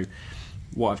nightmare. So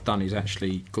what I've done is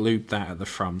actually glued that at the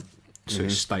front so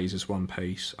it stays as one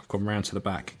piece. I've gone round to the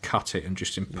back, cut it, and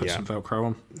just put Yeah. some Velcro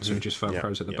on, so it just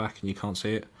Velcros at the Yeah. back, and you can't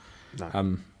see it.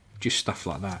 No. Just stuff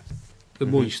like that. The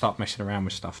more you start messing around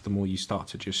with stuff, the more you start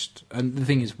to just. And the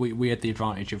thing is, we had the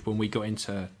advantage of when we got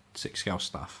into 6-scale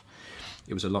stuff,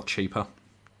 it was a lot cheaper.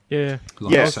 Yeah.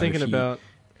 Like, Yeah. I was so thinking if you- about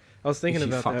if you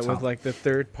that fucked with up- like the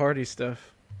third party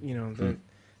stuff, you know,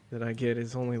 that I get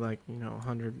is only like, you know,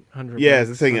 100 Yeah, bucks,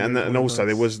 the thing, and 120 also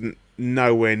there bucks. wasn't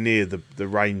nowhere near the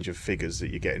range of figures that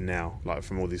you're getting now, like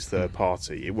from all these third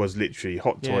party. It was literally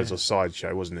Hot Toys Yeah. or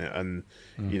Sideshow, wasn't it? And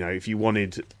you know, if you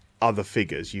wanted other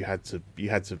figures, you had to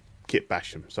kit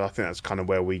bash them. So I think that's kind of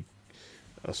where we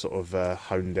sort of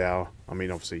honed our. I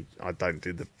mean, obviously, I don't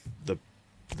do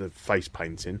the face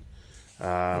painting,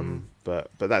 but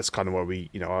that's kind of where we.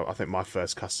 You know, I think my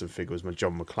first custom figure was my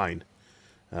John McClane.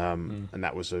 And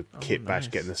that was a kit bash,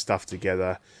 nice. getting the stuff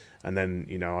together, and then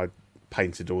you know I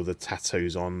painted all the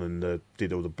tattoos on and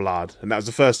did all the blood, and that was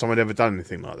the first time I'd ever done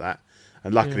anything like that.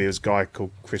 And luckily, there was a guy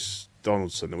called Chris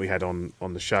Donaldson that we had on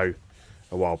the show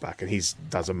a while back, and he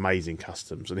does amazing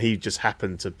customs. And he just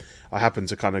happened to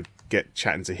kind of get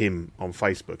chatting to him on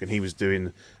Facebook, and he was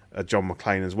doing a John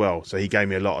McClane as well, so he gave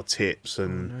me a lot of tips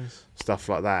and nice. stuff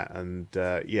like that. And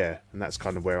and that's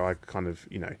kind of where I kind of,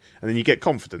 you know, and then you get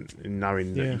confident in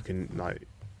knowing that Yeah. you can, like,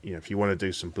 you know, if you want to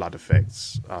do some blood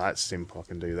effects, that's simple, I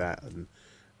can do that. And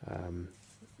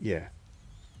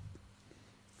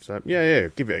so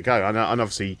give it a go. And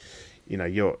obviously, you know,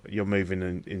 you're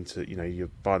moving into, you know, you're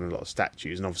buying a lot of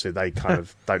statues, and obviously they kind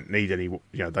of don't need any, you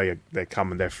know, they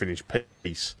come and they're finished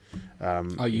piece.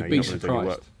 Oh, you you'd know, be you're not gonna do any surprised.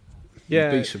 work.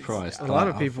 Yeah, be surprised. A lot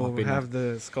of I've people been have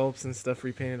the sculpts and stuff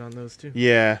repainted on those too.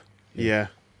 Yeah.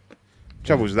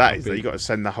 Trouble with that is that been- you got to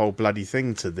send the whole bloody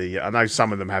thing to the. I know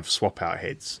some of them have swap out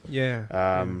heads, Yeah.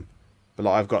 but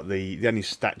like I've got the only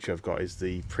statue I've got is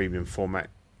the premium format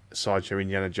Sideshow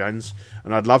Indiana Jones,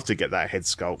 and I'd love to get that head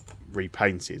sculpt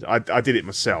repainted. I did it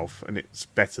myself, and it's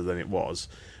better than it was,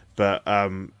 but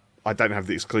I don't have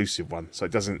the exclusive one, so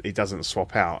it doesn't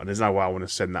swap out, and there's no way I want to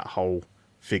send that whole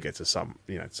figure to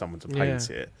someone to paint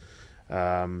Yeah.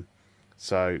 it.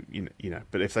 So you know,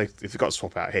 but if they've got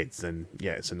swap out heads, then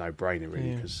yeah, it's a no brainer really,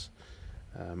 Yeah. because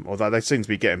Although they seem to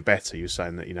be getting better. You're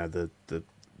saying that the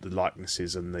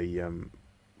likenesses and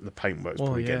the paintwork's Well,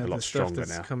 probably yeah, getting a lot the stuff stronger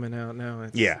that's now. coming out now,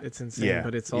 it's insane. Yeah,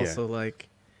 But it's yeah. also like,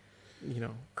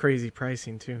 crazy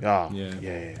pricing too. Ah, Yeah,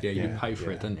 yeah. You pay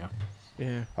for it, don't you?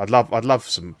 Yeah. I'd love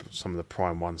some of the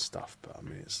Prime 1 stuff, but I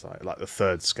mean it's like the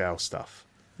third scale stuff.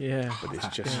 Yeah. But it's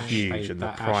just Ash huge, paid and the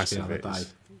that price Ash the of other it is.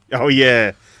 day. Oh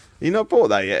yeah, you not bought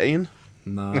that yet, Ian?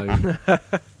 No. I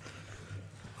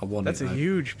want That's it. a though.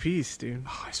 huge piece, dude.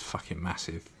 Oh, it's fucking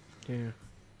massive. Yeah.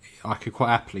 I could quite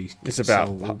happily It's about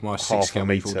sell all my 6 half a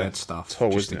scale Evil metre Dead stuff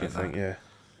tall, just to isn't it? get I think. that.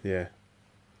 Yeah.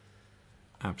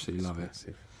 Absolutely love it.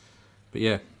 Massive. But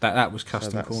yeah, that was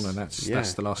Custom that's- Corner. That's yeah.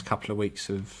 the last couple of weeks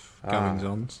of goings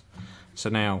ons. So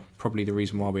now probably the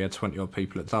reason why we had 20 odd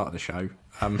people at the start of the show.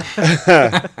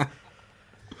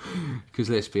 Because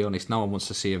let's be honest, no one wants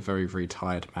to see a very, very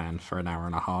tired man for an hour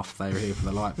and a half. They're here for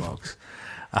the light box.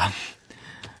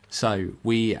 So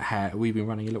we've been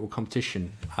running a little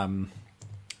competition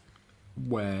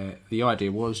where the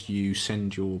idea was you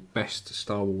send your best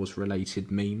Star Wars related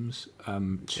memes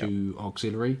to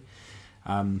Auxiliary,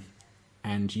 and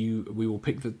we will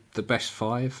pick the best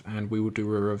 5, and we will do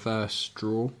a reverse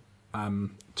draw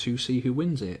to see who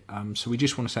wins it. So we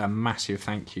just want to say a massive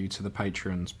thank you to the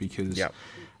patrons because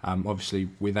obviously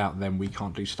without them we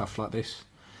can't do stuff like this.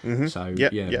 So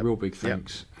real big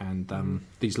thanks. And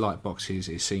these light boxes,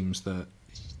 it seems that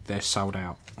they're sold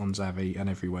out on Zavvi and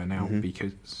everywhere now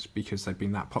because they've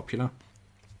been that popular.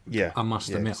 Yeah, I must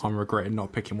admit, I'm regretting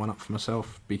not picking one up for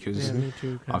myself because Yeah, me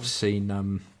too. I've seen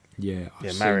I've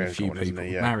seen Mario's a few one, isn't people.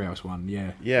 he? Yeah. Mario's one,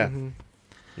 yeah, Yeah, Mm-hmm.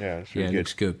 it's yeah, really it good.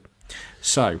 looks good.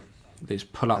 So let's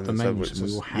pull up And the so memes it's and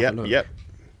we will just- have a look. Yep.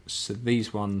 So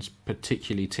these ones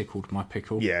particularly tickled my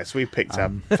pickle. Yeah, so we picked our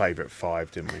favourite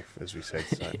 5, didn't we? As we said.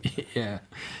 So. Yeah.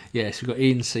 So we've got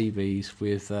Ian Seabees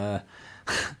with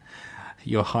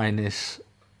Your Highness,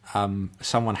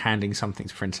 someone handing something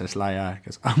to Princess Leia,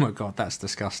 goes, oh my god, that's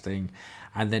disgusting.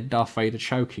 And then Darth Vader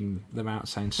choking them out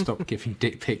saying, stop giving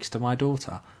dick pics to my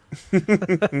daughter.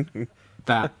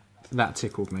 That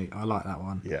tickled me. I like that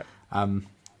one. Yeah. And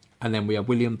then we have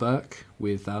William Burke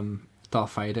with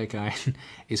Darth Vader going,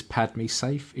 is Padme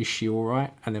safe? Is she all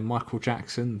right? And then Michael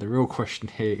Jackson, the real question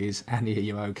here is, Annie, are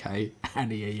you okay?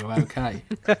 Annie, are you okay?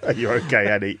 You're okay,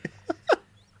 Annie.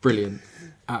 Brilliant.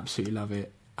 Absolutely love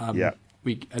it. Yeah.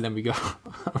 We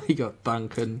got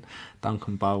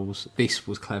Duncan Bowles. This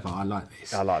was clever. I like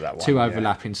this. I like that one, 2 yeah.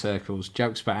 overlapping circles.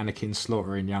 Jokes about Anakin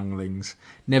slaughtering younglings.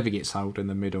 Never gets old in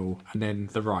the middle. And then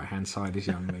the right hand side is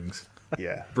younglings.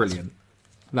 Yeah. Brilliant.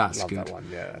 That's Love good. that one.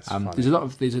 Yeah. That's There's a lot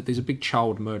of there's a big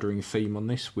child murdering theme on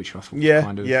this, which I thought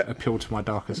kind of appealed to my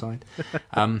darker side.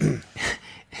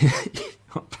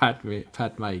 Padme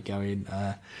going,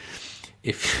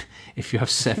 if you have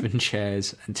 7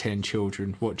 chairs and 10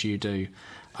 children, what do you do?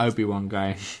 Obi-Wan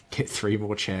going, get 3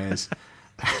 more chairs,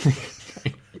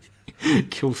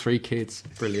 kill 3 kids.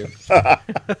 Brilliant,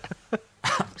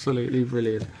 absolutely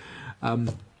brilliant. And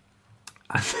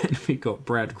then we got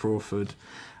Brad Crawford.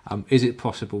 Is it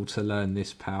possible to learn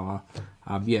this power?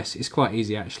 Yes, it's quite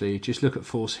easy actually. Just look at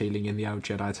force healing in the old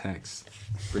Jedi text.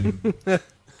 Brilliant.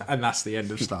 And that's the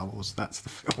end of Star Wars. That's the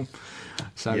film.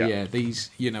 So yeah, these,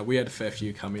 we had a fair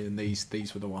few come in, and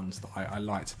these were the ones that I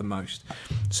liked the most.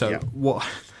 So what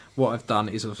I've done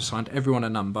is I've assigned everyone a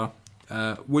number.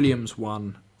 William's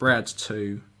 1, Brad's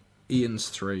 2, Ian's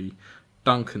 3,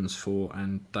 Duncan's 4,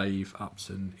 and Dave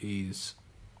Upton is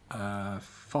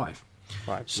 5.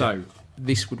 Right. So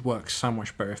this would work so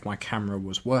much better if my camera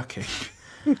was working,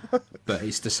 but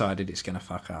it's decided it's going to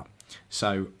fuck up.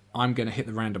 So I'm going to hit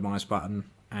the randomise button,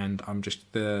 and I'm just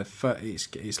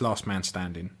it's last man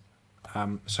standing.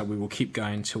 So we will keep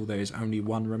going until there is only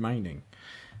 1 remaining.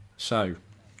 So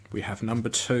we have number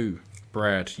 2,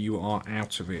 Brad. You are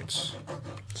out of it.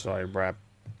 Sorry, Brad.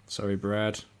 Sorry,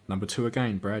 Brad. Number 2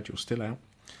 again, Brad. You're still out.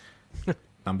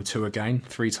 Number 2 again,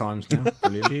 3 times now.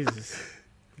 Brilliant. Jesus.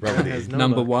 Rub it Has in. no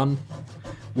Number luck. 1,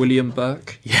 William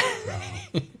Burke. Yeah.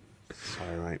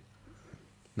 Sorry, mate.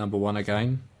 Number 1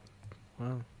 again.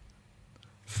 Wow.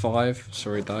 5.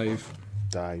 Sorry, Dave.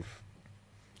 Dave.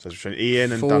 So it's between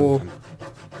Ian and 4. Duncan.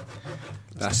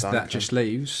 That Duncan. just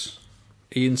leaves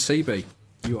Ian Seaby.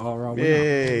 You are our winner.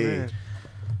 Yay. Man.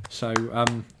 So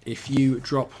if you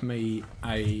drop me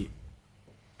a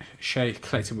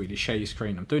collecting weekly share your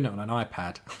screen, I'm doing it on an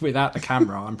iPad without the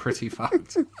camera. I'm pretty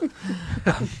fucked.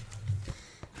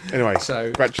 Anyway, So-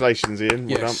 congratulations, Ian.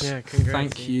 Well Yes. done. Yeah, congrats.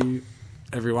 Thank you,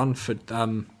 everyone, for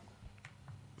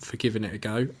giving it a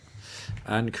go,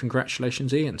 and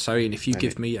congratulations, Ian. So, Ian, if you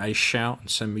give me a shout and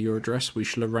send me your address, we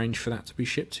shall arrange for that to be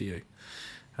shipped to you.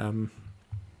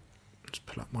 Let's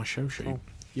pull up my show sheet.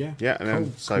 Yeah. Yeah, and cool.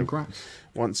 then, so Congrats.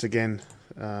 once again,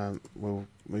 we'll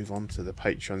move on to the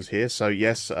patrons here. So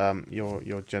yes,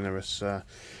 your generous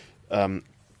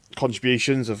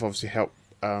contributions have obviously helped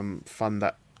fund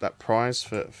that prize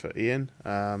for Ian.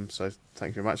 So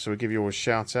thank you very much. So we'll give you all a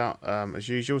shout out as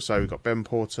usual. So we've got Ben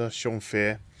Porter, Sean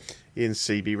Fear, Ian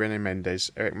Seaby, Rene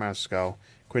Mendes, Eric Mauscal,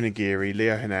 Quinn Aguirre,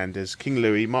 Leo Hernandez, King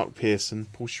Louis, Mark Pearson,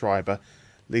 Paul Schreiber,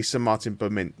 Lisa Martin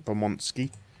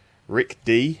Bomonsky, Rick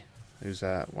D, who's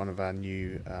one of our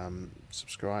new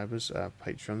subscribers,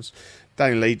 patrons,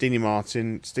 Danny Lee, Deanie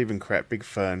Martin, Stephen Krepp, Big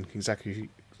Fern, King Zachary,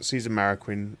 Caesar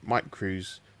Mariquin, Mike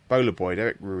Cruz, Bowler Boyd,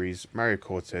 Eric Ruiz, Mario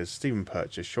Cortez, Stephen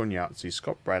Purchase, Sean Yahtzee,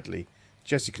 Scott Bradley,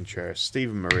 Jesse Contreras,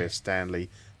 Stephen Maria Stanley,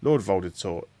 Lord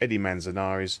Voldator, Eddie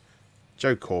Manzanares,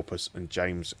 Joe Corpus, and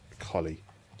James Colley.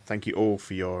 Thank you all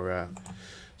for your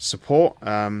support,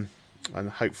 and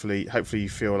hopefully you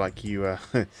feel like you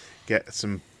get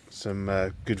some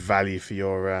good value for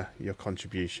your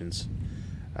contributions.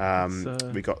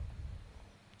 We got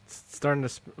It's starting to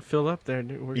fill up there.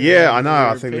 We're gonna yeah, have I know.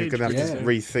 another I think we're page gonna have for to you.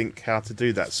 rethink how to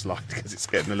do that slide because it's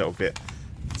getting a little bit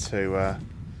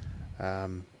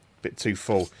too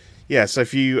full. Yeah, so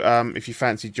if you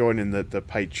fancy joining the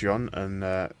Patreon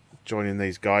and joining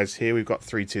these guys here, we've got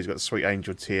 3 tiers. We've got the Sweet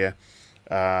Angel tier,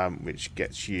 which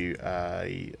gets you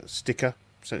a sticker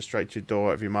sent straight to your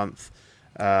door every month,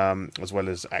 as well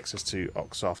as access to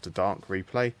Ox After Dark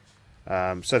replay.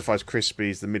 Certified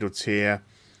Crispies, the middle tier,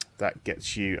 that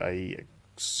gets you a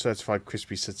Certified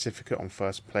Crispy certificate on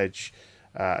first pledge,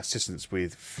 assistance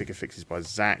with figure fixes by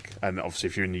Zach, and obviously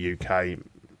if you're in the UK,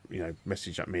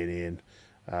 message up me and Ian.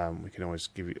 We can always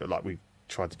give you, like we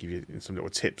tried to give you some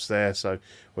little tips there, so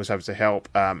always happy to help.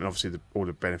 And obviously all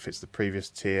the benefits of the previous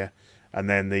tier, and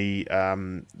then the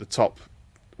top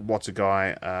Water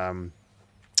Guy,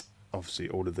 obviously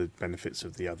all of the benefits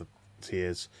of the other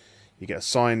tiers. You get a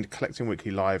signed Collecting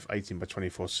Weekly Live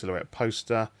 18x24 silhouette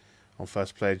poster on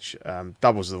first pledge,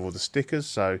 doubles of all the stickers,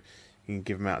 so you can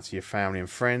give them out to your family and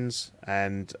friends.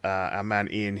 And our man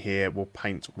Ian here will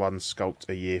paint one sculpt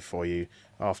a year for you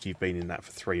after you've been in that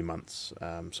for 3 months.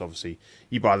 So obviously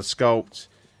you buy the sculpt,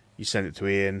 you send it to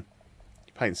Ian,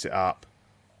 he paints it up,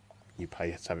 you pay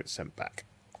to have it sent back.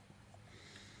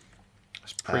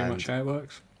 That's pretty much how it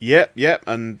works. Yep,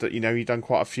 and you've done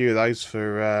quite a few of those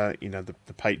for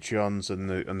the Patreons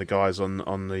and the guys on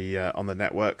the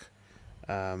network.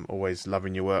 Always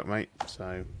loving your work, mate.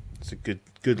 So it's a good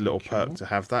little perk to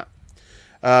have that.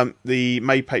 The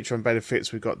May Patreon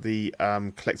benefits, we've got the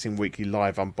Collecting Weekly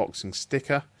Live unboxing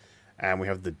sticker, and we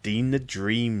have the Dean the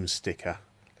Dream sticker.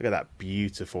 Look at that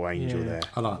beautiful angel there.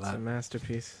 I like It's a that.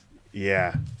 masterpiece.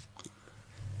 Yeah.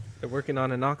 They're working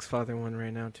on an Oxfather one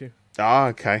right now too. Ah,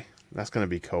 okay. That's going to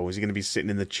be cool. Is he going to be sitting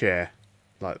in the chair?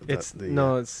 It's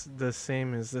the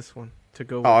same as this one to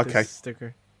go with Oh, okay. this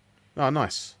sticker. Oh,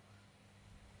 nice.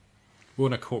 We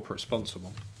want a corporate sponsor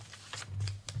one.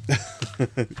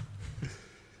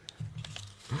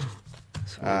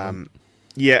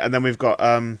 Yeah, and then we've got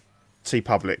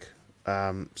TeePublic.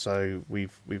 So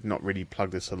we've not really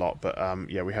plugged this a lot, but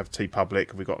yeah, we have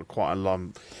TeePublic. We've got quite a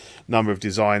long number of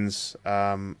designs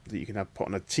that you can have put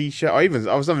on a T-shirt. I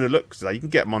was having a look today. You can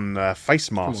get them on face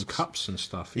Come on, masks. cups and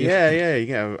stuff. Yeah, you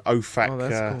get an OFAC Oh,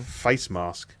 that's cool. face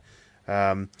mask.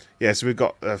 Yeah, so we've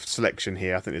got a selection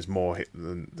here. I think there's more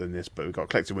than this, but we've got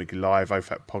Collecting Weekly Live,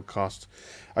 OFAC podcast,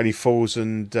 Only Fools,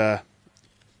 and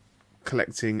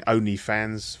Collecting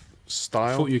OnlyFans I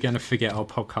style. thought you were going to forget our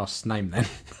podcast's name then.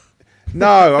 No,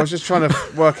 I was just trying to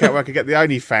work out where I could get the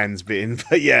OnlyFans bit in.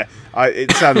 But yeah,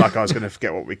 it sounded like I was going to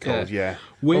forget what we called. Yeah.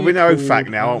 Well, we know OFAC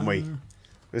now, aren't we?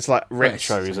 It's like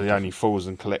retro is the only Fools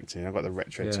and Collecting. I've got the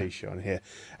retro T-shirt on here.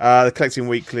 The Collecting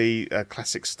Weekly,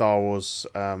 classic Star Wars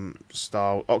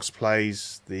style Ox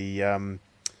Plays, the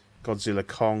Godzilla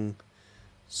Kong,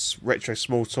 retro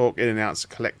Small Talk, In and Outs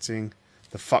Collecting,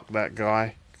 the Fuck That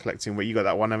Guy Collecting. You got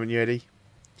that one, haven't you, Eddie?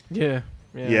 Yeah.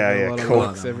 Yeah, I got yeah, a lot of cool.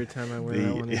 looks every time I wear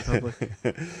that one in public.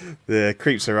 The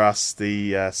Creeps Are Us,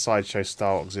 the Sideshow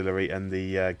Style Auxiliary, and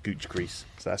the Gooch Grease.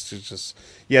 So that's just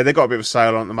yeah, they've got a bit of a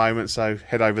sale on at the moment, so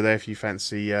head over there if you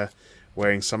fancy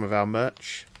wearing some of our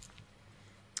merch.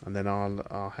 And then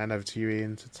I'll hand over to you,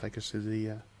 Ian, to take us through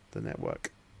the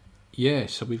network. Yeah,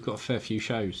 so we've got a fair few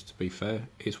shows, to be fair.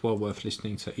 It's well worth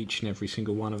listening to each and every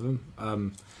single one of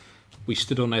them. We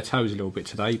stood on their toes a little bit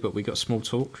today, but we got Small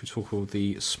Talk. We talk all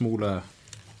the smaller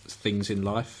things in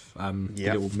life, the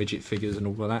little midget figures and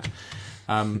all of that.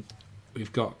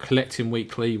 We've got Collecting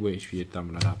Weekly, which you don't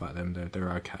want to know about them.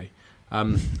 They're okay.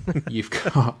 You've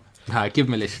got give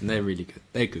them a listen. They're really good.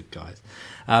 They're good guys.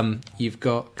 You've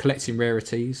got Collecting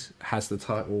Rarities, has the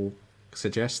title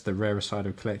suggests, the rarer side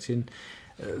of collecting.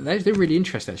 they're really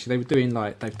interesting. Actually, they were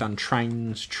doing they've done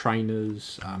trains,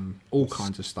 trainers, all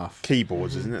kinds of stuff.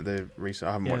 Keyboards, isn't it? The recent.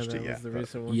 I haven't watched that it yet. was the but-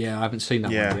 recent one. Yeah, I haven't seen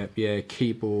that Yeah. one yet. Yeah,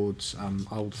 keyboards,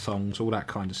 old songs, all that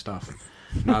kind of stuff.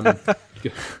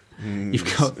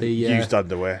 You've got the used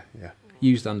underwear. Yeah.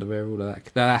 used underwear, all of that.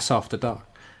 That's after dark.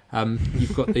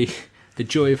 You've got the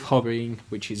joy of hobbying,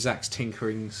 which is Zach's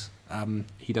tinkerings.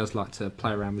 He does like to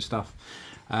play around with stuff.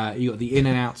 You got the in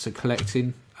and outs of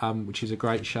collecting, which is a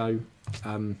great show.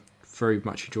 Very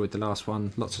much enjoyed the last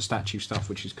one. Lots of statue stuff,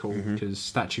 which is cool because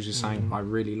statues are something I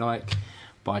really like,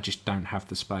 but I just don't have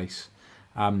the space.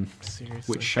 Seriously.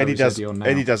 Which show Eddie is does. Eddie on now?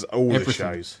 Eddie does all the Everything.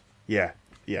 shows. Yeah.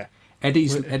 Yeah.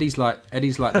 Eddie's like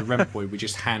the rent boy we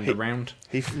just hand around.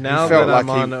 He Now felt that I'm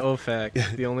like on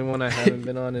OFAC, the only one I haven't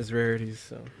been on is Rarities.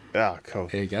 So Ah, cool.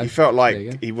 There you go. He felt There you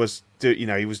go. like he was,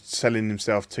 he was selling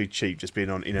himself too cheap, just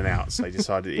being on In and Out. So he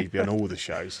decided he'd be on all the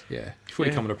shows. Yeah, before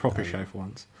you come on a proper show for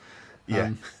once.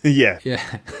 Yeah, yeah. Yeah.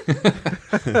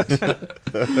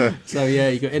 So yeah,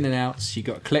 you got in and outs. You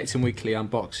got collecting weekly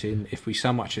unboxing. If we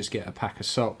so much as get a pack of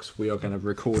socks, we are going to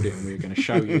record it and we're going to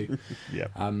show you. Yeah.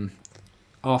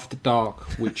 After Dark,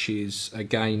 which is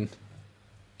again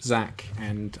Zach,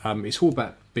 and it's all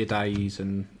about bidets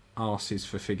and arses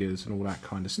for figures and all that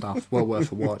kind of stuff. Well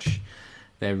worth a watch.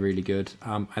 They're really good.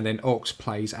 And then Ox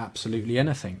plays absolutely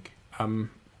anything.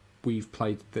 We've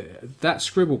played that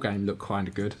Scribble game. Looked kind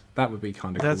of good. That would be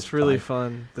kind of that's cool to really play.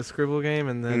 fun. The Scribble game,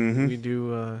 and then we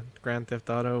do Grand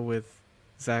Theft Auto with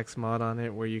Zach's mod on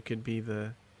it, where you could be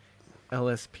the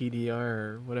LSPDR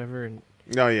or whatever, and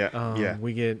Oh yeah, yeah.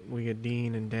 we get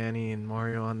Dean and Danny and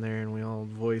Mario on there, and we all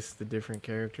voice the different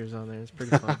characters on there. It's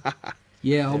pretty fun.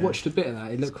 Yeah, I watched a bit of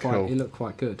that. It looked quite. cool. It looked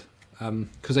quite good.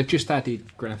 Because they've just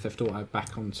added Grand Theft Auto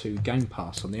back onto Game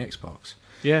Pass on the Xbox.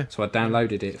 Yeah, So I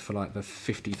downloaded it for like the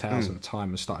 50,000th time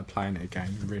and started playing it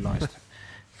again and realised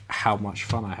how much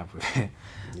fun I have with it.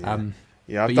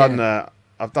 Yeah, I've but done.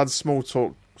 I've done Small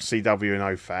Talk, CW, and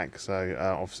OFAC. So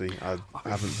obviously, I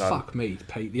haven't done. Fuck me,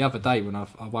 Pete. The other day when I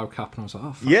woke up and I was like,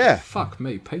 oh, fuck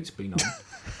me, Pete's been on.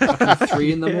 Fucking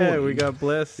 3 in the morning. yeah, we got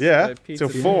blessed. Yeah, by Pizza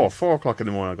till Day. 4 o'clock in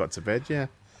the morning. I got to bed. Yeah,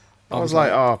 I was was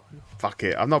like, like- oh fuck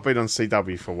it. I've not been on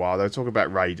CW for a while. They were talking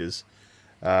about Raiders.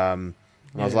 And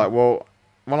I was like, well,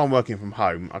 while I'm working from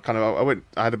home, I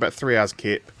had about 3 hours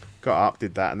kit, got up,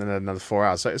 did that, and then had another 4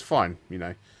 hours. So it's fine, you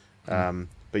know.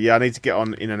 But yeah, I need to get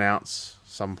on In and Outs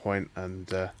some point,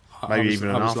 and maybe even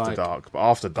I an was After like- Dark. But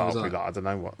After Dark, was would be like- like, I don't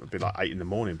know what, it'd be like 8 in the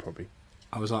morning probably.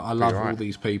 I was like, I love all right.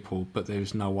 these people, but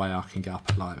there's no way I can get up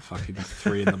at like fucking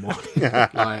 3 in the morning.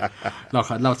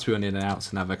 like I'd love to be on In and Outs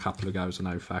and have a couple of goes on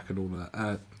OFAC and all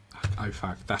that.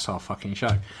 OFAC, that's our fucking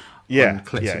show. Yeah, On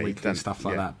Collecting yeah, Weekly done- and stuff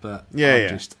like yeah. that. But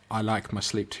Yeah. I like my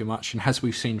sleep too much, and as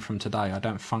we've seen from today, I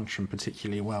don't function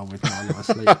particularly well with not a lot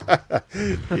of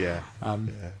sleep. Yeah.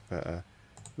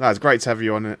 No, it's great to have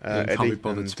you on, Can't Eddie. be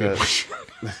bothered And,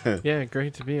 to be Yeah,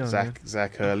 great to be on. man.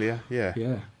 Zach earlier. Yeah.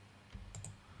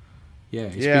 Yeah,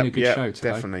 it's Yeah, been a good yeah, show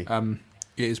today. definitely.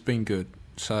 It has been good.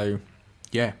 So,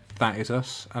 yeah, that is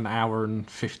us. An hour and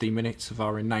 50 minutes of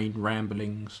our inane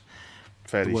ramblings.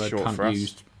 Fairly The word short cunt for us.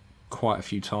 used quite a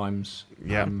few times.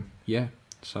 Yeah. Yeah,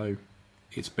 so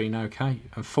it's been okay.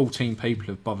 And 14 people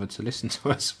have bothered to listen to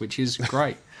us, which is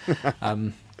great.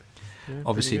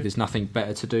 Obviously, good. there's nothing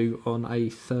better to do on a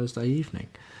Thursday evening.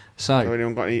 So,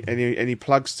 Anyone got any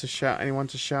plugs to shout? Anyone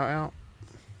to shout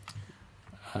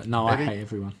out? no, I Eddie? hate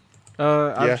everyone.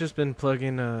 Yeah. I've just been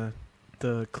plugging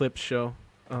the Clips show.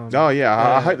 Oh yeah,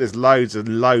 I hope there's loads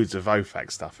and loads of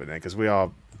OFAC stuff in there because we are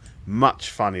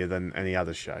much funnier than any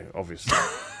other show, obviously.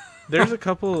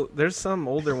 There's some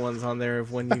older ones on there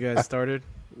of when you guys started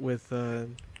with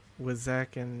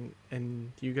Zach and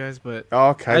you guys, but Oh,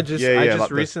 okay. I just like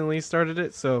the- recently started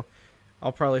it, so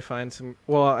I'll probably find some.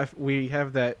 Well, we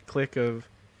have that clip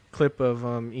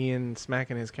of Ian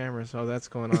smacking his camera, so that's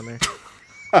going on there.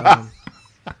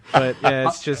 But yeah,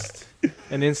 it's just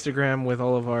an Instagram with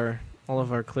all of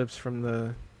our clips from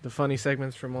the funny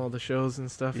segments from all the shows and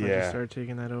stuff. I Yeah. just started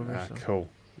taking that over. Ah, so. cool.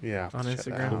 Yeah, I'll On have to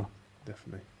check that Instagram. out.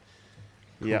 Definitely.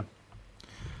 Yeah.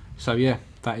 So yeah,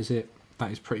 that is it.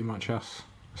 That is pretty much us.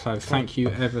 So thank you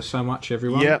ever so much,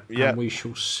 everyone. Yep, yep. And we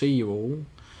shall see you all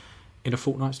in a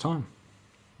fortnight's time.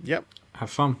 Yep. Have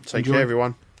fun. Take Enjoy. care,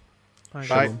 everyone. Bye.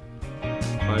 Bye.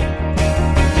 Bye.